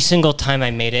 Every single time I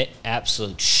made it,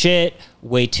 absolute shit,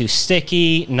 way too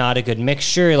sticky, not a good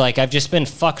mixture. Like I've just been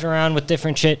fucking around with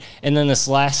different shit. And then this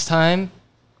last time,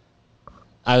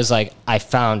 I was like, I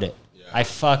found it. Yeah. I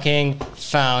fucking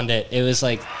found it. It was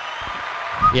like,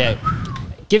 yeah,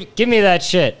 give me that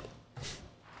shit.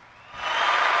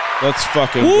 Let's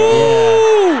fucking go.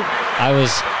 Yeah. I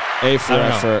was A for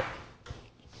effort.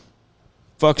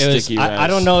 Fuck sticky rice. I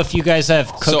don't know if you guys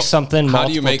have cooked something. How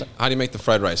do you make the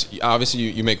fried rice? Obviously,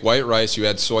 you make white rice. You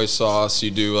add soy sauce.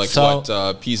 You do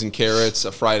peas and carrots,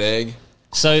 a fried egg.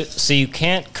 So you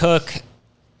can't cook.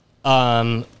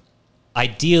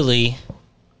 Ideally,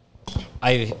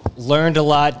 I learned a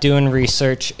lot doing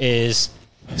research.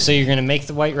 So you're gonna make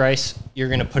the white rice. You're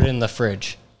gonna put it in the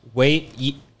fridge.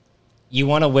 You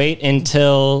want to wait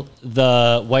until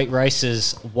the white rice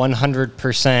is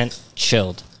 100%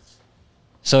 chilled.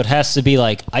 So it has to be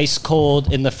like ice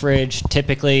cold in the fridge.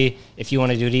 Typically, if you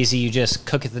want to do it easy, you just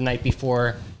cook it the night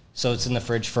before so it's in the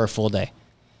fridge for a full day.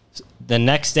 The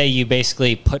next day, you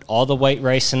basically put all the white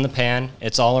rice in the pan.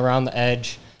 It's all around the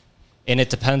edge, and it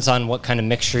depends on what kind of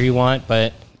mixture you want.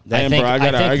 But I think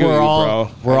we're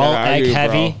all egg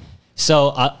heavy. So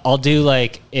I'll do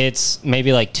it's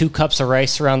maybe 2 cups of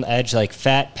rice around the edge, like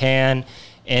fat pan,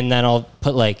 and then I'll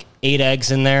put 8 eggs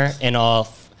in there, and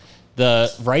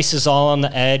the rice is all on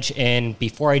the edge, and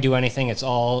before I do anything, it's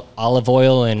all olive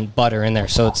oil and butter in there,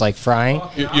 so it's like frying.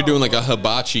 You're doing like a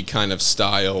hibachi kind of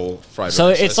style fried rice. So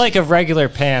it's like a regular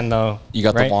pan, though. You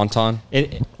got the wonton?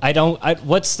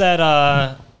 What's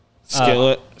that?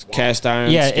 Skillet, cast iron.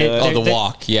 Yeah, skillet. The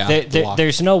wok. Yeah,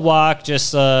 there's no wok.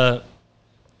 Just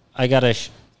I got a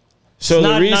So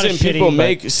Not- the not a reason shitty, people but-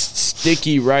 make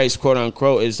sticky rice, quote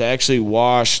unquote, is to actually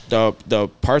wash the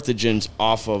pathogens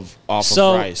off of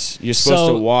rice. You're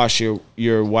supposed to wash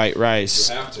your white rice.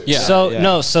 You have to.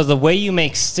 Yeah. So the way you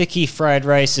make sticky fried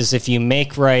rice is if you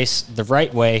make rice the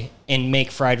right way and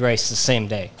make fried rice the same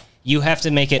day. You have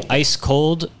to make it ice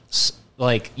cold.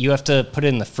 Like, you have to put it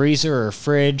in the freezer or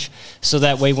fridge, so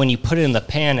that way when you put it in the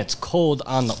pan, it's cold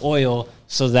on the oil,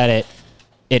 so that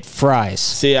it fries.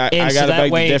 See, I got to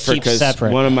beg to differ because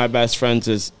one of my best friends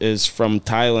is from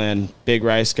Thailand, big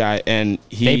rice guy, and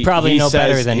They probably know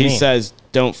better than me. He says,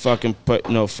 don't fucking put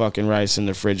no fucking rice in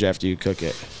the fridge after you cook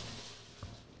it.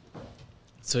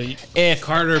 So if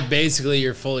Carter, basically,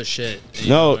 you're full of shit.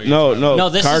 No. No,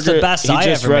 this is the best I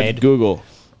just ever read made. Google.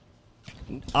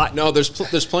 No, there's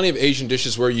plenty of Asian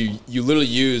dishes where you literally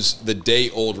use the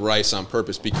day-old rice on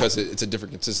purpose because it's a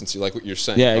different consistency, like what you're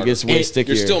saying. Yeah, Carter. it gets way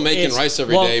stickier. You're still making rice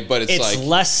every day, but it's like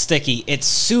less sticky. It's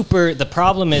super. The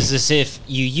problem is if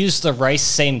you use the rice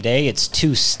same day, it's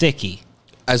too sticky.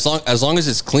 As long as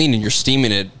it's clean and you're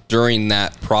steaming it during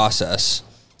that process.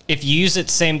 If you use it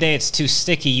same day, it's too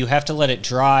sticky. You have to let it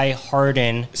dry,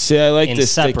 harden. See, I like and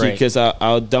this sticky separate. because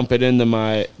I'll dump it into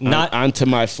onto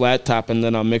my flat top, and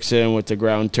then I'll mix it in with the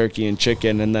ground turkey and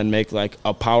chicken, and then make like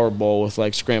a power bowl with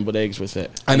like scrambled eggs with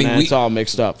it. It's all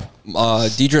mixed up.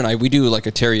 Deidre and I, we do like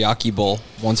a teriyaki bowl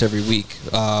once every week,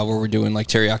 where we're doing like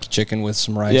teriyaki chicken with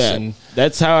some rice. Yeah, and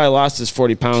that's how I lost this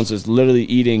 40 pounds. Was literally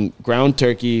eating ground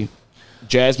turkey,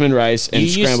 jasmine rice, and You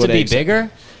scrambled used to be eggs.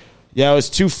 bigger? Yeah, I was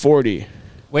 240.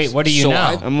 Wait, what are you So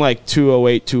now? I'm like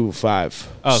 208, 205.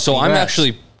 Oh, so I'm congrats.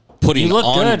 actually putting You look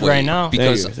on good weight right now.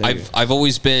 because Thank you. I've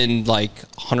always been like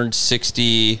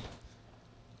 160,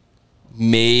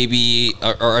 maybe,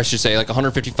 or I should say like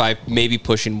 155, maybe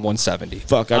pushing 170.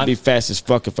 Fuck, I'd be fast as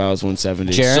fuck if I was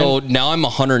 170. Jarron? So now I'm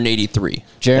 183.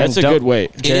 Jarron, That's a don't- good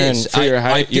weight. It is. For your I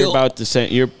height, you're feel- about the same.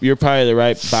 You're probably the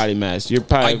right body mass. You're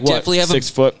probably I definitely have 6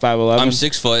 foot, 5'11". I'm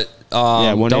 6 foot. Yeah,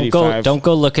 Don't 185.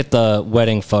 go look at the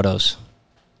wedding photos.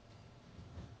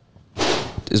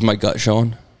 Is my gut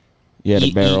showing? You had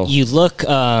a barrel. You look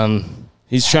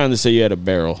He's trying to say you had a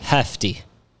barrel. hefty.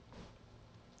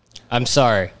 I'm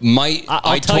sorry.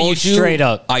 I tell told you straight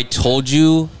up. I told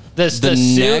you the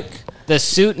neck. The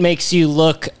suit makes you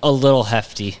look a little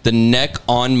hefty. The neck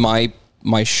on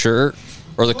my shirt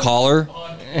or the collar.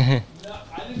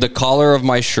 The collar of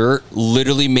my shirt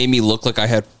literally made me look like I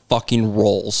had fucking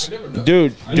rolls.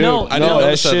 Dude, No, I didn't that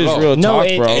notice that shit at is all. real No,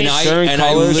 talk, bro. and I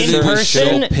colors, literally In was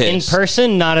person, so pissed.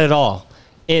 not at all.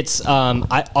 It's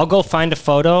I'll go find a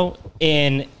photo,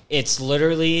 and it's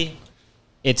literally,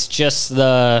 it's just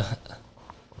the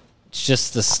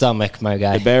stomach, my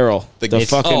guy. The barrel. The It's-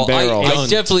 fucking barrel.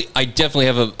 I definitely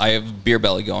have a beer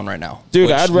belly going right now. Dude,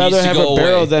 which I'd rather needs to have go a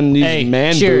barrel away. than these Hey,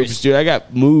 man cheers. boobs, dude. I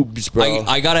got moobs, bro.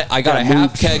 I got a Got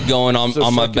half moves. keg going on It's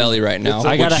a my fucking- belly right now. it's a-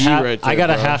 I got a G half. right I there, got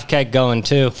a bro. half keg going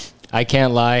too. I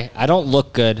can't lie. I don't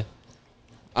look good.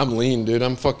 I'm lean, dude.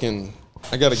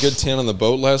 I got a good tan on the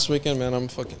boat last weekend, man. I'm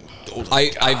fucking golden.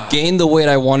 I've gained the weight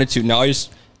I wanted to. Now I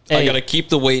Hey. gotta keep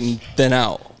the weight and thin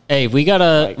out. Hey, we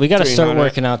gotta start 300.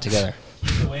 working out together.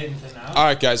 All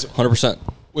right, guys, 100%.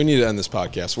 we need to end this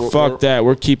podcast. Fuck that.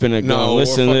 We're keeping it going. No,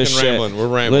 Listen we're to this fucking shit. rambling. We're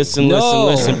rambling.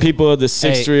 Listen. People of the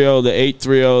 630, the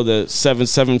 830, the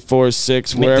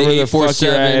 7746, wherever the fuck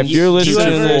you're at. 847. If you're listening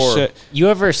to this ever- shit, You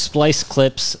ever splice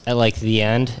clips at like the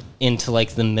end into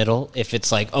like the middle? If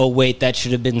it's like, oh wait, that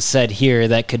should have been said here.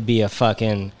 That could be a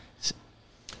fucking.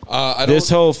 I don't. this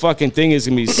whole fucking thing is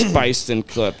gonna be spiced and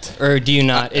clipped. Or do you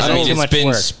not? Is I that mean, too it's much been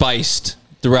work? spiced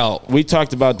throughout. We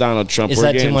talked about Donald Trump. Is We're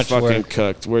that too getting much fucking work?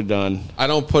 cooked. We're done. I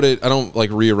don't like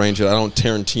rearrange it. I don't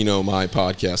Tarantino my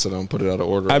podcast. I don't put it out of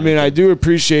order. I mean, I do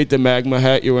appreciate the magma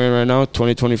hat you're wearing right now.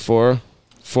 2024,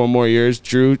 4 more years.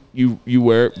 Drew, you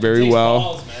wear it very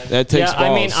well. That takes Yeah,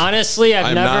 balls. I mean, honestly, I've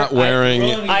I'm never. not wearing.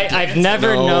 I've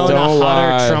never No. known a Don't hotter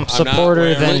lie. Trump I'm not supporter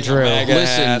wearing than a Drew. MAGA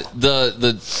Listen,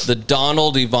 the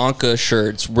Donald Ivanka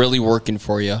shirt's really working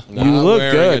for you. Not You look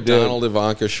wearing good, a dude. Donald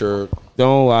Ivanka shirt.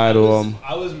 Don't lie to him.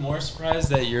 I was more surprised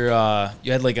that you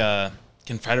had like a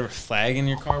Confederate flag in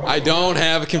your car. I don't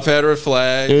have a Confederate It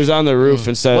flag. was on the roof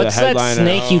instead What's of the that headliner.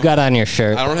 snake you got on your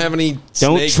shirt? I don't have any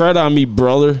Don't snake tread on me,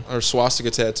 brother. or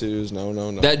swastika tattoos. No.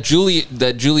 That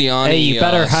Giuliani Hey, you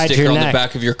better hide sticker your on neck. the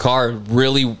back of your car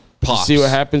really pops. See what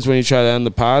happens when you try to end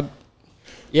the pod?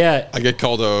 Yeah, I get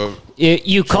called a.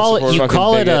 you call it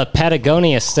supporter. a Bigot.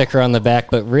 Patagonia sticker on the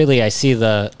back, but really I see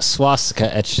the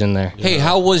swastika etched in there. Hey,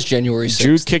 how was January 6th?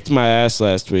 Drew kicked my ass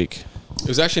last week. It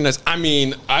was actually nice. I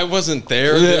mean, I wasn't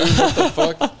there. Dude. What the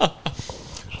fuck?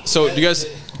 So, do you guys?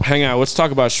 Hang on, let's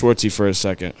talk about Schwartzy for a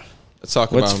second. Let's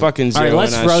talk What's about fucking All zero right,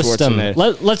 let's on roast him.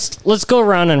 Schwarzenegger? Let's go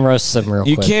around and roast him real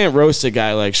You quick. can't roast a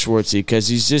guy like Schwartzy because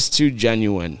he's just too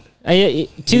genuine.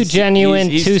 Too genuine,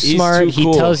 too smart. too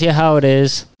cool. He tells you how it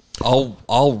is.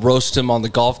 I'll roast him on the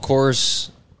golf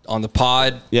course, on the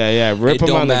pod. Yeah. Rip It him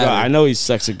don't on the golf. matter. I know he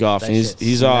sucks at golf. And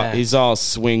That he's all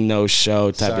swing no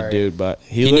show type Sorry. of dude, but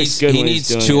He looks needs good he when needs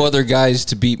he's doing two it. other guys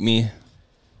to beat me.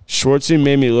 Schwartzy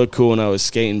made me look cool when I was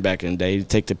skating back in the day. He'd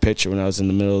take the picture when I was in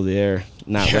the middle of the air,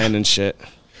 not landing shit.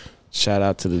 Shout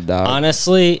out to the dog.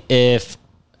 Honestly, if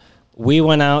we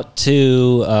went out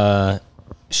to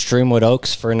Streamwood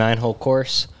Oaks for a 9-hole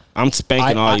course, I'm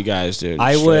spanking I- all I- you guys, dude.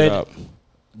 I Straight would- up.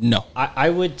 No. I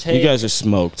would take You guys are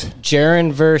smoked.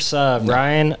 Jarron versus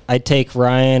Ryan. I'd take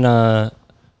Ryan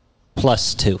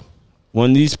 +2.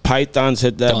 When these pythons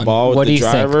hit that Done. ball with What do the you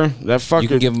think? driver, that fucker You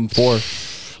can give him 4.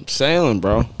 sailing,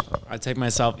 bro. I take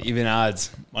myself even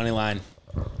odds money line.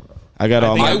 I got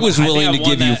all think my. I was I think willing I've to won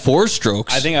give you that. 4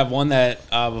 strokes. I think I've won that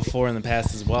before in the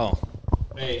past as well.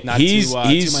 Not He's to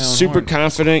my super own horn.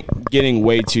 confident, getting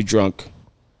way too drunk.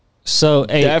 So,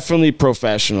 hey, Definitely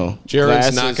professional. Jarron's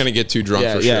Glasses. not going to get too drunk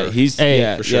Yeah, for yeah. sure. He's Hey,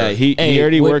 yeah, for sure. yeah. He hey,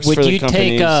 already works would for the you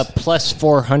companies. take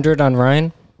 +400 on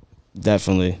Ryan?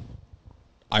 Definitely.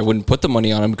 I wouldn't put the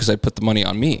money on him because I put the money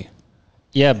on me.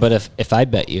 Yeah, but if I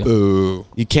bet you. Ooh.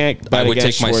 You can't bet I would take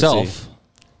against Schwartzy. myself.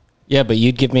 Yeah, but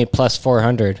you'd give me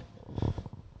 +400.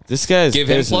 This guy's Give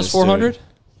him business, plus 400? dude.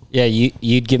 Yeah,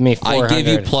 you'd give me 400. I give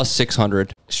you plus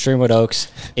 600. Streamwood Oaks.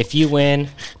 If you win,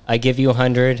 I give you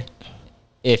 100.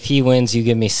 If he wins, you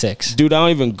give me 6. Dude, I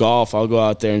don't even golf. I'll go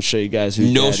out there and show you guys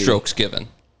who's No daddy. strokes given.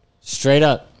 Straight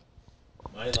up.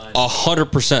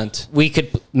 100%. We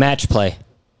could match play.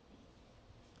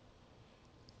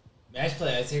 Match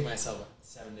play, I take myself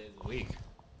 7 days a week.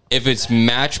 If it's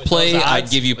match play, those I'd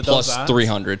odds? give you With those plus odds?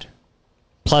 300.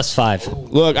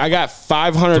 +5. Look, I got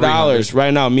 $500 $300.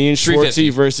 right now. Me and Schwartzy 350.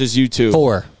 versus you two.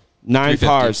 4. 9 350.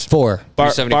 pars. 4.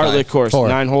 375. Bartlett course. 4.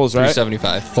 9 holes, right?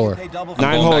 375. 4. 9 going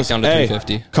back holes. down to Hey,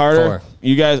 350. Carter, 4.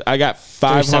 you guys, I got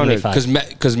 500. 375.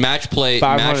 Because match play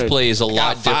 500. is a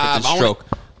lot different five. than I stroke.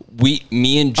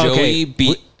 Me and Joey Okay,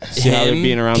 beat See how they're him,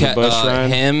 beating around the bush, Ryan?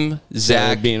 him,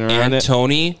 Zach, beating around and it?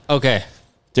 Tony Okay.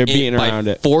 They're beating by around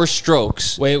it. 4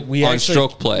 strokes Wait, we on actually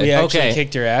stroke play. We actually Okay.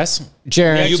 kicked your ass.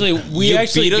 Jarron, We you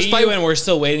actually beat us beat by- you, and we're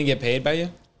still waiting to get paid by you.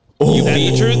 You Is that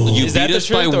the truth? you Is that beat the us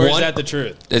by truth, or is one. that the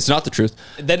truth? It's not the truth.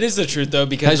 That is the truth, though,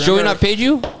 because Has Joey remember, not paid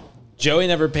you? Joey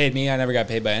never paid me. I never got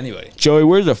paid by anybody. Joey,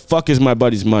 where the fuck is my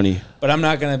buddy's money? But I'm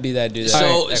not gonna be that dude. That So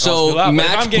calls people out. But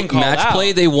if I'm getting called match out,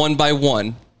 play they won by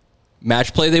 1.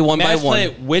 Match play they won by match 1. play,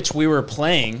 which we were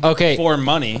playing Okay. for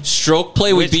money. Stroke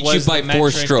play we which beat you was by the 4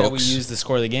 metric that we strokes. used to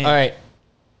score the game. all right.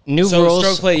 New So rules.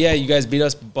 stroke play, yeah, you guys beat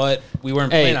us, but we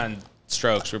weren't Hey. playing on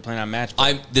strokes. We were playing on match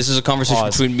play. This is a conversation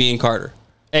Pause. between me and Carter.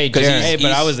 Hey, 'Cause Jarron. Hey, but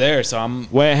he's- I was there, so I'm.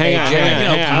 Wait, hang Hey, on, Jared, hang on, you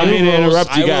know, hang on. I don't mean to rules,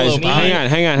 interrupt you I will guys. obey. Hang on,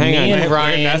 hang Me and on.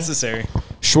 Ryan- necessary.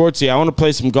 Schwartzy, I want to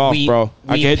play some golf, bro.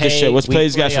 I can hit this shit. Let's play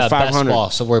these guys for 500. Ball,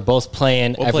 so we're both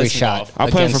playing We'll every play some shot. golf. I'll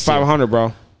play for against you. 500,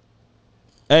 bro.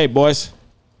 Hey, boys.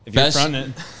 If you're Best-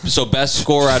 fronting it. So best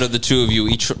score out of the two of you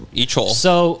each hole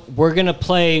So we're gonna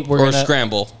play. We're or gonna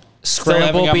scramble. scramble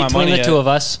haven't got my between money the yet. two of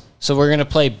us. So we're gonna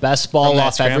play best ball From that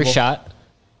off every scramble. shot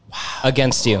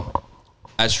against you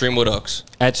At Streamwood Oaks.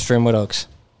 at Streamwood Oaks.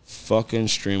 Fucking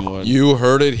Streamwood. You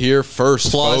heard it here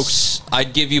first, folks. Plus,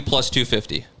 I'd give you plus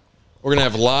 250. We're going to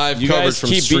have live You coverage guys, from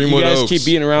keep, you Streamwood guys Oaks. keep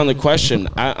beating around the question.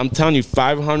 I'm telling you,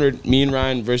 500, me and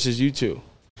Ryan versus you two.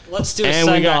 Let's do a And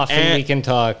we send got- off and and- we can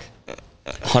talk.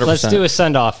 100%. Let's do a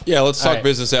send off. Yeah, let's talk All right.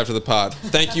 business after the pod.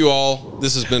 Thank you all.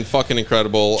 This has been fucking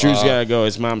incredible. Drew's got to go.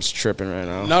 His mom's tripping right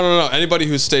now. No. Anybody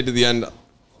who stayed to the end,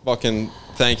 fucking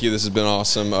thank you. This has been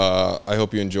awesome. I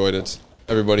hope you enjoyed it.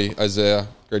 Everybody, Isaiah,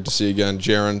 great to see you again.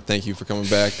 Jarron, thank you for coming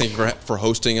back. Thank you for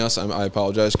hosting us. I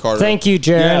apologize. Carter. Thank you,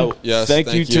 Jarron. Yes,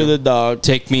 thank you to the dog.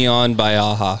 Take me on by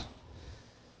Aha.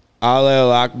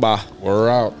 Ale Akbar. We're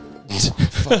out.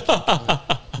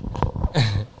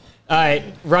 All right,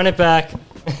 run it back.